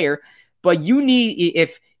complementary player. But you need,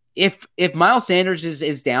 if Miles Sanders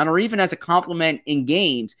is down, or even as a complement in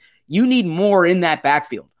games, you need more in that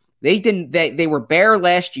backfield. They were bare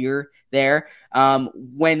last year there.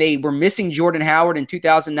 When they were missing Jordan Howard in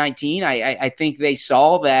 2019, I think they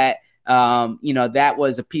saw that that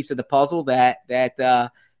was a piece of the puzzle that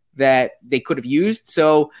they could have used.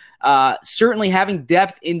 So certainly having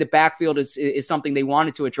depth in the backfield is something they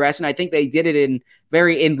wanted to address, and I think they did it in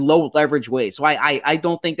low leverage ways. So I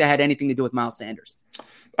don't think that had anything to do with Miles Sanders.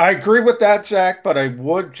 I agree with that, Zach, but I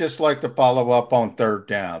would just like to follow up on 3rd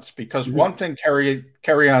downs, because one thing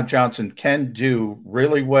Kerryon Johnson can do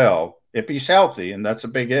really well, if he's healthy, and that's a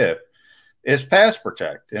big if, is pass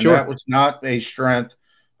protect. And that was not a strength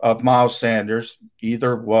of Miles Sanders. He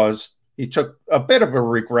took a bit of a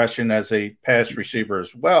regression as a pass receiver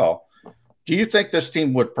as well. Do you think this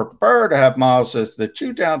team would prefer to have Miles as the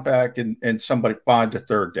 2 down back and somebody find the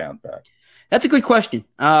 3rd down back? That's a good question.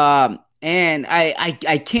 And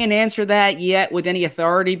I can't answer that yet with any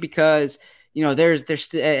authority, because there's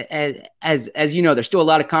as you know, there's still a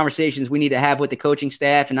lot of conversations we need to have with the coaching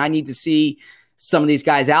staff, and I need to see some of these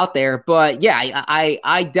guys out there. But yeah,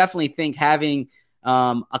 I definitely think having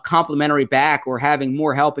a complimentary back or having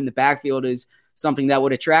more help in the backfield is something that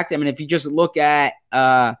would attract them. And if you just look at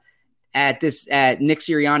Nick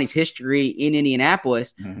Sirianni's history in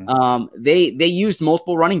Indianapolis, they used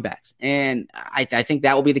multiple running backs, and I think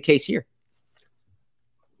that will be the case here.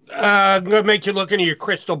 I'm going to make you look into your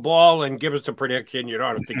crystal ball and give us a prediction. You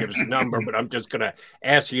don't have to give us a number, but I'm just going to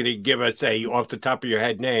ask you to give us a off the top of your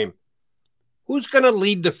head name. Who's going to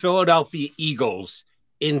lead the Philadelphia Eagles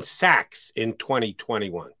in sacks in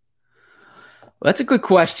 2021? Well, that's a good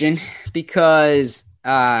question, because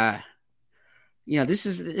this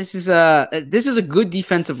is a good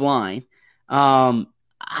defensive line.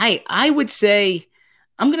 I would say,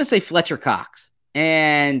 I'm going to say Fletcher Cox,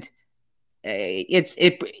 and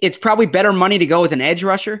it's probably better money to go with an edge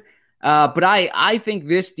rusher. But I think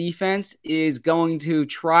this defense is going to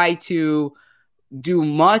try to do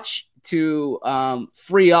much to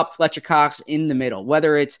free up Fletcher Cox in the middle,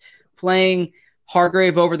 whether it's playing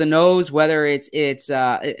Hargrave over the nose, whether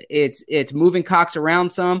it's moving Cox around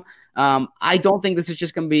some. I don't think this is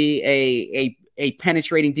just going to be a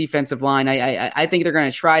penetrating defensive line. I think they're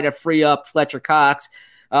going to try to free up Fletcher Cox.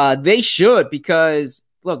 They should, because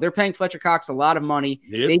look, they're paying Fletcher Cox a lot of money.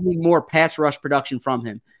 Yep. They need more pass rush production from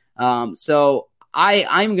him. So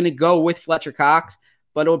I'm going to go with Fletcher Cox,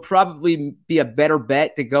 but it would probably be a better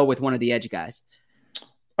bet to go with one of the edge guys.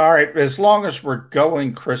 All right, as long as we're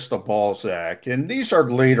going crystal ball, Zach, and these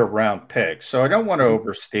are later round picks, so I don't want to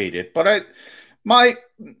overstate it, but my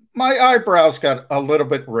eyebrows got a little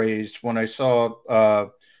bit raised when I saw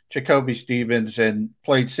Jacoby Stevens and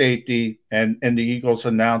played safety, and the Eagles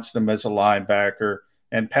announced him as a linebacker,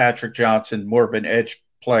 and Patrick Johnson, more of an edge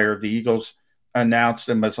player. The Eagles announced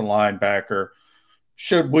him as a linebacker.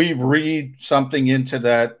 Should we read something into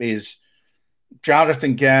that? Is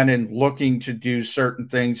Jonathan Gannon looking to do certain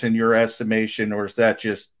things in your estimation, or is that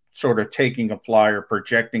just sort of taking a flyer,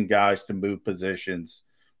 projecting guys to move positions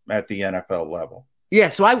at the NFL level? Yeah,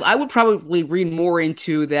 so I would probably read more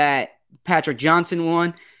into that Patrick Johnson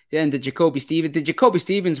one, and the Jacoby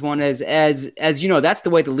Stevens one, as you know, that's the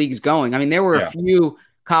way the league's going. I mean, there were a few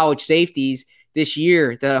college safeties this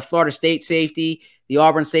year, the Florida State safety, the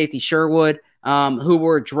Auburn safety, Sherwood, who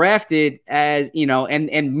were drafted as,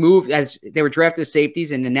 and moved as they were drafted as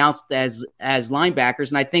safeties and announced as linebackers.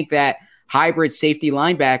 And I think that hybrid safety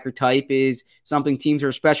linebacker type is something teams are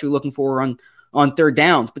especially looking for on third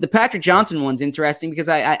downs. But the Patrick Johnson one's interesting because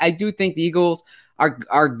I do think the Eagles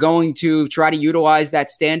are going to try to utilize that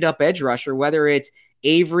stand-up edge rusher, whether it's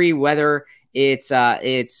Avery, whether it's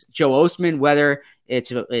Joe Osman, whether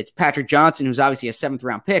it's Patrick Johnson, who's obviously a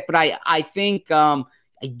 7th-round pick. But I think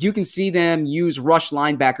you can see them use rush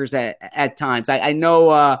linebackers at times. I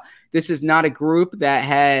know this is not a group that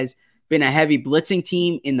has been a heavy blitzing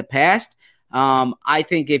team in the past. I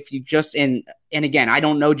think if you just and again, I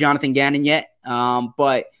don't know Jonathan Gannon yet,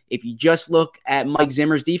 but if you just look at Mike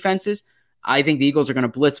Zimmer's defenses, I think the Eagles are going to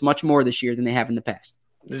blitz much more this year than they have in the past.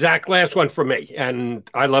 Zach, last one for me. And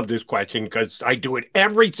I love this question because I do it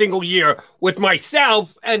every single year with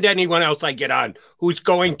myself and anyone else I get on who's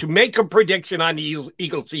going to make a prediction on the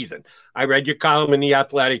Eagle season. I read your column in The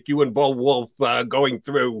Athletic, you and Bo Wolf going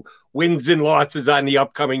through wins and losses on the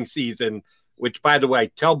upcoming season, which, by the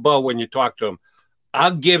way, tell Bo when you talk to him,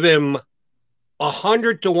 I'll give him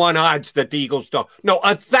 100-1 odds that the Eagles don't. No,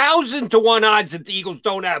 1,000-1 odds that the Eagles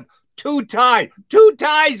don't have two ties. Two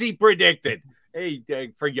ties, he predicted. Hey,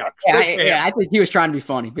 for yuck. Yeah, I think he was trying to be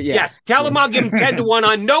funny, but yeah. Yes, tell him I'll give him 10-1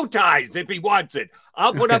 on no ties if he wants it.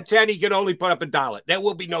 I'll put up 10. He can only put up $1. There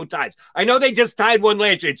will be no ties. I know they just tied one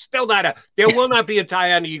last year. It's still not there will not be a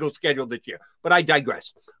tie on the Eagles schedule this year, but I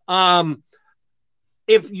digress.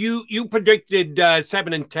 If you predicted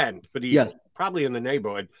 7-10 for the Eagles, probably in the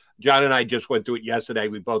neighborhood. John and I just went through it yesterday.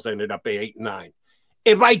 We both ended up at 8-9.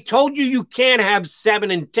 If I told you can't have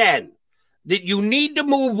 7-10, that you need to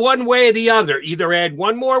move one way or the other, either add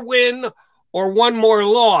one more win or one more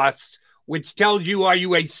loss, which tells you, are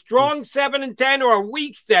you a strong 7-10 or a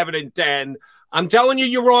weak 7-10? I'm telling you,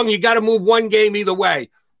 you're wrong. You got to move one game either way.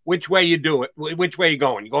 Which way you do it? Which way you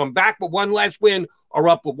going? You going back with one less win or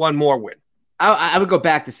up with one more win? I would go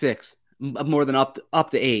back to 6 more than up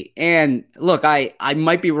to 8. And look, I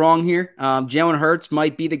might be wrong here. Jalen Hurts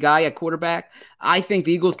might be the guy at quarterback. I think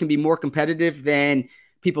the Eagles can be more competitive than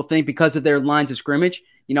people think because of their lines of scrimmage.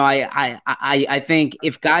 I think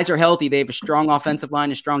if guys are healthy, they have a strong offensive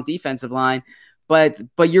line, a strong defensive line, but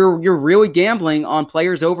you're really gambling on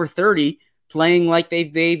players over 30 playing like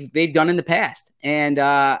they've done in the past. And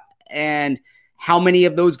how many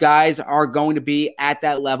of those guys are going to be at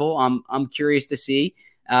that level? I'm curious to see.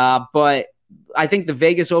 But I think the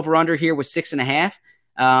Vegas over under here was 6.5.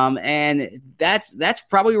 And that's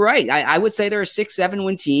probably right. I would say they're a 6-7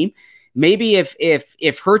 win team. Maybe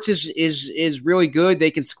if Hurts is really good,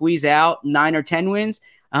 they can squeeze out 9 or 10 wins.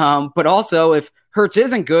 But also if Hurts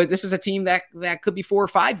isn't good, this is a team that could be 4 or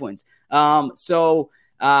 5 wins. So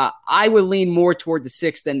I would lean more toward the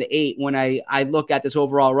 6 than the 8 when I look at this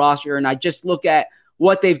overall roster, and I just look at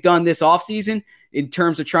what they've done this offseason in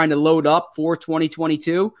terms of trying to load up for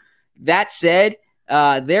 2022. That said,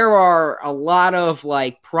 there are a lot of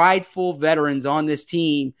prideful veterans on this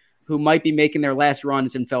team who might be making their last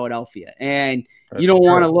runs in Philadelphia. And you don't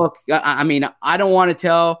want to look – I don't want to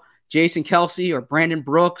tell Jason Kelce or Brandon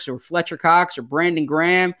Brooks or Fletcher Cox or Brandon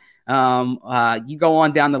Graham, you go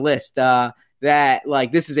on down the list, that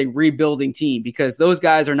this is a rebuilding team, because those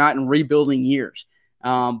guys are not in rebuilding years.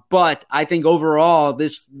 But I think overall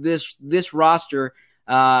this roster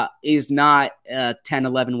is not a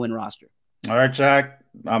 10-11 win roster. All right, Zach.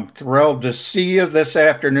 I'm thrilled to see you this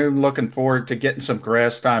afternoon. Looking forward to getting some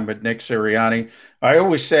grass time with Nick Sirianni. I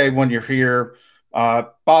always say when you're here,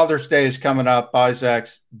 Father's Day is coming up. Buy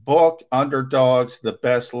Zach's book, Underdogs, the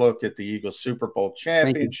best look at the Eagles Super Bowl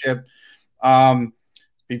championship.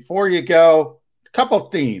 Before you go, a couple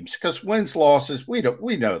themes, because wins, losses, we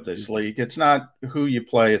know this league. It's not who you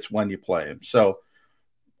play, it's when you play them. So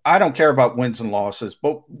I don't care about wins and losses,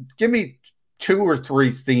 but give me 2 or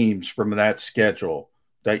 3 themes from that schedule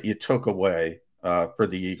that you took away for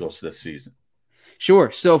the Eagles this season.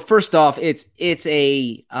 Sure. So first off, it's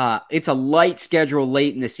a light schedule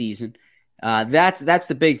late in the season. That's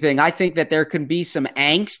the big thing. I think that there can be some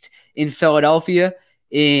angst in Philadelphia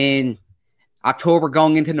in October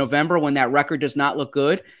going into November when that record does not look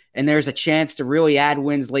good, and there's a chance to really add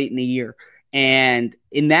wins late in the year. And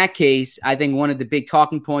in that case, I think one of the big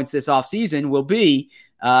talking points this offseason will be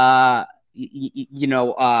that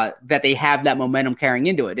they have that momentum carrying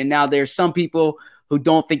into it. And now there's some people who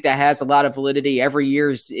don't think that has a lot of validity. Every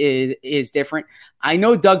year is different. I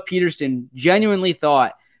know Doug Peterson genuinely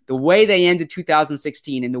thought the way they ended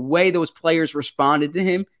 2016 and the way those players responded to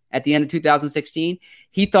him at the end of 2016.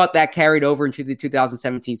 He thought that carried over into the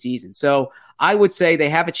 2017 season. So I would say they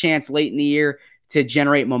have a chance late in the year to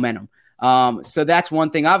generate momentum. So that's one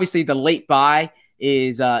thing. Obviously, the late bye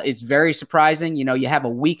is very surprising. You know, you have a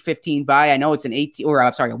week 15 bye. I know it's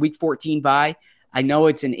a week 14 bye. I know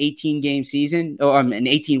it's an 18-game season or an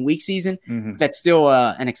 18-week season. Mm-hmm. That's still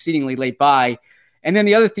an exceedingly late bye. And then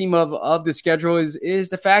the other theme of the schedule is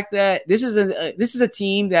the fact that this is a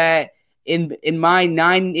team that in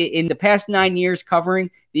the past 9 years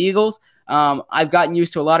covering the Eagles, I've gotten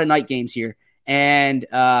used to a lot of night games here. And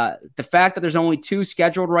the fact that there's only 2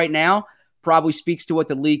 scheduled right now probably speaks to what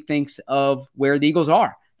the league thinks of where the Eagles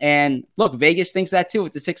are. And look, Vegas thinks that too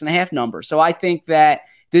with the 6.5 number. So I think that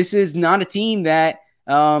this is not a team that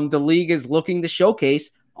the league is looking to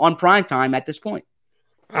showcase on primetime at this point.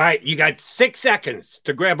 All right, you got 6 seconds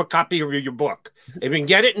to grab a copy of your book. If you can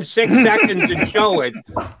get it in 6 seconds and show it,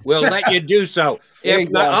 we'll let you do so. If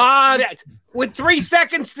not, with 3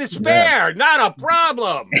 seconds to spare, not a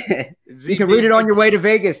problem. You can read it on your way to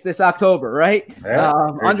Vegas this October, right? Yeah,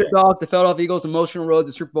 Underdogs, the Philadelphia Eagles, emotional road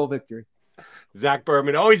to Super Bowl victory. Zach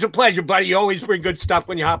Berman, always a pleasure, buddy. You always bring good stuff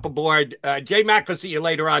when you hop aboard. J-Mac, will see you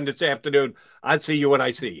later on this afternoon. I'll see you when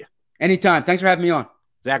I see you. Anytime. Thanks for having me on.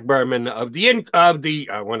 Zach Berman of the Inquirer,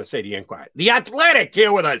 The Athletic,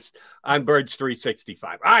 here with us on Birds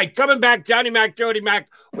 365. All right, coming back, Johnny Mac, Jody Mac.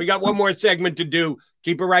 We got one more segment to do.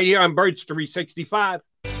 Keep it right here on Birds 365.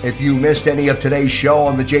 If you missed any of today's show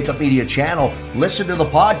on the Jacob Media channel, listen to the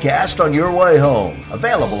podcast on your way home.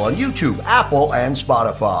 Available on YouTube, Apple, and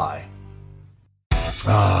Spotify.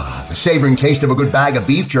 The savoring taste of a good bag of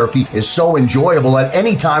beef jerky is so enjoyable at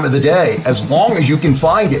any time of the day, as long as you can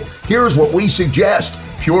find it. Here's what we suggest.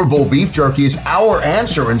 Pure Bull Beef Jerky is our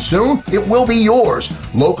answer, and soon it will be yours.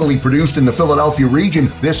 Locally produced in the Philadelphia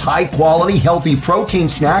region, this high-quality, healthy protein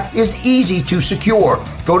snack is easy to secure.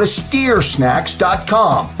 Go to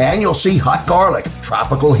steersnacks.com, and you'll see hot garlic,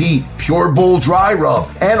 tropical heat, Pure Bull dry rub,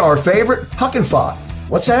 and our favorite, Huck and Fod.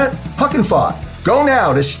 What's that? Huck and Fod. Go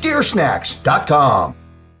now to steersnacks.com.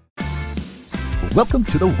 Welcome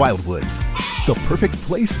to the Wildwoods, the perfect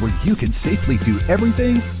place where you can safely do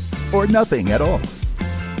everything or nothing at all.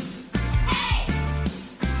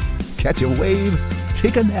 Catch a wave,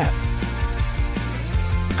 take a nap,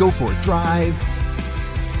 go for a drive,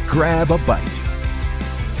 grab a bite.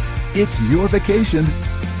 It's your vacation,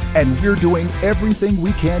 and we're doing everything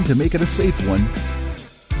we can to make it a safe one.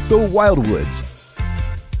 The Wildwoods.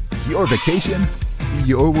 Your vacation,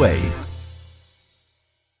 your way.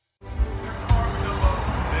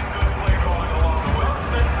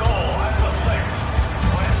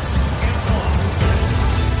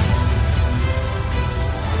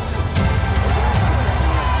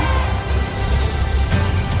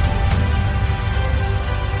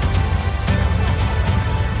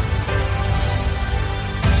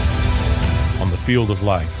 Field of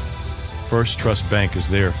life, First Trust Bank is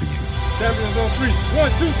there for you. Champions on 3.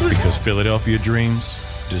 1, 2, 3. Because Philadelphia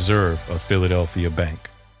dreams deserve a Philadelphia bank.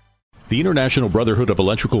 The International Brotherhood of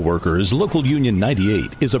Electrical Workers, Local Union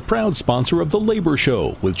 98, is a proud sponsor of The Labor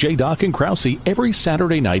Show with J. Doc and Krause every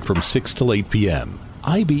Saturday night from 6 till 8 p.m.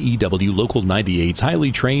 IBEW Local 98's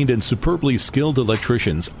highly trained and superbly skilled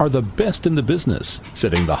electricians are the best in the business,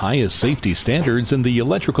 setting the highest safety standards in the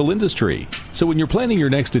electrical industry. So when you're planning your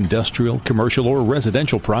next industrial, commercial, or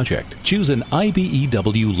residential project, choose an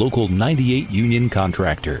IBEW Local 98 union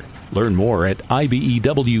contractor. Learn more at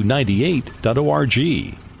IBEW98.org.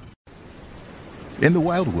 In the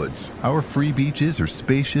Wildwoods, our free beaches are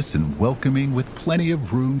spacious and welcoming with plenty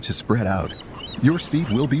of room to spread out. Your seat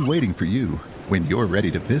will be waiting for you when you're ready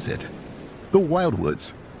to visit. The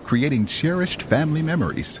Wildwoods, creating cherished family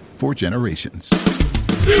memories for generations.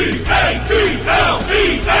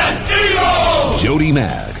 C-A-T-L-E-S-E-O! Jody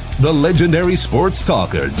Mack, the legendary sports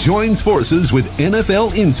talker, joins forces with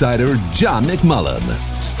NFL insider John McMullen.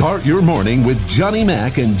 Start your morning with Johnny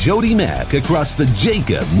Mack and Jody Mack across the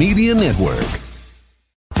Jacob Media Network.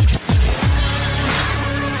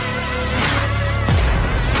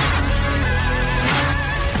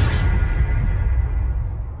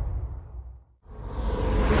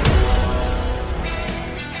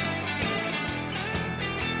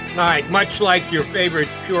 All right, much like your favorite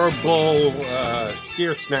Pure Bull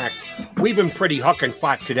steer snacks, we've been pretty huck and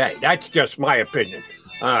fought today. That's just my opinion.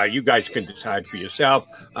 You guys can decide for yourself.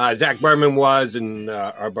 Zach Berman was, and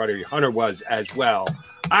our buddy Hunter was as well.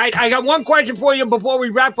 I got one question for you before we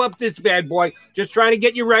wrap up this bad boy. Just trying to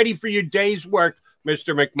get you ready for your day's work,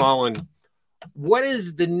 Mr. McMullen. What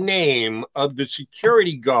is the name of the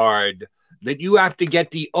security guard that you have to get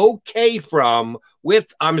the okay from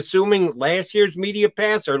with, I'm assuming, last year's media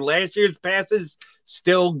pass or last year's passes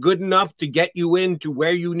still good enough to get you into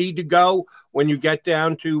where you need to go when you get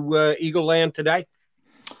down to Eagle Land today?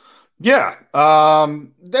 Yeah.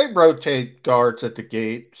 They rotate guards at the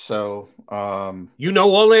gate. So, you know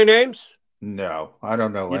all their names? No, I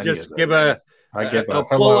don't know. You any just of give a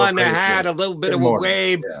pull on the hat, a little bit of a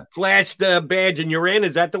wave, flash the badge, and you're in.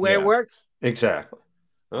 Is that the way it works? Exactly.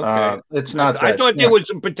 Okay. It's not. I thought there was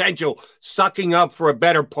some potential sucking up for a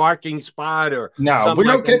better parking spot or no. We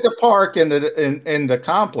don't get to park in the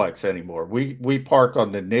complex anymore. We park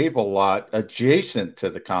on the naval lot adjacent to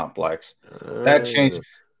the complex. That changed.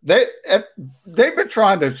 They've been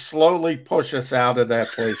trying to slowly push us out of that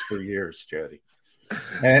place for years, Jody.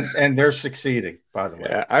 And they're succeeding, by the way.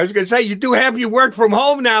 Yeah, I was going to say, you do have you work from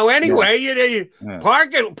home now anyway.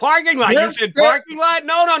 Parking lot. You said parking lot?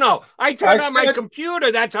 No. I turned on my computer.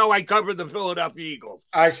 That's how I cover the Philadelphia Eagles.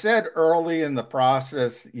 I said early in the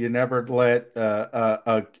process, you never let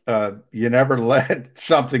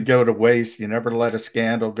something go to waste. You never let a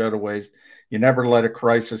scandal go to waste. You never let a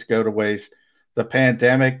crisis go to waste. The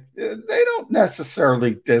pandemic, they don't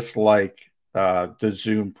necessarily dislike the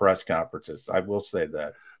Zoom press conferences. I will say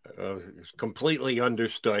that. It's completely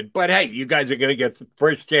understood. But hey, you guys are going to get the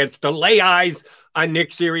first chance to lay eyes on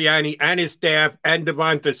Nick Sirianni and his staff and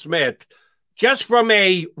Devonta Smith just from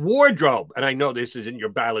a wardrobe. And I know this isn't your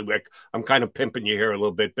bailiwick. I'm kind of pimping you here a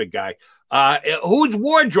little bit, big guy. Whose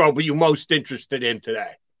wardrobe are you most interested in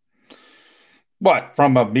today? What,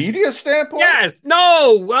 from a media standpoint? Yes.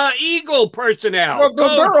 No. Eagle personnel. Well,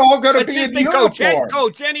 they're all going to be in uniform.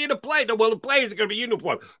 Coach, any of the players. Well, the players are going to be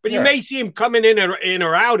uniform. But you may see him coming in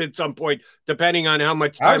or out at some point, depending on how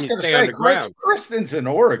much time you stay on the ground. Kristen's in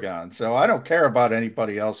Oregon, so I don't care about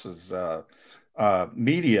anybody else's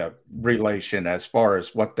media relation as far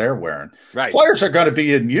as what they're wearing. Right. Players are going to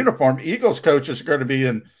be in uniform. Eagles coaches are going to be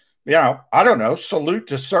in, I don't know, salute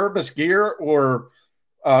to service gear or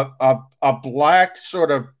a black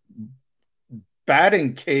sort of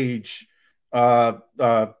batting cage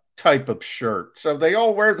type of shirt. So they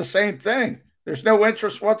all wear the same thing. There's no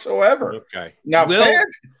interest whatsoever. Okay. Now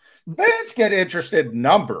fans get interested in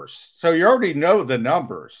numbers. So you already know the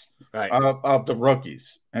numbers of the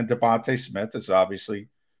rookies. And Devonta Smith is obviously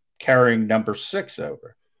carrying number 6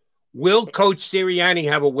 over. Will Coach Sirianni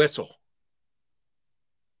have a whistle?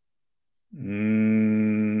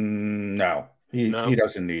 No. He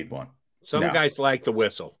doesn't need one. Some guys like the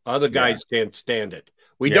whistle. Other guys can't stand it.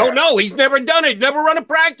 We don't know. He's never done it. Never run a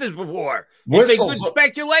practice before. It's a good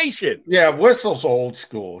speculation. Yeah, whistle's old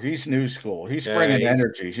school. He's new school. He's bringing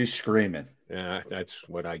energy. He's screaming. Yeah, that's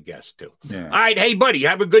what I guessed too. Yeah. All right, hey, buddy,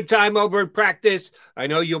 have a good time over at practice. I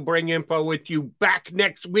know you'll bring info with you back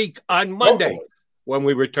next week on Monday. Hopefully. When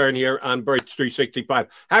we return here on Birds 365.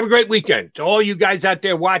 Have a great weekend. To all you guys out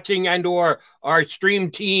there watching and or our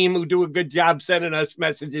stream team who do a good job sending us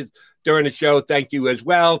messages during the show, thank you as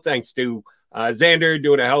well. Thanks to Xander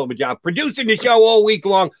doing a hell of a job producing the show all week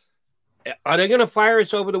long. Are they going to fire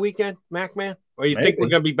us over the weekend, Mac Man? Or you think we're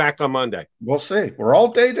going to be back on Monday? We'll see. We're all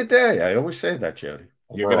day to day. I always say that, Jody.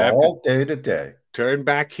 We're all day to day. Turn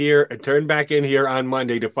back in here on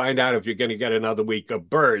Monday to find out if you're going to get another week of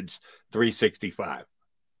Birds 365.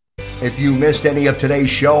 If you missed any of today's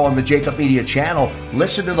show on the Jacob Media channel,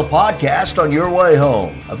 listen to the podcast on your way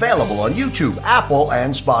home. Available on YouTube, Apple,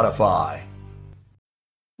 and Spotify.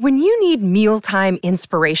 When you need mealtime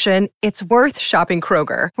inspiration, it's worth shopping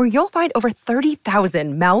Kroger, where you'll find over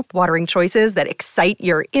 30,000 mouth-watering choices that excite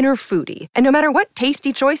your inner foodie. And no matter what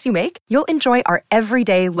tasty choice you make, you'll enjoy our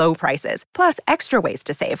everyday low prices, plus extra ways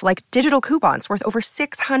to save, like digital coupons worth over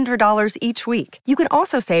 $600 each week. You can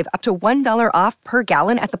also save up to $1 off per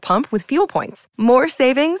gallon at the pump with fuel points. More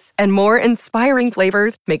savings and more inspiring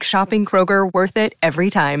flavors make shopping Kroger worth it every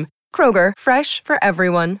time. Kroger, fresh for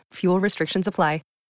everyone. Fuel restrictions apply.